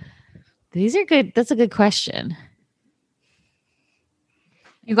 These are good. That's a good question.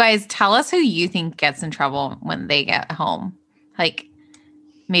 You guys, tell us who you think gets in trouble when they get home.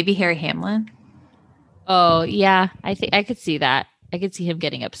 Maybe Harry Hamlin. Oh, yeah. I think I could see that. I could see him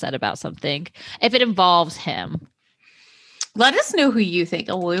getting upset about something if it involves him. Let us know who you think.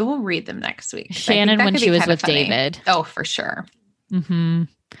 We will read them next week. Shannon when she was with David. Oh, for sure. Mm-hmm.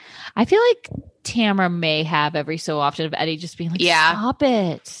 I feel Tamara may have every so often of Eddie just being stop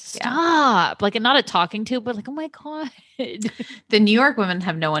it. Stop. Yeah. Not a talking to, but oh my God. The New York women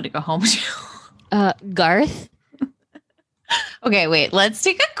have no one to go home to. Garth. Okay, wait. Let's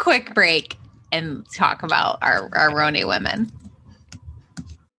take a quick break and talk about our Roni women.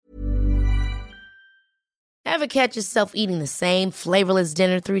 Ever catch yourself eating the same flavorless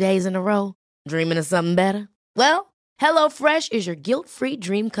dinner 3 days in a row? Dreaming of something better? Well, HelloFresh is your guilt-free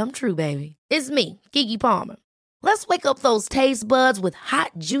dream come true, baby. It's me, Keke Palmer. Let's wake up those taste buds with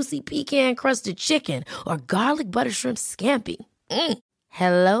hot, juicy pecan-crusted chicken or garlic butter shrimp scampi.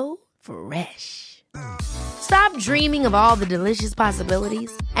 Hello Fresh. Stop dreaming of all the delicious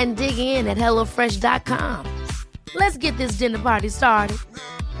possibilities and dig in at HelloFresh.com. Let's get this dinner party started.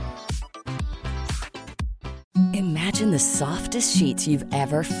 Imagine the softest sheets you've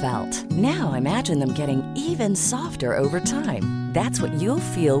ever felt. Now imagine them getting even softer over time. That's what you'll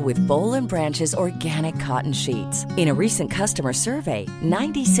feel with Bowl and Branch's organic cotton sheets. In a recent customer survey,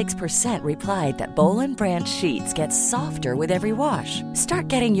 96% replied that Bowl and Branch sheets get softer with every wash. Start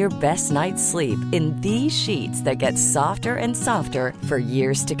getting your best night's sleep in these sheets that get softer and softer for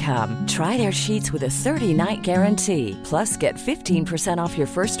years to come. Try their sheets with a 30-night guarantee. Plus, get 15% off your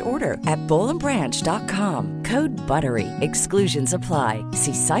first order at bowlandbranch.com. Code BUTTERY. Exclusions apply.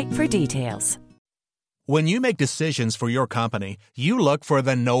 See site for details. When you make decisions for your company, you look for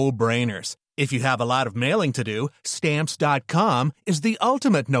the no-brainers. If you have a lot of mailing to do, Stamps.com is the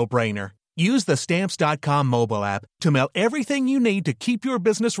ultimate no-brainer. Use the Stamps.com mobile app to mail everything you need to keep your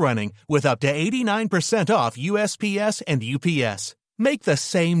business running with up to 89% off USPS and UPS. Make the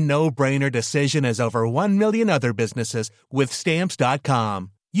same no-brainer decision as over 1 million other businesses with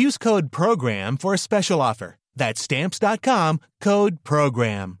Stamps.com. Use code PROGRAM for a special offer. That's Stamps.com, code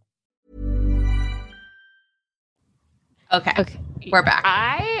PROGRAM. Okay. We're back.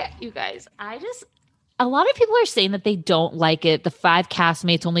 A lot of people are saying that they don't like it. The 5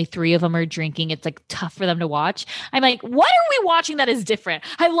 castmates, only 3 of them are drinking. It's like tough for them to watch. I'm like, what are we watching that is different?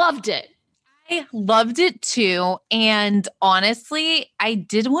 I loved it. I loved it too. And honestly, I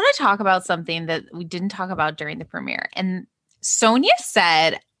did want to talk about something that we didn't talk about during the premiere. And Sonia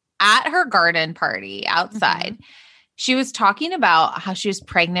said at her garden party outside, she was talking about how she was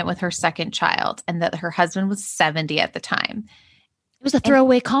pregnant with her second child and that her husband was 70 at the time. It was a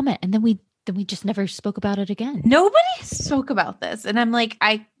throwaway comment. And then we just never spoke about it again. Nobody spoke about this. And I'm like,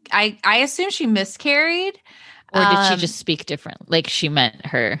 I assume she miscarried. Or did she just speak different? Like she meant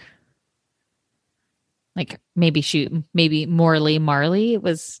her, like maybe Morley Marley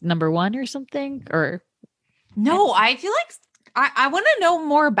was number 1 or something, or. No, I feel like I want to know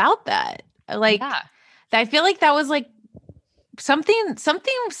more about that. Like, I feel like that was like something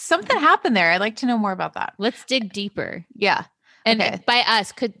happened there. I'd like to know more about that. Let's dig deeper. Yeah. And by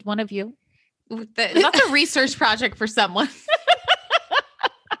us, could one of you? That's a research project for someone.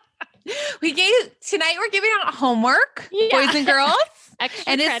 Tonight we're giving out homework, boys and girls.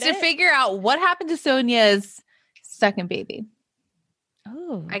 And it's to figure out what happened to Sonia's second baby.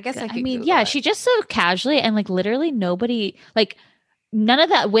 Oh, I guess she just so casually and like literally nobody, like none of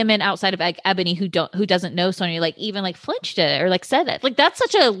that women outside of like Ebony who doesn't know Sonia, like even like flinched it or like said it. Like that's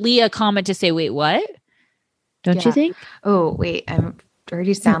such a Leah comment to say, wait, what? Don't you think? Oh, wait. I'm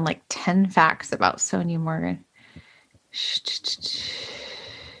already sound like 10 facts about Sonia Morgan.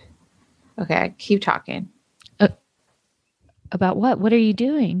 Okay, keep talking. About what? What are you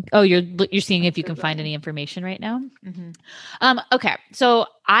doing? Oh, you're seeing if you can find any information right now. Okay, so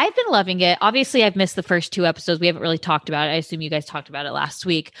I've been loving it. Obviously, I've missed the first 2 episodes. We haven't really talked about it. I assume you guys talked about it last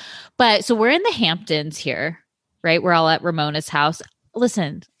week. But so we're in the Hamptons here, right? We're all at Ramona's house.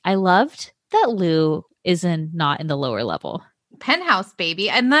 Listen, I loved that Lou is not in the lower level. Penthouse, baby.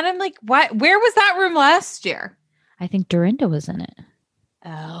 And then I'm like, what? Where was that room last year? I think Dorinda was in it.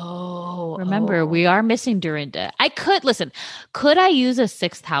 Oh, remember, we are missing Dorinda. Could I use a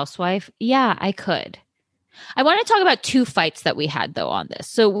 6th housewife? Yeah, I could. I want to talk about 2 fights that we had though on this.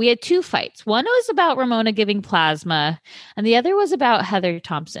 So we had 2 fights. One was about Ramona giving plasma and the other was about Heather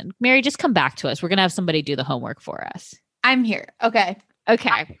Thompson. Mary, just come back to us. We're going to have somebody do the homework for us. I'm here. Okay.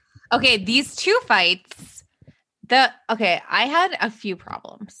 These 2 fights, I had a few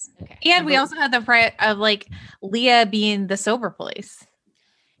problems. Okay. And we also had the fight of like Leah being the sober police.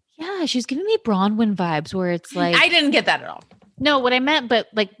 Yeah, she's giving me Bronwyn vibes where it's like I didn't get that at all. No, what I meant, but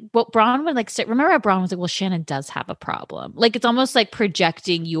like what Bronwyn remember how Bronwyn was like, well, Shannon does have a problem. Like it's almost like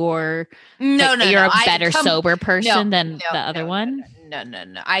projecting you're a better sober person than the other one. No.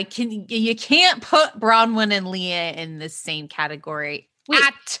 You can't put Bronwyn and Leah in the same category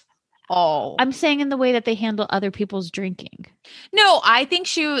at all. I'm saying in the way that they handle other people's drinking. No, I think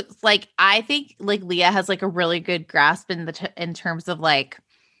Leah has like a really good grasp in terms of like,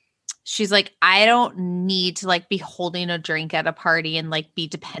 she's like, I don't need to like be holding a drink at a party and like be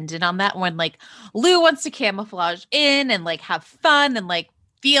dependent on that when like Lou wants to camouflage in and like have fun and like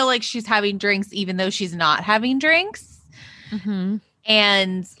feel like she's having drinks even though she's not having drinks. Mm-hmm.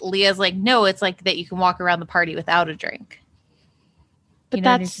 And Leah's like, no, it's like that you can walk around the party without a drink. But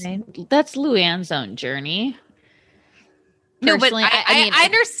that's Luann's own journey. No, but I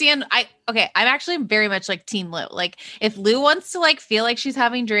understand. I'm actually very much like Team Lou. Like if Lou wants to like feel like she's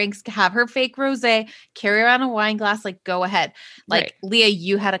having drinks, have her fake rosé, carry around a wine glass, like go ahead. Like right. Leah,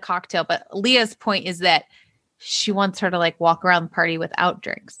 you had a cocktail, but Leah's point is that she wants her to like walk around the party without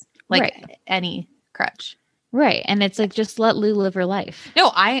drinks, like any crutch. Right. And it's like, just let Lou live her life.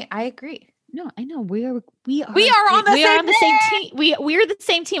 No, I agree. No, I know we are on the same team. We're the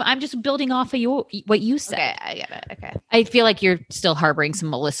same team. I'm just building off of what you said. Okay, I get it. Okay. I feel like you're still harboring some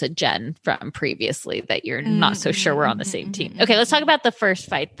Melissa Jen from previously that you're not so sure we're on the same team. Okay, let's talk about the first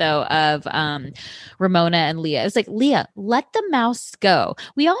fight though of Ramona and Leah. It's like, Leah, let the mouse go.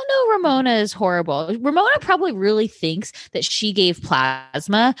 We all know Ramona is horrible. Ramona probably really thinks that she gave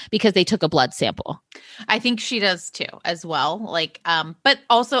plasma because they took a blood sample. I think she does too, as well. Like, but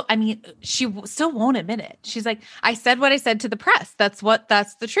also, I mean, she still won't admit it. She's like, I said what I said to the press. That's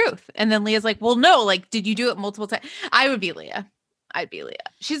the truth. And then Leah's like, well, no, like, did you do it multiple times? I would be Leah. I'd be Leah.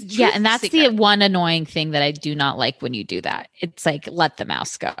 She's and that's the one annoying thing that I do not like when you do that. It's like, let the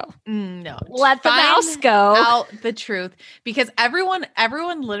mouse go. No, let the mouse go out the truth, because everyone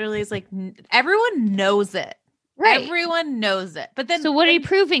literally is like, everyone knows it. Right. Everyone knows it. But then, so what are you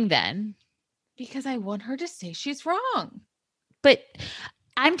proving then? Because I want her to say she's wrong. But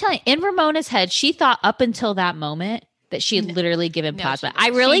I'm telling you, in Ramona's head, she thought up until that moment that she had literally given plasma. I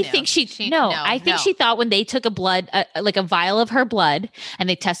really think she thought when they took a blood, like a vial of her blood, and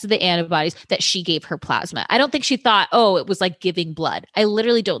they tested the antibodies, that she gave her plasma. I don't think she thought, oh, it was like giving blood. I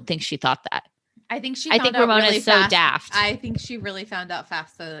literally don't think she thought that. I think Ramona is so daft. I think she really found out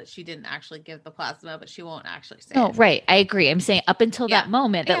fast so that she didn't actually give the plasma, but she won't actually say it. Right. I agree. I'm saying up until that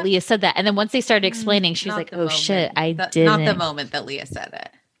moment that Leah said that. And then once they started explaining, she was like, oh shit, I didn't. Not the moment that Leah said it.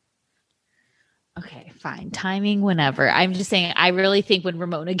 Okay, fine. Timing whenever. I'm just saying, I really think when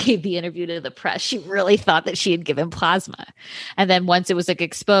Ramona gave the interview to the press, she really thought that she had given plasma. And then once it was like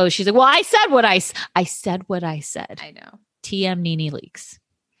exposed, she's like, well, I said what I said. I know. TM Nene leaks.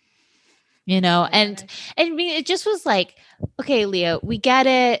 You know, and I mean, it just was like, okay, Leah, we get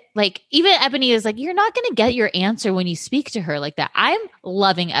it. Like, even Ebony is like, you're not going to get your answer when you speak to her like that. I'm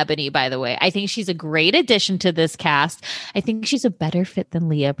loving Ebony, by the way. I think she's a great addition to this cast. I think she's a better fit than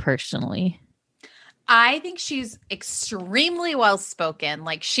Leah personally. I think she's extremely well-spoken.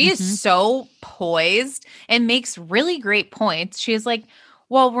 Like, she is so poised and makes really great points. She's like,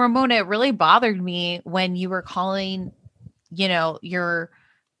 well, Ramona, it really bothered me when you were calling, you know, your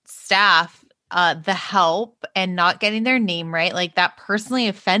staff the help and not getting their name right. Like, that personally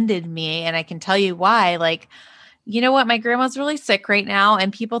offended me, and I can tell you why. Like, you know what, my grandma's really sick right now,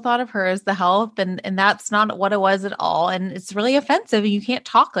 and people thought of her as the help, and that's not what it was at all, and it's really offensive, and you can't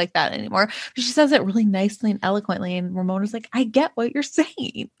talk like that anymore. But she says it really nicely and eloquently, and Ramona's like, I get what you're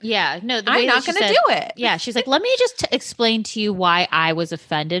saying. Yeah, no, I'm not going to do it. Yeah, she's like, let me just explain to you why I was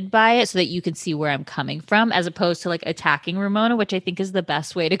offended by it so that you can see where I'm coming from, as opposed to like attacking Ramona, which I think is the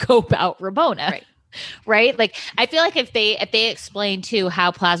best way to go about Ramona. Right. Right? Like, I feel like if they explained too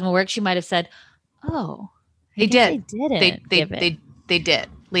how plasma works, she might have said, oh, They did. They did.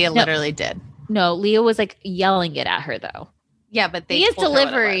 Leah literally did. No, Leah was like yelling it at her though. Yeah, but Leah's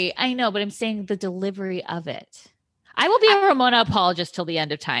delivery. I know, but I'm saying the delivery of it. I will be a Ramona apologist till the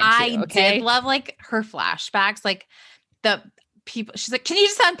end of time. I did love like her flashbacks, like the people. She's like, "Can you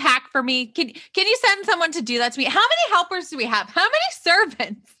just unpack for me? Can you send someone to do that to me? How many helpers do we have? How many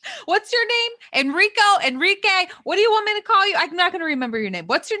servants? What's your name? Enrique? What do you want me to call you? I'm not going to remember your name.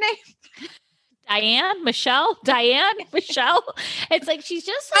 What's your name?" Diane, Michelle. It's like, she's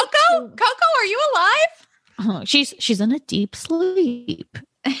just like, Coco, are you alive? She's in a deep sleep.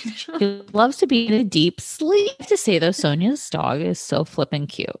 She loves to be in a deep sleep. To say though, Sonia's dog is so flippin'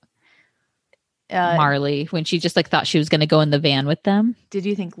 cute. Marley, when she just like thought she was going to go in the van with them. Did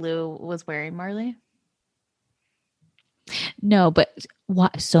you think Lou was wearing Marley? No, but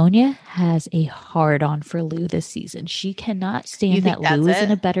Sonia has a hard on for Lou this season. She cannot stand that Lou is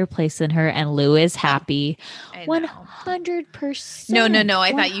in a better place than her, and Lou is happy. 100%. No.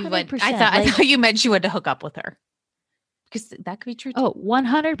 I thought you went. I thought you meant she went to hook up with her, because that could be true too. Oh,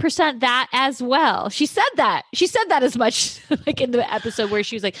 100% that as well. She said that. She said that as much like in the episode where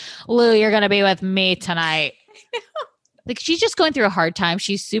she was like, "Lou, you're gonna be with me tonight." Like, she's just going through a hard time.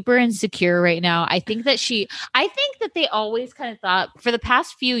 She's super insecure right now. I think that they always kind of thought for the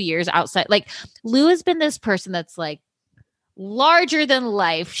past few years outside, like, Lou has been this person that's like larger than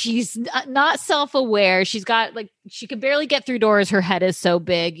life. She's not self-aware. She's got like, she can barely get through doors. Her head is so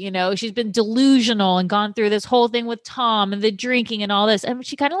big, you know, she's been delusional and gone through this whole thing with Tom and the drinking and all this. And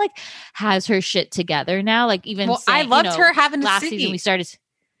she kind of like has her shit together now. Like, even I loved her having last Siggy. Season we started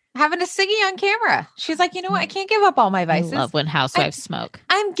having a Siggy on camera. She's like, you know what? I can't give up all my vices. I love when housewives smoke.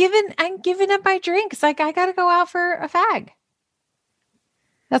 I'm giving up my drinks. Like, I got to go out for a fag.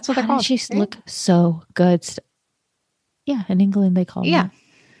 That's what they're called. She look so good. Yeah, in England they call them.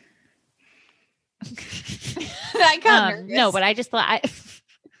 I got nervous. No, but I just thought I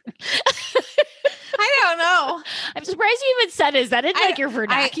don't know. I'm surprised you even said it. Is that in like your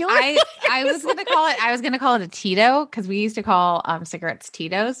vernacular? I was gonna call it a Tito because we used to call cigarettes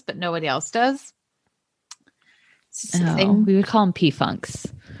Tito's, but nobody else does. We would call them P-Funks.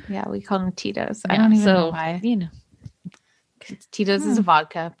 Yeah, we call them Tito's. Yeah, I don't even know why. You know, Tito's is a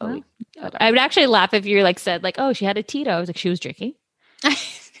vodka, but I would actually laugh if you like said like, "Oh, she had a Tito." I was like, she was drinking.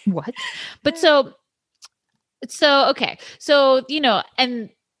 What? But so okay, so and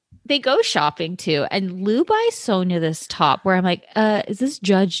they go shopping too, and Lou buys Sonia this top where I'm like, is this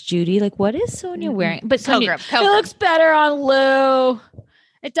Judge Judy? Like, what is Sonia wearing? But Sonia, it looks better on Lou.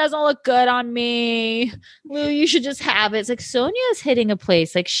 It doesn't look good on me. Lou, you should just have it. It's like Sonia is hitting a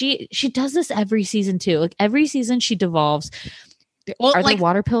place. Like she does this every season too. Like every season she devolves. Well, are there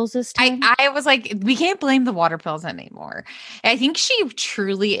water pills this time? I was like, we can't blame the water pills anymore. I think she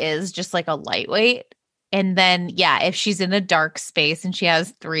truly is just like a lightweight. And then, yeah, if she's in a dark space and she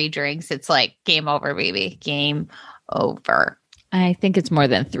has 3 drinks, it's like game over, baby. Game over. I think it's more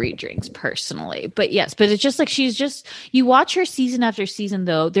than 3 drinks personally. But yes, but it's just like you watch her season after season,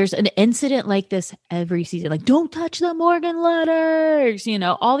 though. There's an incident like this every season. Like, don't touch the Morgan letters,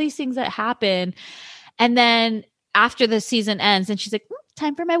 all these things that happen. And then after the season ends and she's like,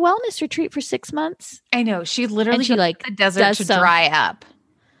 time for my wellness retreat for 6 months. I know. She literally goes to the desert to dry up.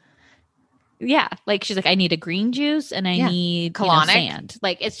 Yeah, like she's like, I need a green juice and I need sand.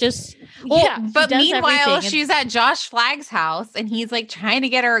 Like it's just, But meanwhile, she's at Josh Flagg's house and he's like trying to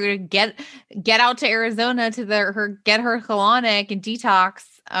get her to get out to Arizona to get her colonic and detox.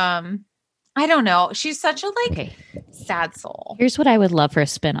 I don't know. She's such a sad soul. Here's what I would love for a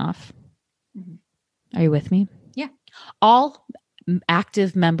spinoff. Mm-hmm. Are you with me? Yeah. All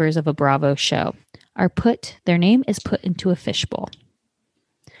active members of a Bravo show their name is put into a fishbowl.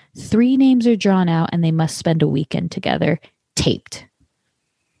 3 names are drawn out and they must spend a weekend together taped.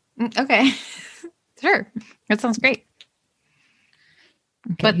 Okay. Sure. That sounds great.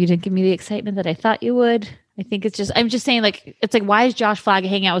 Okay, but you didn't give me the excitement that I thought you would. I think I'm just saying it's like, why is Josh Flagg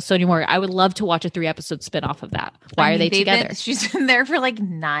hanging out with Sonia Morgan? I would love to watch a 3-episode spinoff of that. Why are they together? She's been there for like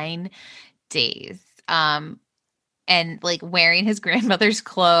 9 days. And like wearing his grandmother's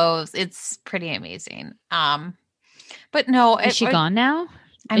clothes. It's pretty amazing. But no. Is she gone now?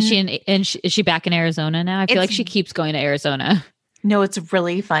 Is she back in Arizona now? I feel like she keeps going to Arizona. No, it's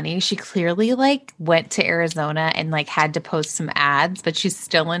really funny. She clearly went to Arizona and had to post some ads, but she's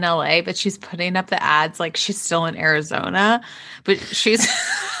still in LA, but she's putting up the ads like she's still in Arizona, but she's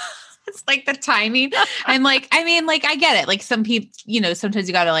it's like the timing. I'm like, I get it. Like some people, sometimes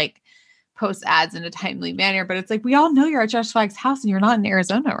you got to post ads in a timely manner, but it's like, we all know you're at Josh Flagg's house and you're not in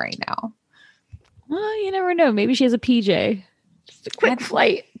Arizona right now. Well, you never know. Maybe she has a PJ. Just a quick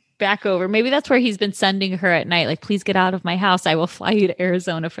flight back over. Maybe that's where he's been sending her at night. Like, please get out of my house. I will fly you to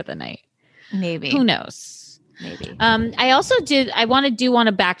Arizona for the night. Maybe. Who knows? Maybe. I also want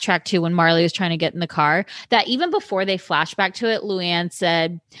to backtrack too when Marley was trying to get in the car, that even before they flash back to it, Luann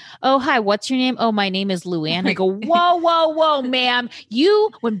said, "Oh, hi, what's your name?" "Oh, my name is Luann." I go, whoa, ma'am.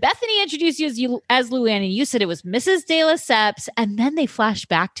 When Bethany introduced you as Luann and you said it was Mrs. De Lesseps, and then they flashed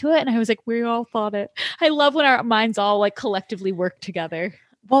back to it. And I was like, we all thought it. I love when our minds all collectively work together.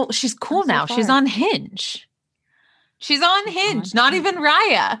 Well, she's cool now. She's on Hinge. Not even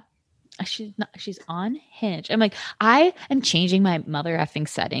Raya. She's on Hinge. I'm like, I am changing my mother effing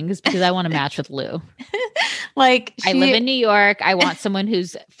settings because I want to match with Lou. I live in New York. I want someone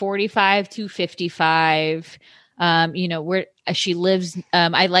who's 45 to 55. Where she lives.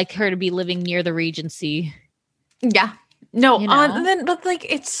 I like her to be living near the Regency. Yeah. No. But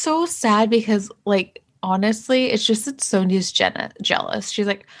it's so sad because honestly, it's just that Sonia's jealous. She's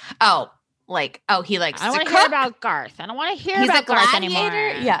like, he likes to cook. I don't want to hear about Garth. I don't want to hear about Garth anymore.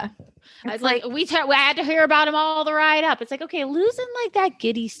 Yeah. It's we had to hear about him all the ride up. It's like, okay, Lou's in that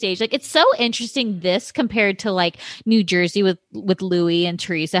giddy stage. It's so interesting this compared to New Jersey with Louis and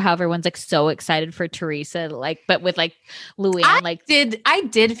Teresa, how everyone's so excited for Teresa, but with Luann, I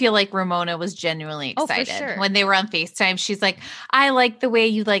did feel like Ramona was genuinely excited when they were on FaceTime. She's like, I like the way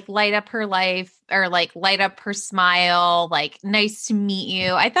you light up her life or light up her smile. Nice to meet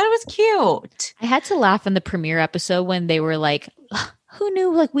you. I thought it was cute. I had to laugh in the premiere episode when they were like, who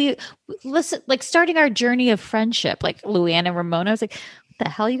knew we listen, starting our journey of friendship, Luann and Ramona. I was like, what the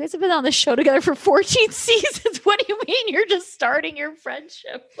hell? You guys have been on the show together for 14 seasons. What do you mean you're just starting your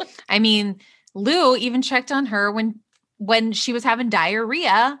friendship? Lou even checked on her when she was having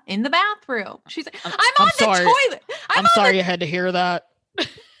diarrhea in the bathroom. She's like, I'm on the toilet. I'm sorry you had to hear that.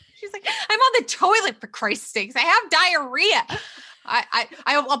 She's like, I'm on the toilet, for Christ's sakes. I have diarrhea.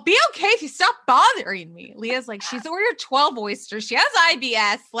 I'll be okay if you stop bothering me. Leah's like, she's ordered 12 oysters. She has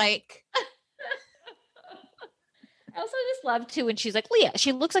IBS. I also just love too when she's like, Leah,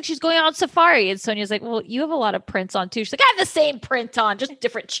 she looks like she's going on safari. And Sonia's like, well, you have a lot of prints on too. She's like, I have the same print on, just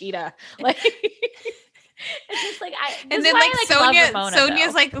different cheetah. Like, it's just like, and then like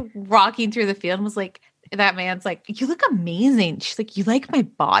Sonia's like walking through the field and was like, that man's like, you look amazing. She's like, you like my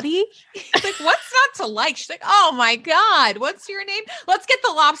body? He's like, what's not to like? She's like, oh my God, what's your name? Let's get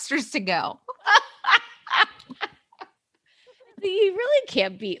the lobsters to go. You really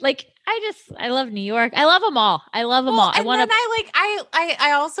can't beat. Like, I love New York. I love them all. I love them all.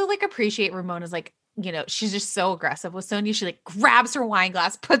 I also like appreciate Ramona's like, you know, she's just so aggressive with Sonia. She like grabs her wine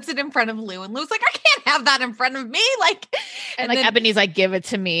glass, puts it in front of Lou, and Lou's like, I can't have that in front of me. Like, and like then, Ebony's like, give it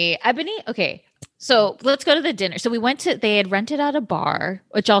to me. Ebony, okay. So let's go to the dinner. So they had rented out a bar,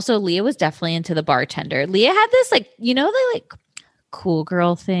 which also Leah was definitely into the bartender. Leah had this like, you know, the like cool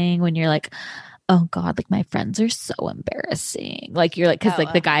girl thing when you're like, oh God, like my friends are so embarrassing. Like you're like, cause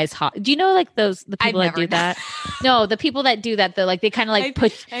like the guy's hot. Do you know like the people that do that? No, the people that do that, they kind of like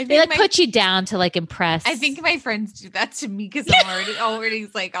put you down to like impress. I think my friends do that to me because I'm already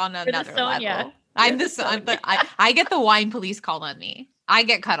like on another level. I'm the son, but I get the wine police called on me. I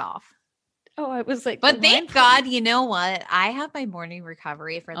get cut off. Oh, I was like, but thank God, you know what? I have my morning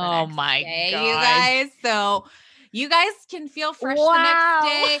recovery for the next day, God. You guys. So you guys can feel fresh the next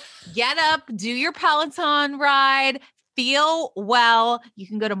day. Get up, do your Peloton ride, feel well. You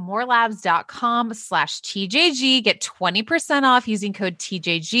can go to morelabs.com/TJG, get 20% off using code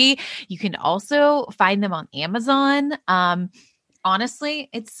TJG. You can also find them on Amazon. Honestly,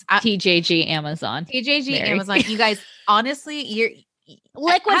 it's TJG Amazon. TJG Mary. Amazon. You guys, honestly, you're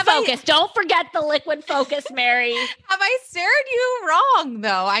Liquid Focus. Don't forget the Liquid Focus, Mary. Have I stared you wrong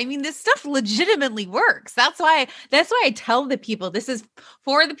though? I mean, this stuff legitimately works. That's why I tell the people this is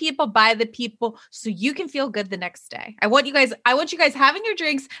for the people, by the people, so you can feel good the next day. I want you guys having your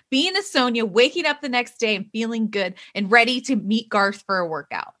drinks, being a Sonia, waking up the next day and feeling good and ready to meet Garth for a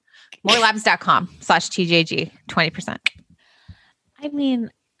workout. morelabs.com/TJG, 20%. I mean,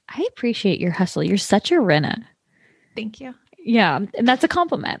 I appreciate your hustle. You're such a Renna. Thank you. Yeah, and that's a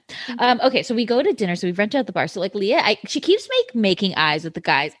compliment. Okay, so we go to dinner. So we've rented out the bar. So like Leah, she keeps making eyes with the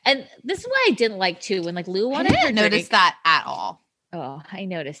guys, and this is why I didn't like too when like Lou wanted. I didn't notice that at all. Oh, I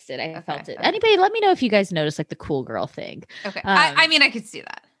noticed it. I felt it. Anybody, let me know if you guys noticed like the cool girl thing. Okay, I mean, I could see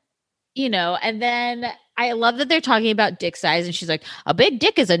that. You know, and then I love that they're talking about dick size, and she's like, "A big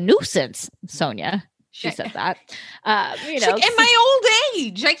dick is a nuisance." Sonia. She said that, you know, like, in my old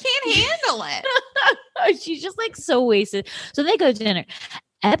age, I can't handle it. She's just like so wasted. So they go to dinner.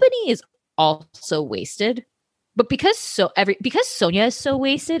 Ebony is also wasted, but because Sonia is so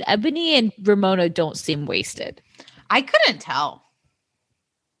wasted, Ebony and Ramona don't seem wasted. I couldn't tell.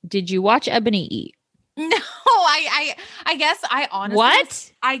 Did you watch Ebony eat? No, I guess I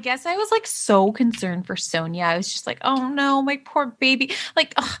honestly I guess I was like so concerned for Sonia. I was just like, oh no, my poor baby.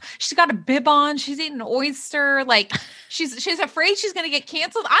 Like, she's got a bib on. She's eating an oyster. Like, she's afraid she's gonna get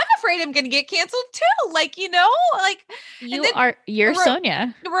canceled. I'm afraid I'm gonna get canceled too. Like, you know, like you're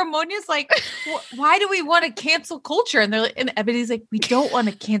Sonia. Ramona's like, why do we want to cancel culture? And they're like, and Ebony's like, we don't want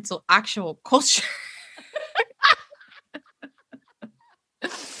to cancel actual culture.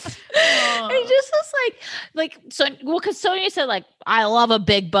 It just was because Sonia said like, I love a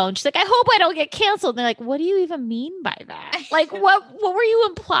big bone. She's like, I hope I don't get canceled. And they're like, what do you even mean by that? Like, what were you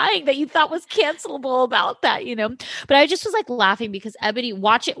implying that you thought was cancelable about that? You know? But I just was like laughing because Ebony,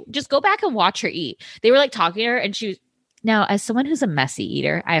 just go back and watch her eat. They were like talking to her, and she was. Now, as someone who's a messy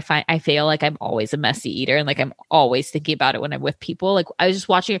eater, I feel like I'm always a messy eater, and like I'm always thinking about it when I'm with people. Like I was just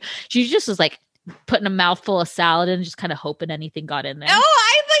watching her. She just was like putting a mouthful of salad and just kind of hoping anything got in there.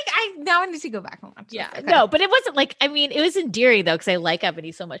 Now I need to go back and watch this. Yeah, okay. No, but it wasn't like, I mean, it was endearing though, because I like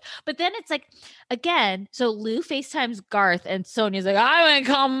Ebony so much. But then it's like, again, so Lou FaceTimes Garth and Sonia's like, I'm going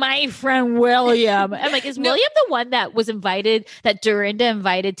to call my friend William. I'm like, is William the one that was invited, that Dorinda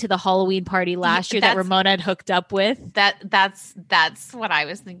invited to the Halloween party last year that Ramona had hooked up with? That's what I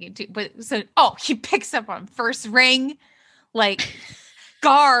was thinking too. But so, he picks up on first ring, like,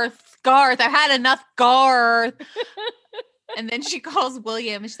 Garth, I've had enough, Garth. And then she calls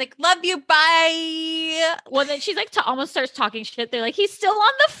William and she's like, love you, bye. Well, then she's like, almost starts talking shit. They're like, he's still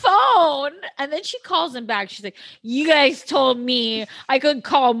on the phone. And then she calls him back. She's like, you guys told me I could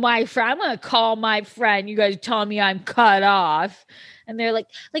call my friend. I'm going to call my friend. You guys telling me I'm cut off. And they're like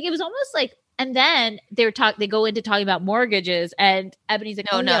it was almost like, and then they go into talking about mortgages, and Ebony's like,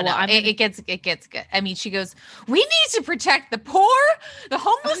 no. It gets good. I mean, she goes, we need to protect the poor. The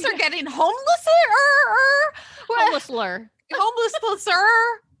homeless are getting homelesser.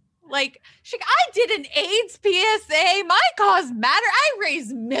 Like, I did an AIDS PSA. My cause matter. I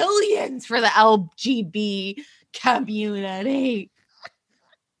raised millions for the LGBT community.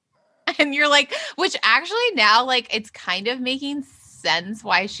 And you're like, which actually now, like, it's kind of making sense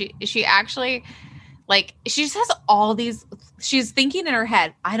why she actually, like, she just has all these, she's thinking in her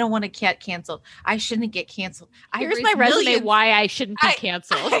head, I don't want to get canceled. I shouldn't get canceled. Here's my resume why I shouldn't be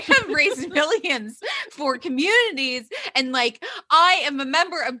canceled. I have raised millions for communities, and like, I am a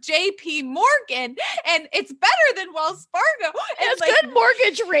member of JP Morgan, and it's better than Wells Fargo. And it's like, good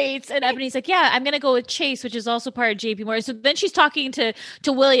mortgage rates. And Ebony's like, yeah, I'm going to go with Chase, which is also part of JP Morgan. So then she's talking to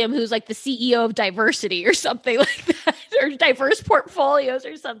William, who's like the CEO of diversity or something like that, or diverse portfolios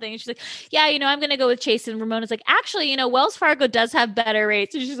or something. And she's like, yeah, I'm going to go with Chase. And Ramona's like, actually, Wells Fargo does have better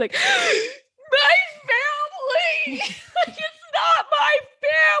rates. And she's like, my family, it's not my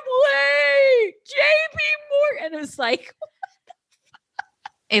family. JP Morgan. And it's like,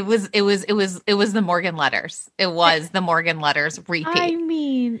 it was the Morgan letters. It was the Morgan letters repeat. I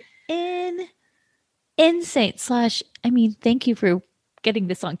mean, insane / thank you for getting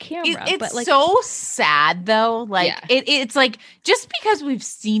this on camera. It's but like, so sad though. Like it's like, just because we've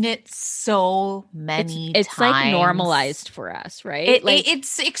seen it so many it's times, like normalized for us, right?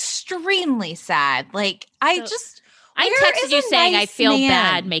 It's extremely sad. Like I texted you saying I feel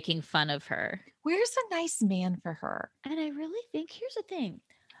bad making fun of her. Where's a nice man for her? And I really think, here's the thing.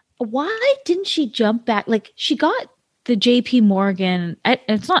 Why didn't she jump back? Like, she got the JP Morgan,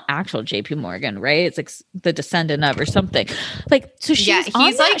 it's not actual JP Morgan, right? It's like the descendant of or something. Like, so she's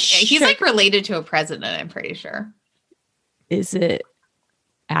he's like related to a president, I'm pretty sure. Is it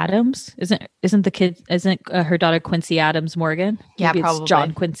Adams? Isn't her daughter Quincy Adams Morgan? Yeah, maybe probably it's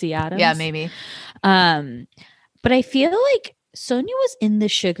John Quincy Adams. Yeah, maybe. But I feel like Sonia was in the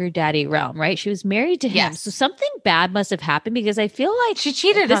sugar daddy realm, right? She was married to him. Yes. So something bad must have happened, because I feel like she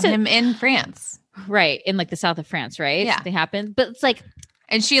cheated on him in France. Right. In like the south of France, right? Yeah. Something happened. But it's like,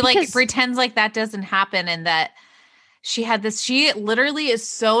 and she like pretends like that doesn't happen, and that she had this, she literally is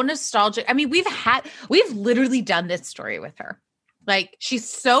so nostalgic. I mean, we've literally done this story with her. Like, she's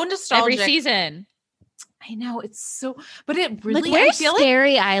so nostalgic. Every season. I know, it's so, but it really, like, where's I feel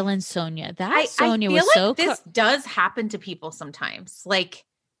Scary Island Sonia? That Sonia was like so this does happen to people sometimes. Like,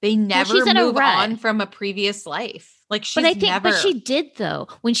 they never move on from a previous life. Like, but she did though.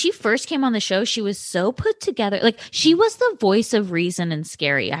 When she first came on the show, she was so put together. Like, she was the voice of reason in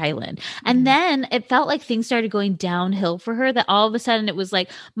Scary Island. And then it felt like things started going downhill for her, that all of a sudden it was like,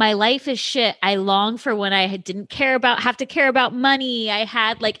 my life is shit. I long for when I didn't have to care about money. I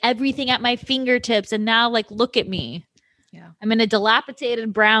had like everything at my fingertips. And now, like, look at me. Yeah. I'm in a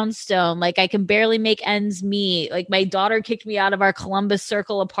dilapidated brownstone. Like, I can barely make ends meet. Like, my daughter kicked me out of our Columbus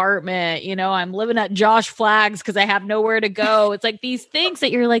Circle apartment. I'm living at Josh Flagg's because I have nowhere to go. It's like these things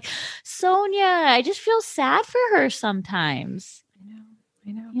that you're like, Sonia, I just feel sad for her sometimes.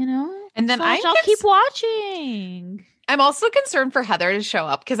 I know. And then I'll keep watching. I'm also concerned for Heather to show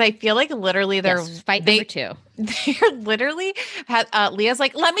up, because I feel like literally fight number 2. They're literally Leah's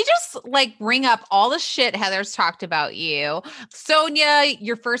like, let me just like bring up all the shit Heather's talked about you. Sonia,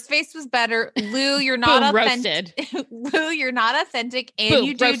 your first face was better. Lou, you're not authentic. Lou, you're not authentic, and Boom,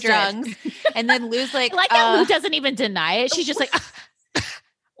 you do roasted. drugs. And then Lou's like, that Lou doesn't even deny it. She's just like,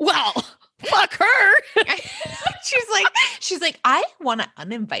 well, fuck her. she's like, I want to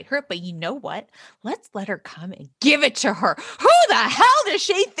uninvite her, but you know what? Let's let her come and give it to her. Who the hell does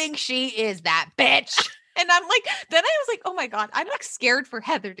she think she is, that bitch? And I'm like, then I was like, oh my God, I'm like scared for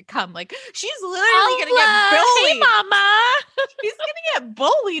Heather to come. Like, she's literally going to get bullied. Hey, mama. She's going to get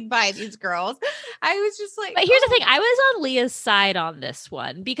bullied by these girls. I was just like, but here's the thing. I was on Leah's side on this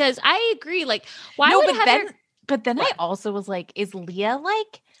one, because I agree. Like, why would Heather? But then I also was like, is Leah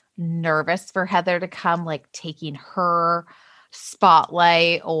like nervous for Heather to come, like taking her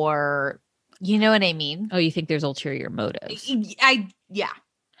spotlight, or you know what I mean? Oh, you think there's ulterior motives? Yeah.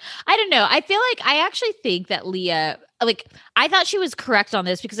 I don't know. I feel like I actually think that Leah, like, I thought she was correct on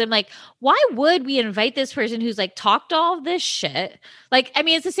this, because I'm like, why would we invite this person who's like talked all this shit? Like, I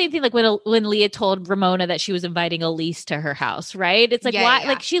mean, it's the same thing like when Leah told Ramona that she was inviting Elise to her house, right? It's like, why? Yeah.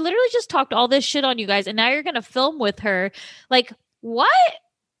 Like, she literally just talked all this shit on you guys, and now you're going to film with her. Like, what?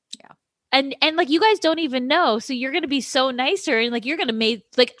 Yeah. And like, you guys don't even know. So you're going to be so nicer, and like, you're going to make,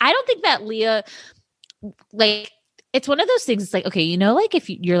 like, I don't think that Leah, like, it's one of those things. It's like, okay, like if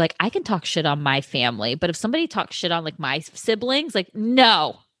you're like, I can talk shit on my family, but if somebody talks shit on like my siblings, like,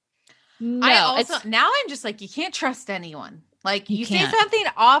 no. Now I'm just like, you can't trust anyone. Like, you say something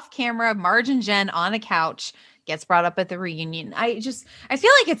off camera, Marge and Jen on a couch gets brought up at the reunion. I feel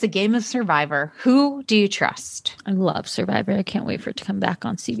like it's a game of Survivor. Who do you trust? I love Survivor. I can't wait for it to come back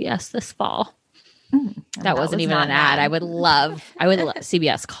on CBS this fall. That wasn't even an ad. I would love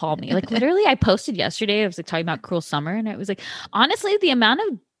CBS call me. Like literally I posted yesterday. I was like talking about Cruel Summer and it was like, honestly, the amount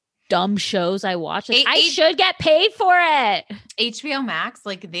of dumb shows I watch, like, I should get paid for it. HBO Max,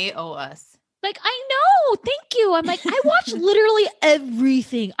 like they owe us. Like, I know. Thank you. I'm like, I watch literally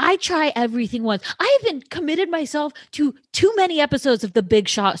everything. I try everything once. I haven't committed myself to too many episodes of The Big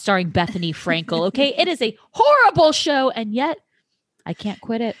Shot starring Bethany Frankel. Okay. It is a horrible show. And yet I can't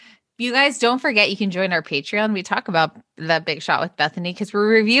quit it. You guys don't forget you can join our Patreon. We talk about The Big Shot with Bethany because we're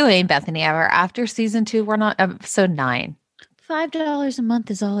reviewing Bethany Ever after season 2. We're not episode 9. $5 a month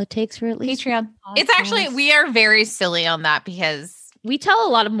is all it takes for at least Patreon. It's actually, we are very silly on that because we tell a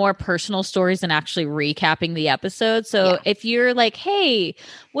lot of more personal stories than actually recapping the episode. So if you're like, hey,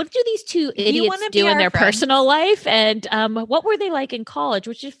 what do these two idiots do in their personal life? And what were they like in college?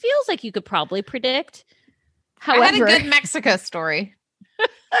 Which it feels like you could probably predict. However, I had a good Mexico story.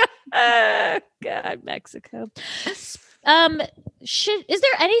 God, Mexico. Is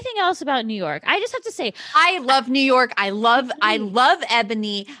there anything else about New York? I just have to say, I love New York. I love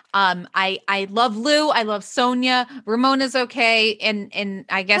Ebony. I love Lou. I love Sonia. Ramona's okay. And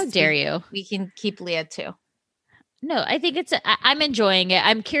I guess how dare you? We can keep Leah too. No, I think I'm enjoying it.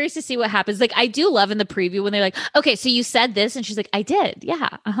 I'm curious to see what happens. Like I do love in the preview when they're like, okay, so you said this. And she's like, I did.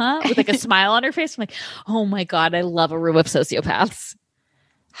 Yeah. With like a smile on her face. I'm like, oh my God, I love a room of sociopaths.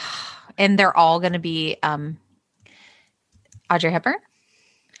 And they're all going to be, Audrey Hepburn?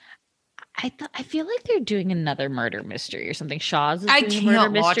 I feel like they're doing another murder mystery or something. Shaw's is doing a murder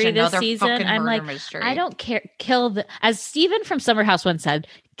mystery this season. I'm like, mystery. I don't care. As Steven from Summer House once said,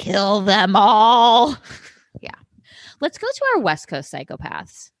 kill them all. Yeah. Let's go to our West Coast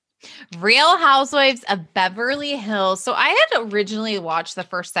psychopaths. Real Housewives of Beverly Hills. So I had originally watched the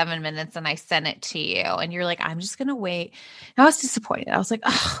first 7 minutes and I sent it to you and you're like, I'm just going to wait. And I was disappointed. I was like,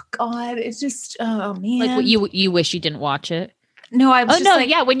 oh God, it's just, oh man. Like what, you wish you didn't watch it? No, I was just like,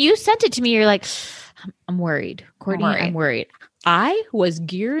 yeah. When you sent it to me, you're like, I'm worried. Courtney, I'm worried. I was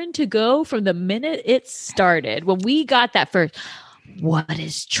gearing to go from the minute it started. When we got that first, what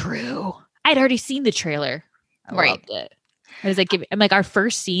is true? I'd already seen the trailer. I loved it. I was like, I'm like, our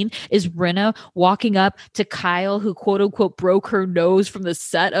first scene is Rinna walking up to Kyle, who quote unquote broke her nose from the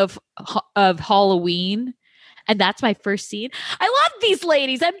set of Halloween. And that's my first scene. I love these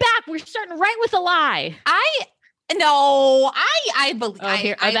ladies. I'm back. We're starting right with a lie. I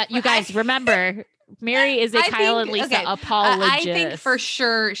believe. You guys remember, Mary is a Kyle and Lisa apologist. I think for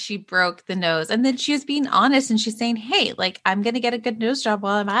sure she broke the nose, and then she was being honest, and she's saying, "Hey, like I'm gonna get a good nose job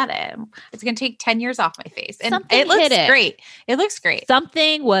while I'm at it. It's gonna take 10 years off my face, and it looks great. It looks great.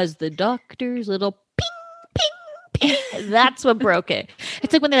 Something was the doctor's little ping, ping, ping. That's what broke it.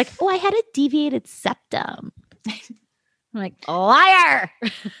 It's like when they're like, "Oh, I had a deviated septum." I'm like, liar.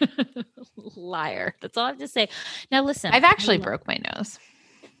 Liar. That's all I have to say. Now, listen. I've actually broke my nose.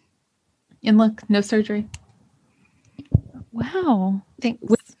 And look, no surgery. Wow. Thanks.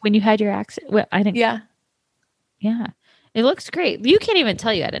 When you had your accident? Well, I didn't. Yeah. Yeah. It looks great. You can't even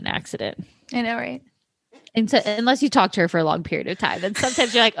tell you had an accident. I know, right? And so, unless you talk to her for a long period of time. Then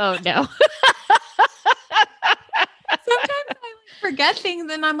sometimes you're like, oh, no. Sometimes I forget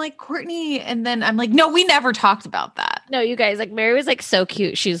things and I'm like, Courtney. And then I'm like, no, we never talked about that. No, you guys, like Mary was like so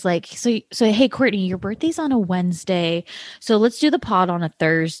cute. She's like, so hey, Courtney, your birthday's on a Wednesday. So let's do the pod on a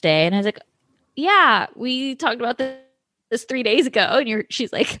Thursday. And I was like, yeah, we talked about this 3 days ago. And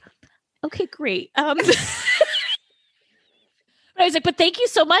she's like, okay, great. But I was like, but thank you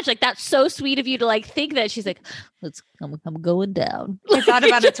so much. Like, that's so sweet of you to like think that. She's like, I'm going down. I thought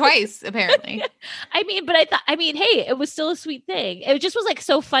about it twice, apparently. I mean, hey, it was still a sweet thing. It just was like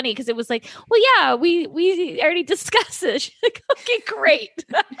so funny because it was like, well, yeah, we already discussed it. She's like, okay, great.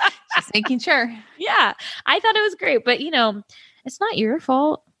 Just making sure. Yeah, I thought it was great, but it's not your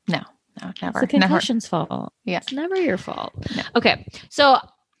fault. No, never. It's the concussion's fault. Yeah, it's never your fault. No. Okay, so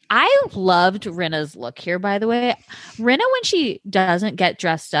I loved Rinna's look here, by the way. Rinna, when she doesn't get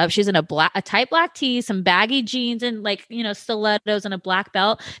dressed up, she's in a tight black tee, some baggy jeans, and stilettos and a black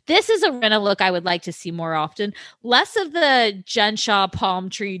belt. This is a Rinna look I would like to see more often. Less of the Jen Shah palm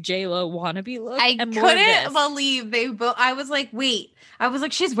tree J-Lo wannabe look. I couldn't believe they both. I was like, wait. I was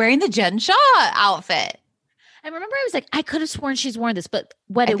like, she's wearing the Jen Shah outfit. I remember I was like, I could have sworn she's worn this, but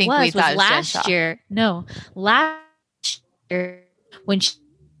what it was last year. No, last year when she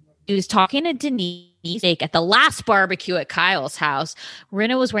was talking to Denise at the last barbecue at Kyle's house,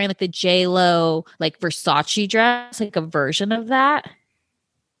 Rinna was wearing like the J-Lo like Versace dress, like a version of that.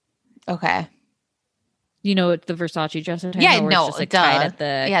 Okay. You know the Versace dress? Yeah, no, just, like, tied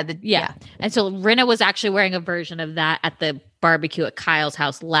at yeah. And so Rinna was actually wearing a version of that at the barbecue at Kyle's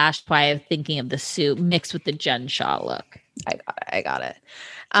house last by thinking of the soup mixed with the Jen Shah look. I got it.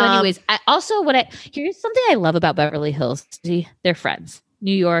 So anyways, here's something I love about Beverly Hills. See, they're friends.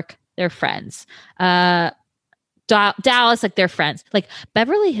 New York, they're friends. Dallas, like they're friends. Like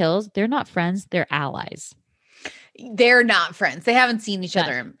Beverly Hills, they're not friends, they're allies. They're not friends. They haven't seen each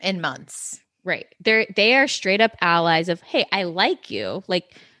other in months. Right. They are straight up allies of, hey, I like you.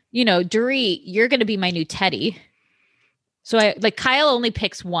 Like, you know, Dorit, you're going to be my new Teddy. So Kyle only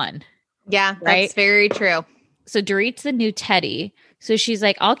picks one. Yeah, right? That's very true. So Dorit's the new Teddy. So she's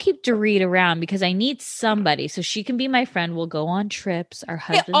like, I'll keep Dorit around because I need somebody so she can be my friend. We'll go on trips. Our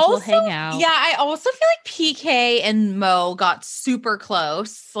husbands will hang out. Yeah, I also feel like PK and Mo got super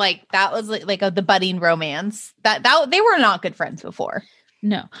close. Like that was like the budding romance. That they were not good friends before.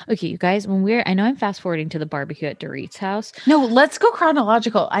 No. Okay, you guys, I know I'm fast forwarding to the barbecue at Dorit's house. No, let's go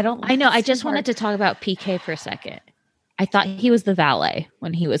chronological. I know. I just wanted to talk about PK for a second. I thought he was the valet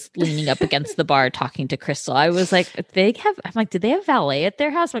when he was leaning up against the bar talking to Crystal. I was like, did they have valet at their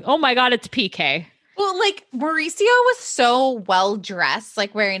house? I'm like, oh my God, it's PK. Well, like Mauricio was so well dressed,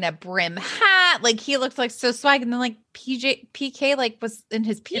 like wearing a brim hat. Like he looked like so swag. And then like PK like was in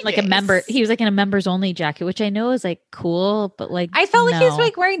his PJs. Like he was like in a members only jacket, which I know is like cool, but like I felt like he was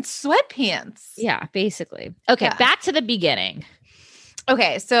like wearing sweatpants. Yeah, basically. Okay, back to the beginning.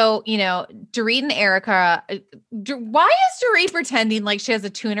 Okay, so, you know, Dorit and Erica, why is Dorit pretending like she has a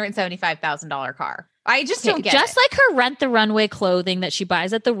 $275,000 car? I just don't get just it. Like her Rent the Runway clothing that she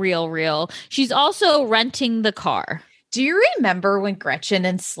buys at the Real, she's also renting the car. Do you remember when Gretchen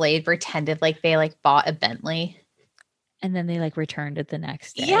and Slade pretended like they like bought a Bentley? And then they like returned it the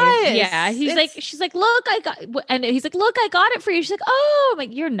next day. Yes. Yeah. She's like, look, and he's like, look, I got it for you. She's like, oh, I'm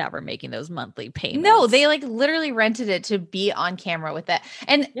like, you're never making those monthly payments. No, they like literally rented it to be on camera with it.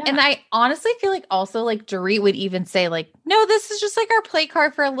 And I honestly feel like also like Dorit would even say like, no, this is just like our play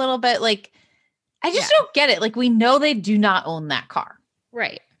car for a little bit. Like, I just don't get it. Like, we know they do not own that car.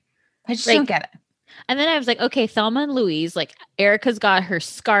 Right. I just don't get it. And then I was like, okay, Thelma and Louise, like Erica's got her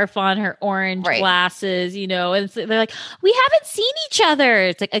scarf on, her orange glasses, you know, and so they're like, we haven't seen each other.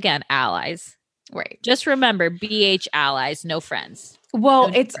 It's like, again, allies. Right. Just remember, BH allies, no friends.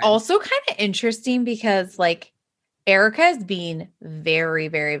 Well, it's also kind of interesting because like Erica is being very,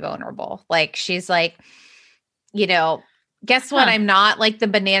 very vulnerable. Like she's like, you know, guess what? I'm not like the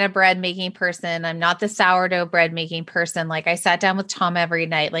banana bread making person. I'm not the sourdough bread making person. Like I sat down with Tom every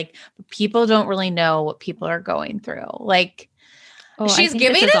night. Like people don't really know what people are going through. Like she's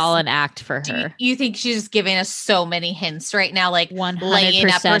giving us all an act for her. You think she's just giving us so many hints right now? Like 100%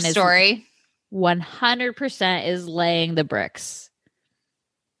 laying up her story. 100% is laying the bricks.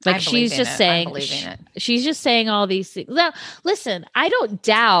 Like she's just saying, she's just saying all these things. Now, listen, I don't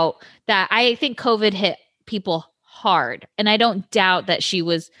doubt that. I think COVID hit people hard, and I don't doubt that she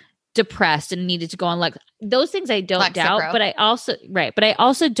was depressed and needed to go on like those things. I don't doubt, but I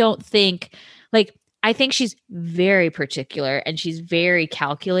also don't think like I think she's very particular and she's very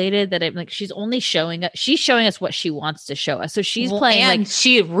calculated. That I'm like she's showing us what she wants to show us. So she's playing and like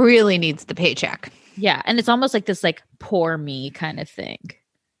she really needs the paycheck. Yeah, and it's almost like this like poor me kind of thing.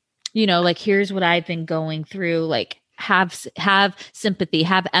 You know, like here's what I've been going through. Like have sympathy,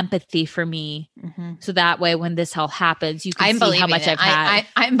 have empathy for me. Mm-hmm. So that way when this all happens, you can see how much I've had.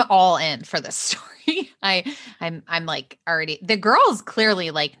 I'm all in for this story. I'm like already, the girls clearly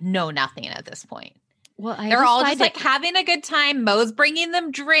like know nothing at this point. Well, they're all just like having a good time. Mo's bringing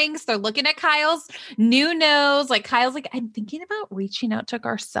them drinks. They're looking at Kyle's new nose. Like Kyle's like, I'm thinking about reaching out to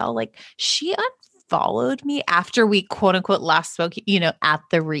Garcelle. Like she unfollowed me after we quote unquote last spoke, you know, at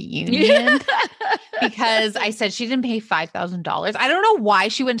the reunion. Because I said she didn't pay $5,000. I don't know why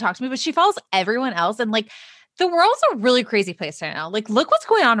she wouldn't talk to me, but she follows everyone else. And like the world's a really crazy place right now. Like, look what's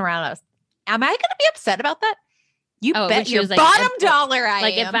going on around us. Am I going to be upset about that? You bet your bottom dollar I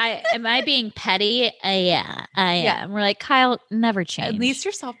am. Like, am I being petty? Yeah, I am. We're like, Kyle, never change. At least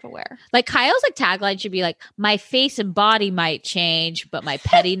you're self-aware. Like Kyle's like tagline should be like, my face and body might change, but my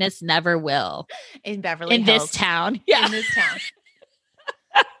pettiness never will. In Beverly Hills. In this town. Yeah. In this town.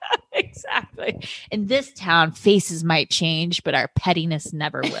 Exactly. In this town, faces might change, but our pettiness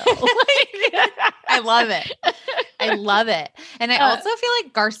never will. I love it. I love it. And I also feel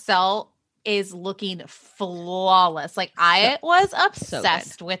like Garcelle is looking flawless. Like I was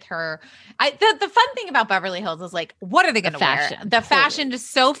obsessed with her. The fun thing about Beverly Hills is like, what are they going to wear? The fashion is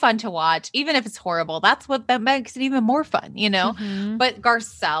so fun to watch, even if it's horrible. That's what that makes it even more fun, you know? Mm-hmm. But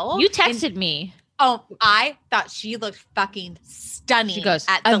Garcelle, you texted me. Oh, I thought she looked fucking stunning. She goes,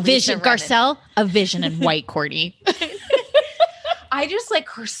 a vision, Garcelle, a vision in white, Courtney. I just like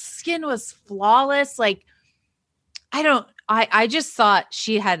her skin was flawless. Like, I don't I just thought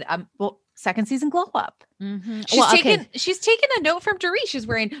she had second season glow up. Mm-hmm. She's taken a note from Dorit. She's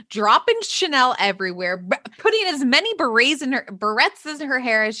dropping Chanel everywhere, putting as many barrettes in her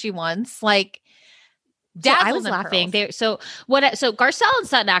hair as she wants. Like, so I was laughing. So Garcelle and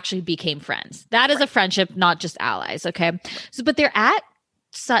Sutton actually became friends. That is a friendship, not just allies. Okay. So, but they're at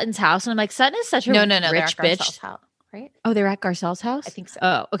Sutton's house, and I'm like, Sutton is such a rich bitch. House, right? Oh, they're at Garcelle's house? I think so.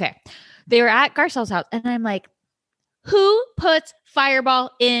 Oh, okay. They were at Garcelle's house, and I'm like, who puts Fireball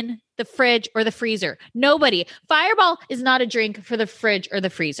in the fridge or the freezer? Nobody. Fireball is not a drink for the fridge or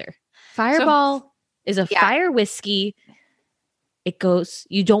the freezer. Fireball is a fire whiskey. It goes,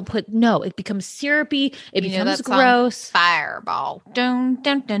 you don't put, it becomes syrupy. It becomes gross. Fireball. Dun,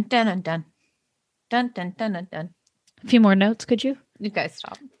 dun, dun, dun, dun, dun. Dun, dun, dun, dun, dun. A few more notes, could you? You guys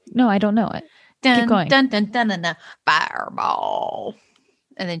stop. No, I don't know it. Dun, keep going. Dun, dun, dun, dun, dun. Fireball.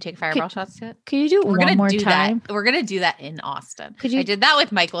 And then take fireball shots to it. Can you do it one more time? We're going to do that in Austin. I did that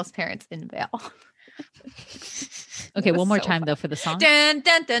with Michael's parents in Vail. Okay, one more time though for the song. Dun,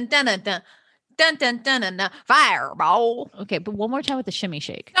 dun, dun, dun, dun, dun. Dun, dun, dun, dun, dun. Fireball. Okay, but one more time with the shimmy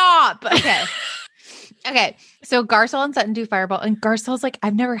shake. Stop. Okay. Okay. So Garcelle and Sutton do Fireball, and Garcelle's like,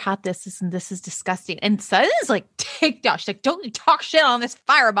 I've never had this and this is disgusting. And Sutton is like, ticked off. She's like, don't you talk shit on this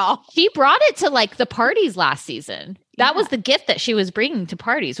Fireball. She brought it to like the parties last season. That was the gift that she was bringing to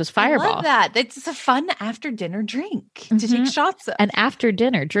parties was Fireball. I love that. It's a fun after dinner drink to take shots of. An after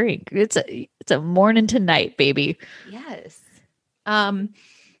dinner drink. It's a morning to night, baby. Yes.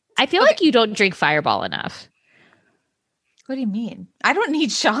 I feel like you don't drink Fireball enough. What do you mean? I don't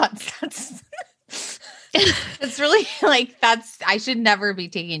need shots. It's really like I should never be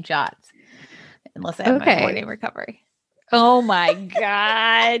taking shots unless I have my morning recovery. Oh my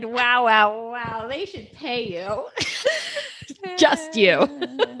God. Wow. They should pay you. Just you.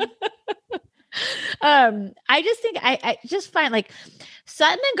 I just think I just find like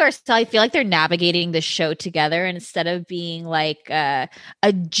Sutton and Garcelle, I feel like they're navigating the show together, and instead of being like a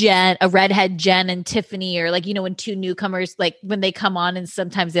redhead Jen and Tiffany, or like, when two newcomers, like when they come on and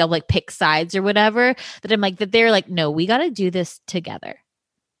sometimes they'll like pick sides or whatever, that I'm like, that they're like, no, we got to do this together.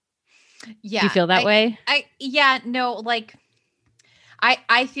 Yeah. Do you feel that way? I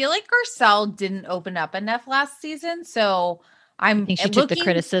feel like Garcelle didn't open up enough last season. So I think she took the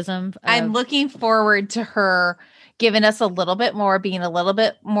criticism. I'm looking forward to her giving us a little bit more, being a little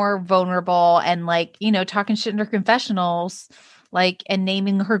bit more vulnerable, and like, talking shit in her confessionals, like, and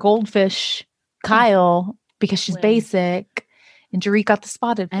naming her goldfish Kyle because she's basic. And Dorit got the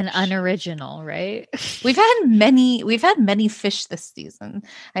spotted fish. And unoriginal, right? We've had many fish this season.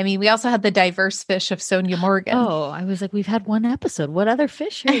 I mean, we also had the diverse fish of Sonia Morgan. Oh, I was like, we've had one episode. What other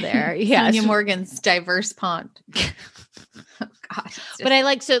fish are there? Yeah, Sonia Morgan's diverse pond. Oh, God.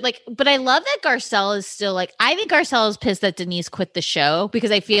 But I love that Garcelle is still like, I think Garcelle is pissed that Denise quit the show,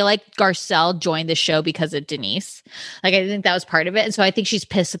 because I feel like Garcelle joined the show because of Denise. Like, I think that was part of it. And so I think she's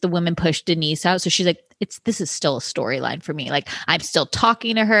pissed that the women pushed Denise out. So she's like, this is still a storyline for me. Like, I'm still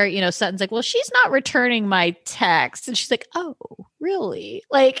talking to her. Sutton's like, well, she's not returning my text. And she's like, oh, really?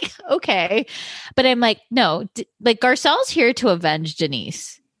 Like, okay. But I'm like, no, like Garcelle's here to avenge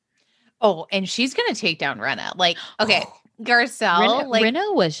Denise. Oh, and she's going to take down Rinna. Like, okay. Garcelle,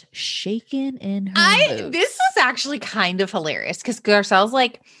 Rinna was shaken in her boots. This was actually kind of hilarious because Garcelle's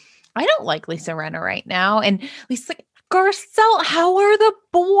like, I don't like Lisa Rinna right now. And Lisa's like, Garcelle, how are the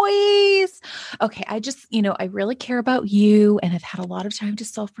boys? Okay, I just, I really care about you, and I've had a lot of time to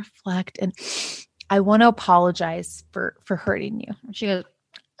self-reflect, and I want to apologize for hurting you. She goes,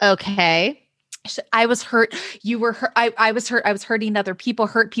 okay. I was hurt. You were hurt. I was hurt. I was hurting other people,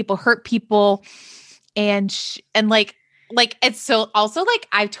 hurt people. And it's so also like,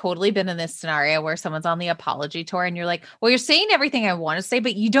 I've totally been in this scenario where someone's on the apology tour and you're like, well, you're saying everything I want to say,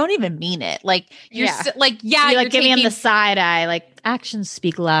 but you don't even mean it. Like, you're you're giving him the side eye. Like, actions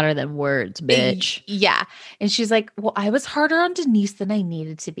speak louder than words, bitch. Yeah. And she's like, well, I was harder on Denise than I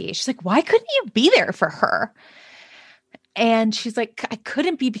needed to be. She's like, why couldn't you be there for her? And she's like, I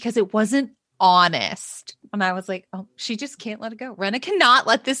couldn't be because it wasn't honest. And I was like, oh, she just can't let it go. Rinna cannot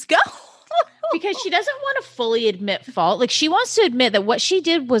let this go. Because she doesn't want to fully admit fault. Like, she wants to admit that what she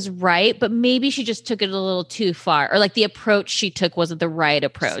did was right, but maybe she just took it a little too far, or like the approach she took wasn't the right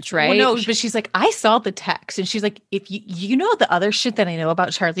approach, right? Well, no, but she's like, I saw the text, and she's like, if you know the other shit that I know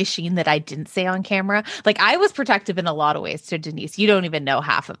about Charlie Sheen that I didn't say on camera, like, I was protective in a lot of ways to Denise. You don't even know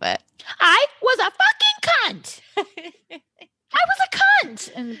half of it. I was a fucking cunt. I was a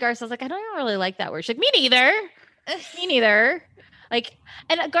cunt. And Garcelle's like, I don't even really like that word. She's like, me neither. Like,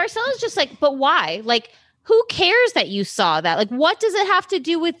 and Garcelle is just like, but why? Like, who cares that you saw that? Like, what does it have to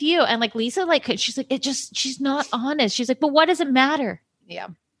do with you? And like Lisa, like, she's like, she's not honest. She's like, but what does it matter? Yeah.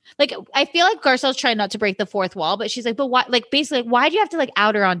 Like, I feel like Garcelle's trying not to break the fourth wall, but she's like, but why? Like, basically, like, why do you have to like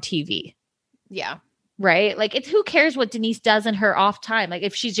out her on TV? Yeah. Right. Like, it's who cares what Denise does in her off time? Like,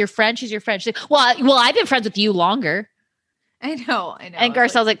 if she's your friend, she's your friend. She's like, well, I've been friends with you longer. I know. And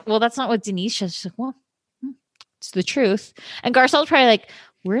Garcelle's like, well, that's not what Denise says. She's like, well, it's the truth. And Garcelle's probably like,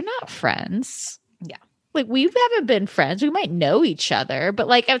 we're not friends. Yeah. Like, we haven't been friends. We might know each other, but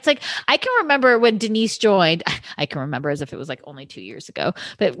like, it's like, I can remember when Denise joined, I can remember as if it was like only 2 years ago,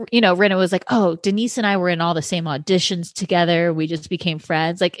 but Rinna was like, oh, Denise and I were in all the same auditions together. We just became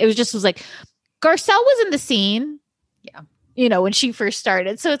friends. Like, it was like, Garcelle was in the scene. Yeah. When she first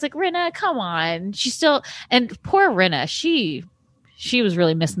started. So it's like, Rinna, come on. She's still, and poor Rinna, she was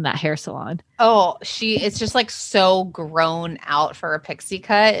really missing that hair salon. Oh, it's just like so grown out for a pixie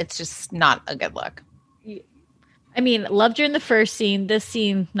cut. It's just not a good look. I mean, loved her in the first scene. This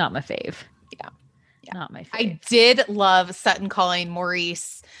scene, not my fave. Yeah. Not my fave. I did love Sutton calling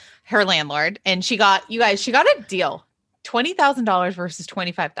Maurice her landlord, and she got a deal. $20,000 versus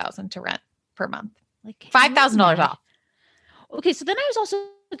 $25,000 to rent per month. Like $5,000 off. Okay, so then I was also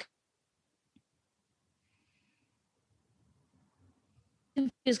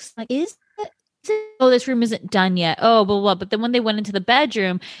confused. Like, this room isn't done yet. Oh, blah, blah. But then when they went into the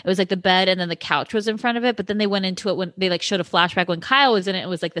bedroom, it was like the bed and then the couch was in front of it. But then they went into it when they like showed a flashback when Kyle was in it. It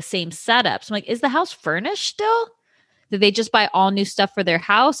was like the same setup. So I'm like, is the house furnished still? Did they just buy all new stuff for their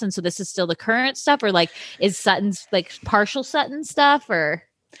house? And so this is still the current stuff, or like is Sutton's like partial Sutton stuff? Or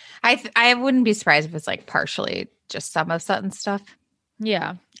I wouldn't be surprised if it's like partially just some of Sutton's stuff.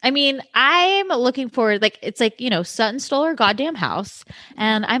 Yeah. I mean, I'm looking for like, it's like, Sutton stole her goddamn house.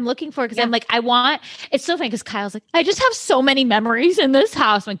 And I'm looking for, because I'm like, it's so funny because Kyle's like, I just have so many memories in this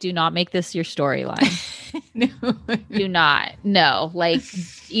house. I'm like, do not make this your storyline. No. Do not. No. Like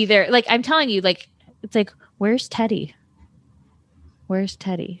either, like I'm telling you, like, it's like, where's Teddy? Where's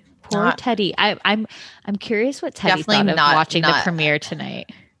Teddy? Poor Teddy. I'm curious what Teddy thought of watching the premiere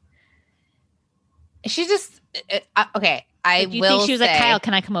tonight. She just, okay. Do you think she was like, Kyle,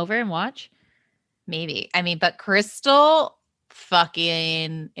 can I come over and watch? Maybe. I mean, but Crystal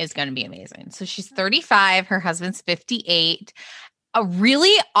fucking is going to be amazing. So she's 35. Her husband's 58. A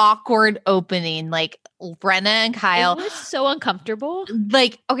really awkward opening. Like Brenna and Kyle. It was so uncomfortable.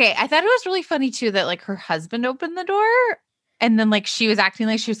 Like, okay. I thought it was really funny too that like her husband opened the door and then like she was acting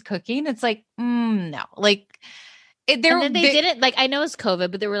like she was cooking. It's like, no. Like, and then they didn't, like, I know it's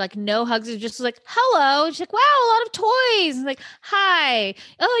COVID, but there were like no hugs. It was just like, hello. And she's like, wow, a lot of toys. And like, hi.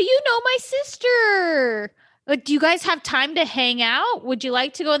 Oh, my sister. Like, do you guys have time to hang out? Would you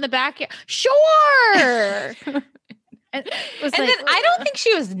like to go in the backyard? Sure. And then I don't think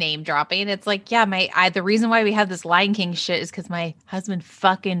she was name dropping. It's like, yeah, the reason why we have this Lion King shit is because my husband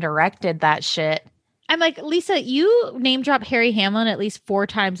fucking directed that shit. I'm like, Lisa, you name drop Harry Hamlin at least 4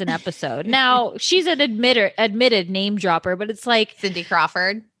 times an episode. Now, she's an admitted name dropper, but it's like Cindy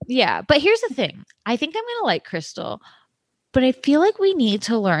Crawford. Yeah. But here's the thing. I think I'm going to like Crystal, but I feel like we need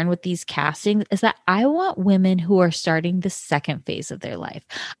to learn with these castings is that I want women who are starting the second phase of their life.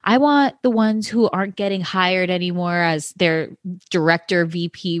 I want the ones who aren't getting hired anymore as their director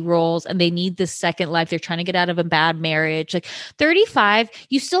VP roles and they need this second life. They're trying to get out of a bad marriage. Like 35,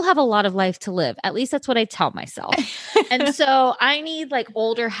 you still have a lot of life to live. At least that's what I tell myself. And so I need like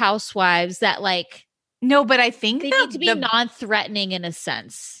older housewives that like, no, but I think they need to be non-threatening in a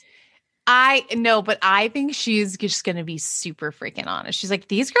sense. I know, but I think she's just going to be super freaking honest. She's like,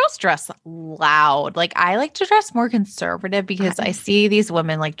 these girls dress loud. Like, I like to dress more conservative because I see these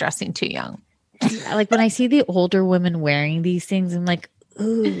women like dressing too young. Yeah, like when I see the older women wearing these things, I'm like,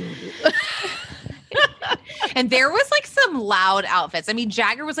 ooh. And there was like some loud outfits. I mean,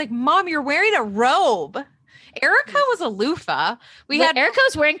 Jagger was like, Mom, you're wearing a robe. Erica was a loofah. Erica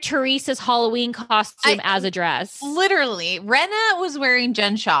was wearing Teresa's Halloween costume as a dress. Literally. Rinna was wearing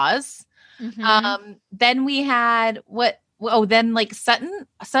Jen Shaw's. Mm-hmm. Then we had then like Sutton,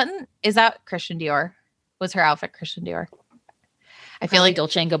 is that Christian Dior? Was her outfit Christian Dior? I feel like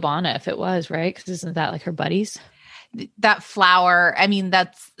Dolce & Gabbana if it was, right? Because isn't that like her buddies? That flower. I mean,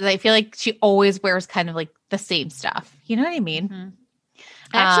 I feel like she always wears kind of like the same stuff. You know what I mean? Mm-hmm.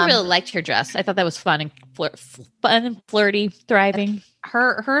 I actually really liked her dress. I thought that was fun and flirty, thriving.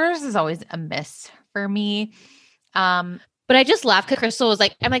 Hers is always a miss for me. But I just laughed because Crystal was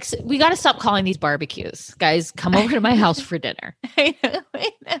like, I'm like, we got to stop calling these barbecues. Guys, come over to my house for dinner. I know.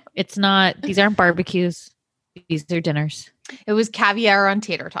 It's not, these aren't barbecues. These are dinners. It was caviar on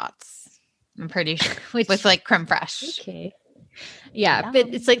tater tots. I'm pretty sure. With like creme fraiche. Okay. Yeah,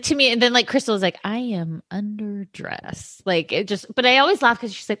 but it's like to me, and then like Crystal is like, I am underdressed. Like it just, but I always laugh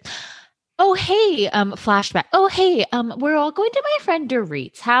because she's like, oh hey, flashback. Oh hey, we're all going to my friend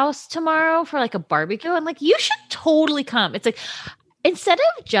Dorit's house tomorrow for like a barbecue. And like, you should totally come. It's like, instead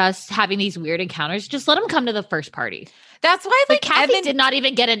of just having these weird encounters, just let them come to the first party. That's why like Kathy did not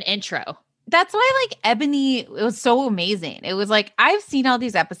even get an intro. That's why like Ebony, it was so amazing. It was like, I've seen all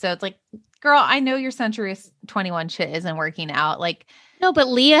these episodes. Like, girl, I know your Century 21 shit isn't working out. Like, no, but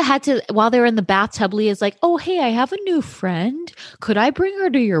Leah had to, while they were in the bathtub, Leah's like, oh, hey, I have a new friend. Could I bring her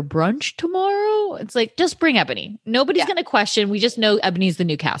to your brunch tomorrow? It's like, just bring Ebony. Nobody's going to question. We just know Ebony's the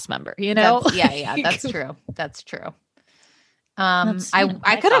new cast member, you know? That's true. That's true.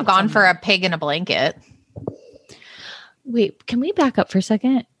 I could have gone for a pig in a blanket. Wait, can we back up for a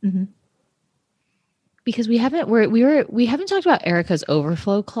second? Mm-hmm. Because we haven't talked about Erica's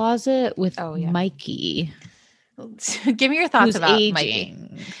overflow closet with Mikey. Give me your thoughts about aging.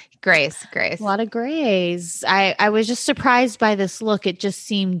 Mikey. Grace. A lot of grays. I was just surprised by this look. It just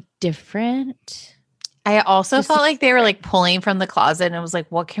seemed different. I also felt like they were like pulling from the closet and it was like,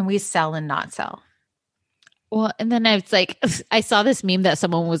 what can we sell and not sell? Well, and then it's like, I saw this meme that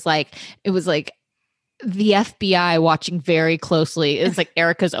someone was like, it was like, the FBI watching very closely. Is like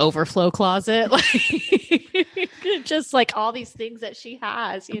Erica's overflow closet. Like just like all these things that she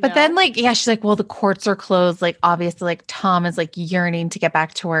has, you know? But then like, she's like, well, the courts are closed. Like obviously like Tom is like yearning to get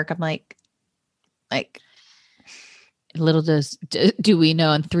back to work. I'm like little do we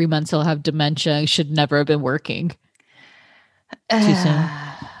know in 3 months he'll have dementia. He should never have been working. Too soon.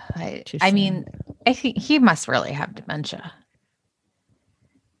 I mean, I think he must really have dementia.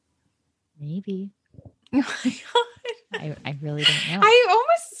 Maybe. Oh my God. I really don't know.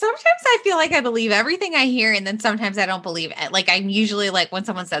 Sometimes I feel like I believe everything I hear and then sometimes I don't believe it. Like I'm usually like when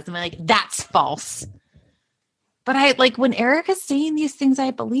someone says something like that's false. But I like when Erica's saying these things,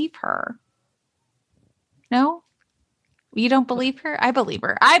 I believe her. No? You don't believe her? I believe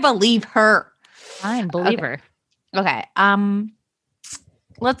her. Fine, believe her. Okay.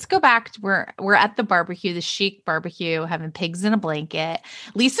 Let's go back. We're at the barbecue, the chic barbecue, having pigs in a blanket.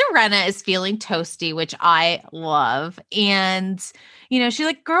 Lisa Rinna is feeling toasty, which I love. And, you know, she's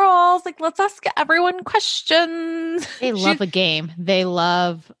like, girls, like, let's ask everyone questions. They love a game.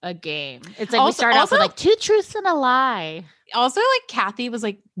 It's like we start off with like 2 truths and a lie. Also, like Kathy was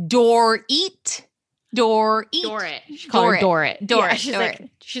like, Dorit. Dorit. She called her Dorit. Yeah,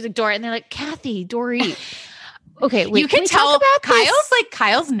 she's like Dorit. And they're like, Kathy, Dorit. Okay, wait, you can tell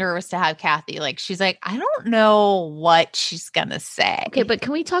Kyle's nervous to have Kathy. Like she's like, I don't know what she's gonna say. Okay, but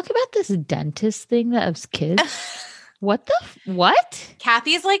can we talk about this dentist thing that has kids? What?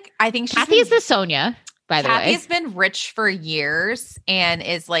 Kathy's like, I think Kathy is the Sonia, by the way. Kathy's been rich for years and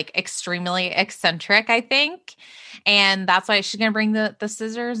is like extremely eccentric, I think. And that's why she's gonna bring the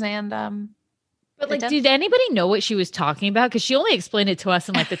scissors and But like, did anybody know what she was talking about? Because she only explained it to us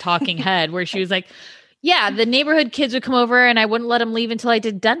in like the talking head where she was like, yeah, the neighborhood kids would come over and I wouldn't let them leave until I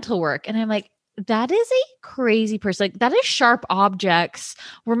did dental work. And I'm like, that is a crazy person. Like that is sharp objects.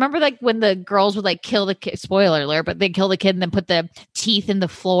 Remember like when the girls would like kill the kid, spoiler alert, but they'd kill the kid and then put the teeth in the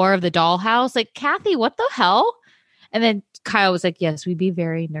floor of the dollhouse. Like, Kathy, what the hell? And then Kyle was like, yes, we'd be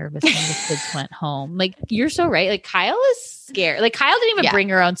very nervous when the kids went home. Like, you're so right. Like Kyle is scared. Like Kyle didn't even bring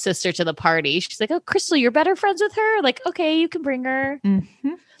her own sister to the party. She's like, oh, Crystal, you're better friends with her. Like, okay, you can bring her. Mm-hmm.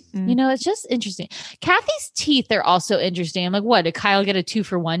 You know, it's just interesting. Kathy's teeth are also interesting. I'm like, what? Did Kyle get a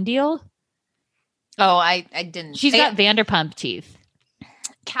 2-for-1 deal? Oh, I didn't. She's got Vanderpump teeth.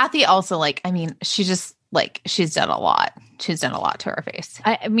 Kathy also like, I mean, she just like, she's done a lot. She's done a lot to her face.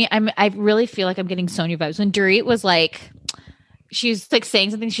 I mean, I really feel like I'm getting Sonia vibes. When Dorit was like, she was like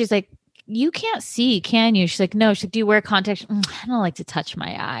saying something. She's like, you can't see, can you? She's like, no. She's like, do you wear contacts? I don't like to touch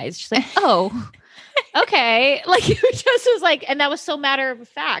my eyes. She's like, oh. Okay, like it just was like, and that was so matter of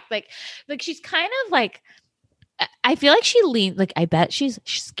fact. Like she's kind of like, I feel like she leans. Like I bet she's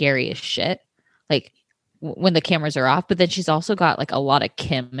scary as shit. Like when the cameras are off, but then she's also got like a lot of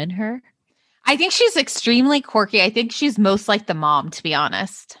Kim in her. I think she's extremely quirky. I think she's most like the mom, to be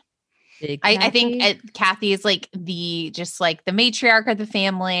honest. I think Kathy is like the matriarch of the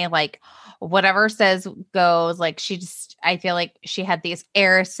family. Like whatever says goes. Like I feel like she had these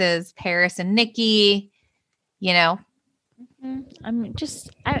heiresses, Paris and Nikki, you know. I'm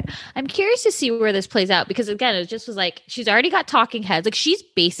curious to see where this plays out because again, it just was like she's already got talking heads. Like she's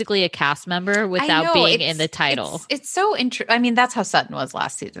basically a cast member without being in the title. It's so interesting. I mean, that's how Sutton was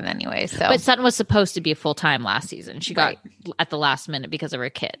last season, anyway. So, but Sutton was supposed to be a full time last season. She got at the last minute because of her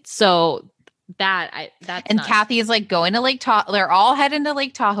kids. So Kathy is like going to Lake Tahoe. They're all heading to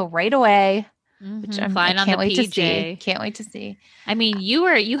Lake Tahoe right away. which I'm flying on the PJ. Can't wait to see. I mean,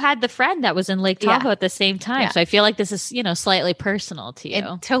 you had the friend that was in Lake Tahoe at the same time. So I feel like this is, slightly personal to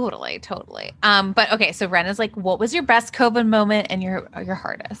you. Totally. But okay, so Ren is like, what was your best COVID moment and your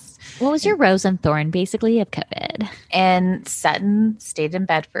hardest? What was your rose and thorn, basically, of COVID? And Sutton stayed in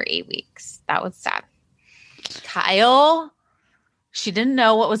bed for 8 weeks. That was sad. Kyle, she didn't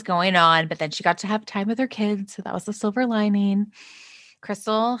know what was going on, but then she got to have time with her kids. So that was the silver lining.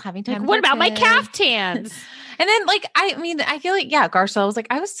 Crystal having time. What about my caftans? And then I feel like, Garcelle was like,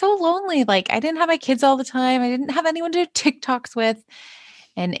 I was so lonely. Like I didn't have my kids all the time. I didn't have anyone to do TikToks with.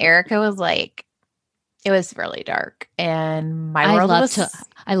 And Erica was like, it was really dark. And I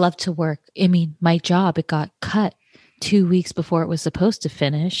love to work. I mean, my job, it got cut 2 weeks before it was supposed to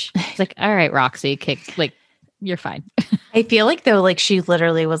finish. It's like, all right, Roxy, you're fine. I feel like though, like she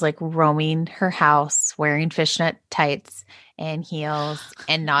literally was like roaming her house, wearing fishnet tights and heels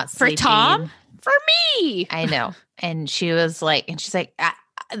and not sleeping. For Tom? For me. I know. And she was like, she's like,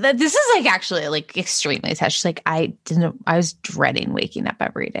 this is like actually like extremely sad. She's like, I was dreading waking up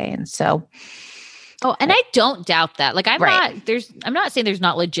every day. And so. Oh, and I don't doubt that. Like I'm not saying there's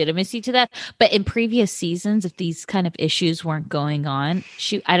not legitimacy to that, but in previous seasons, if these kind of issues weren't going on,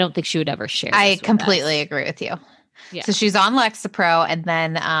 I don't think she would ever share. I completely agree with you. Yeah. So she's on Lexapro and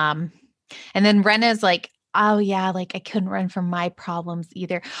then Rena's like, oh yeah, like I couldn't run from my problems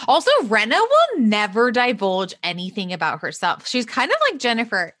either. Also, Rena will never divulge anything about herself. She's kind of like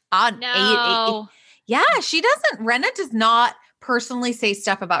Jennifer on Yeah, she doesn't. Rena does not personally say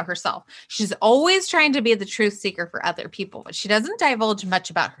stuff about herself. She's always trying to be the truth seeker for other people, but she doesn't divulge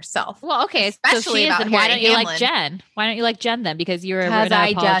much about herself. Well, okay, especially about Harry. Why don't you like Jen? Why don't you like Jen then? Because you're a apologist.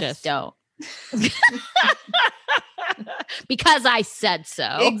 I just don't. Because I said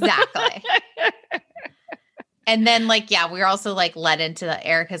so. Exactly. And then we're also led into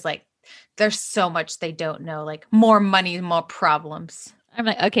Erica's like, there's so much they don't know, like more money, more problems. I'm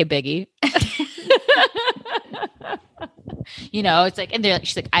like, okay, Biggie. It's like, and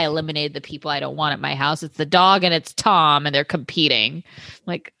she's like, I eliminated the people I don't want at my house. It's the dog and it's Tom, and they're competing. I'm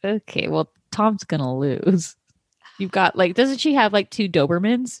like, okay, well, Tom's gonna lose. You've got doesn't she have 2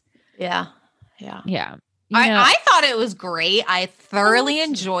 Dobermans? Yeah. I thought it was great. I thoroughly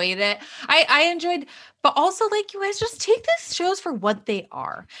enjoyed it. I enjoyed, but also you guys just take these shows for what they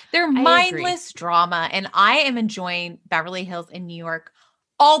are. They're mindless drama, and I am enjoying Beverly Hills in New York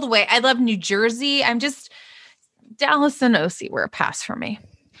all the way. I love New Jersey. I'm just Dallas and OC were a pass for me.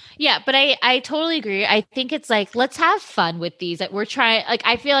 Yeah, but I totally agree. I think it's let's have fun with these. We're trying.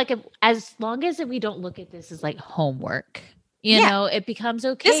 I feel like as long as we don't look at this as homework. You know, it becomes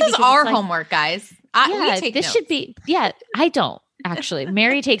okay. This is our homework, guys. We take this notes. Should be. Yeah, I don't actually.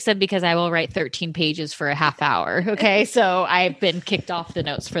 Mary takes them because I will write 13 pages for a half hour. Okay, so I've been kicked off the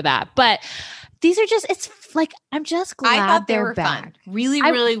notes for that. But these are just. It's I'm just glad I thought they were back. Fun. Really,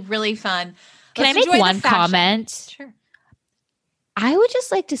 really, really fun. Can I make one comment? Sure. I would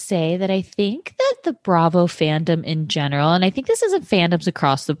just like to say that I think that the Bravo fandom in general, and I think this is in fandoms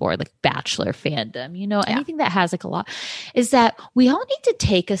across the board, like Bachelor fandom, anything that has a lot, is that we all need to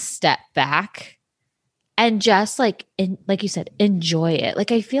take a step back and just like you said, enjoy it.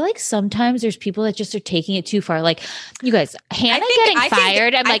 I feel like sometimes there's people that just are taking it too far. Like you guys, Hannah getting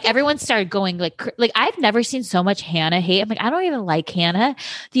fired, and everyone started going I've never seen so much Hannah hate. I'm like, I don't even like Hannah.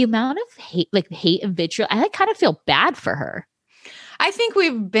 The amount of hate and vitriol, I kind of feel bad for her. I think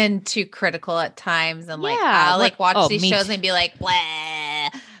we've been too critical at times, and I'll watch these shows and be like, blah.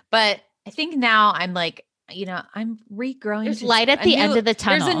 But I think now I'm I'm regrowing. There's light at the end of the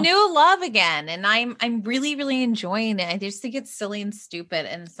tunnel. There's a new love again, and I'm really, really enjoying it. I just think it's silly and stupid,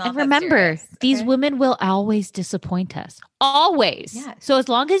 and it's not. And remember, these women will always disappoint us. Always. Yes. So as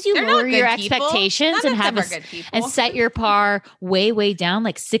long as you lower your expectations and and set your par way, way down,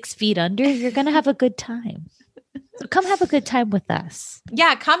 6 feet under, you're gonna have a good time. So come have a good time with us.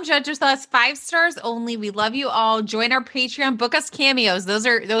 Yeah, come judge with us. 5 stars only. We love you all. Join our Patreon. Book us cameos. Those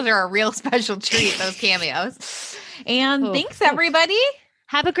are a real special treat, those cameos. And thanks, everybody.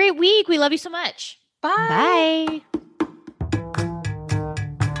 Have a great week. We love you so much. Bye. Bye.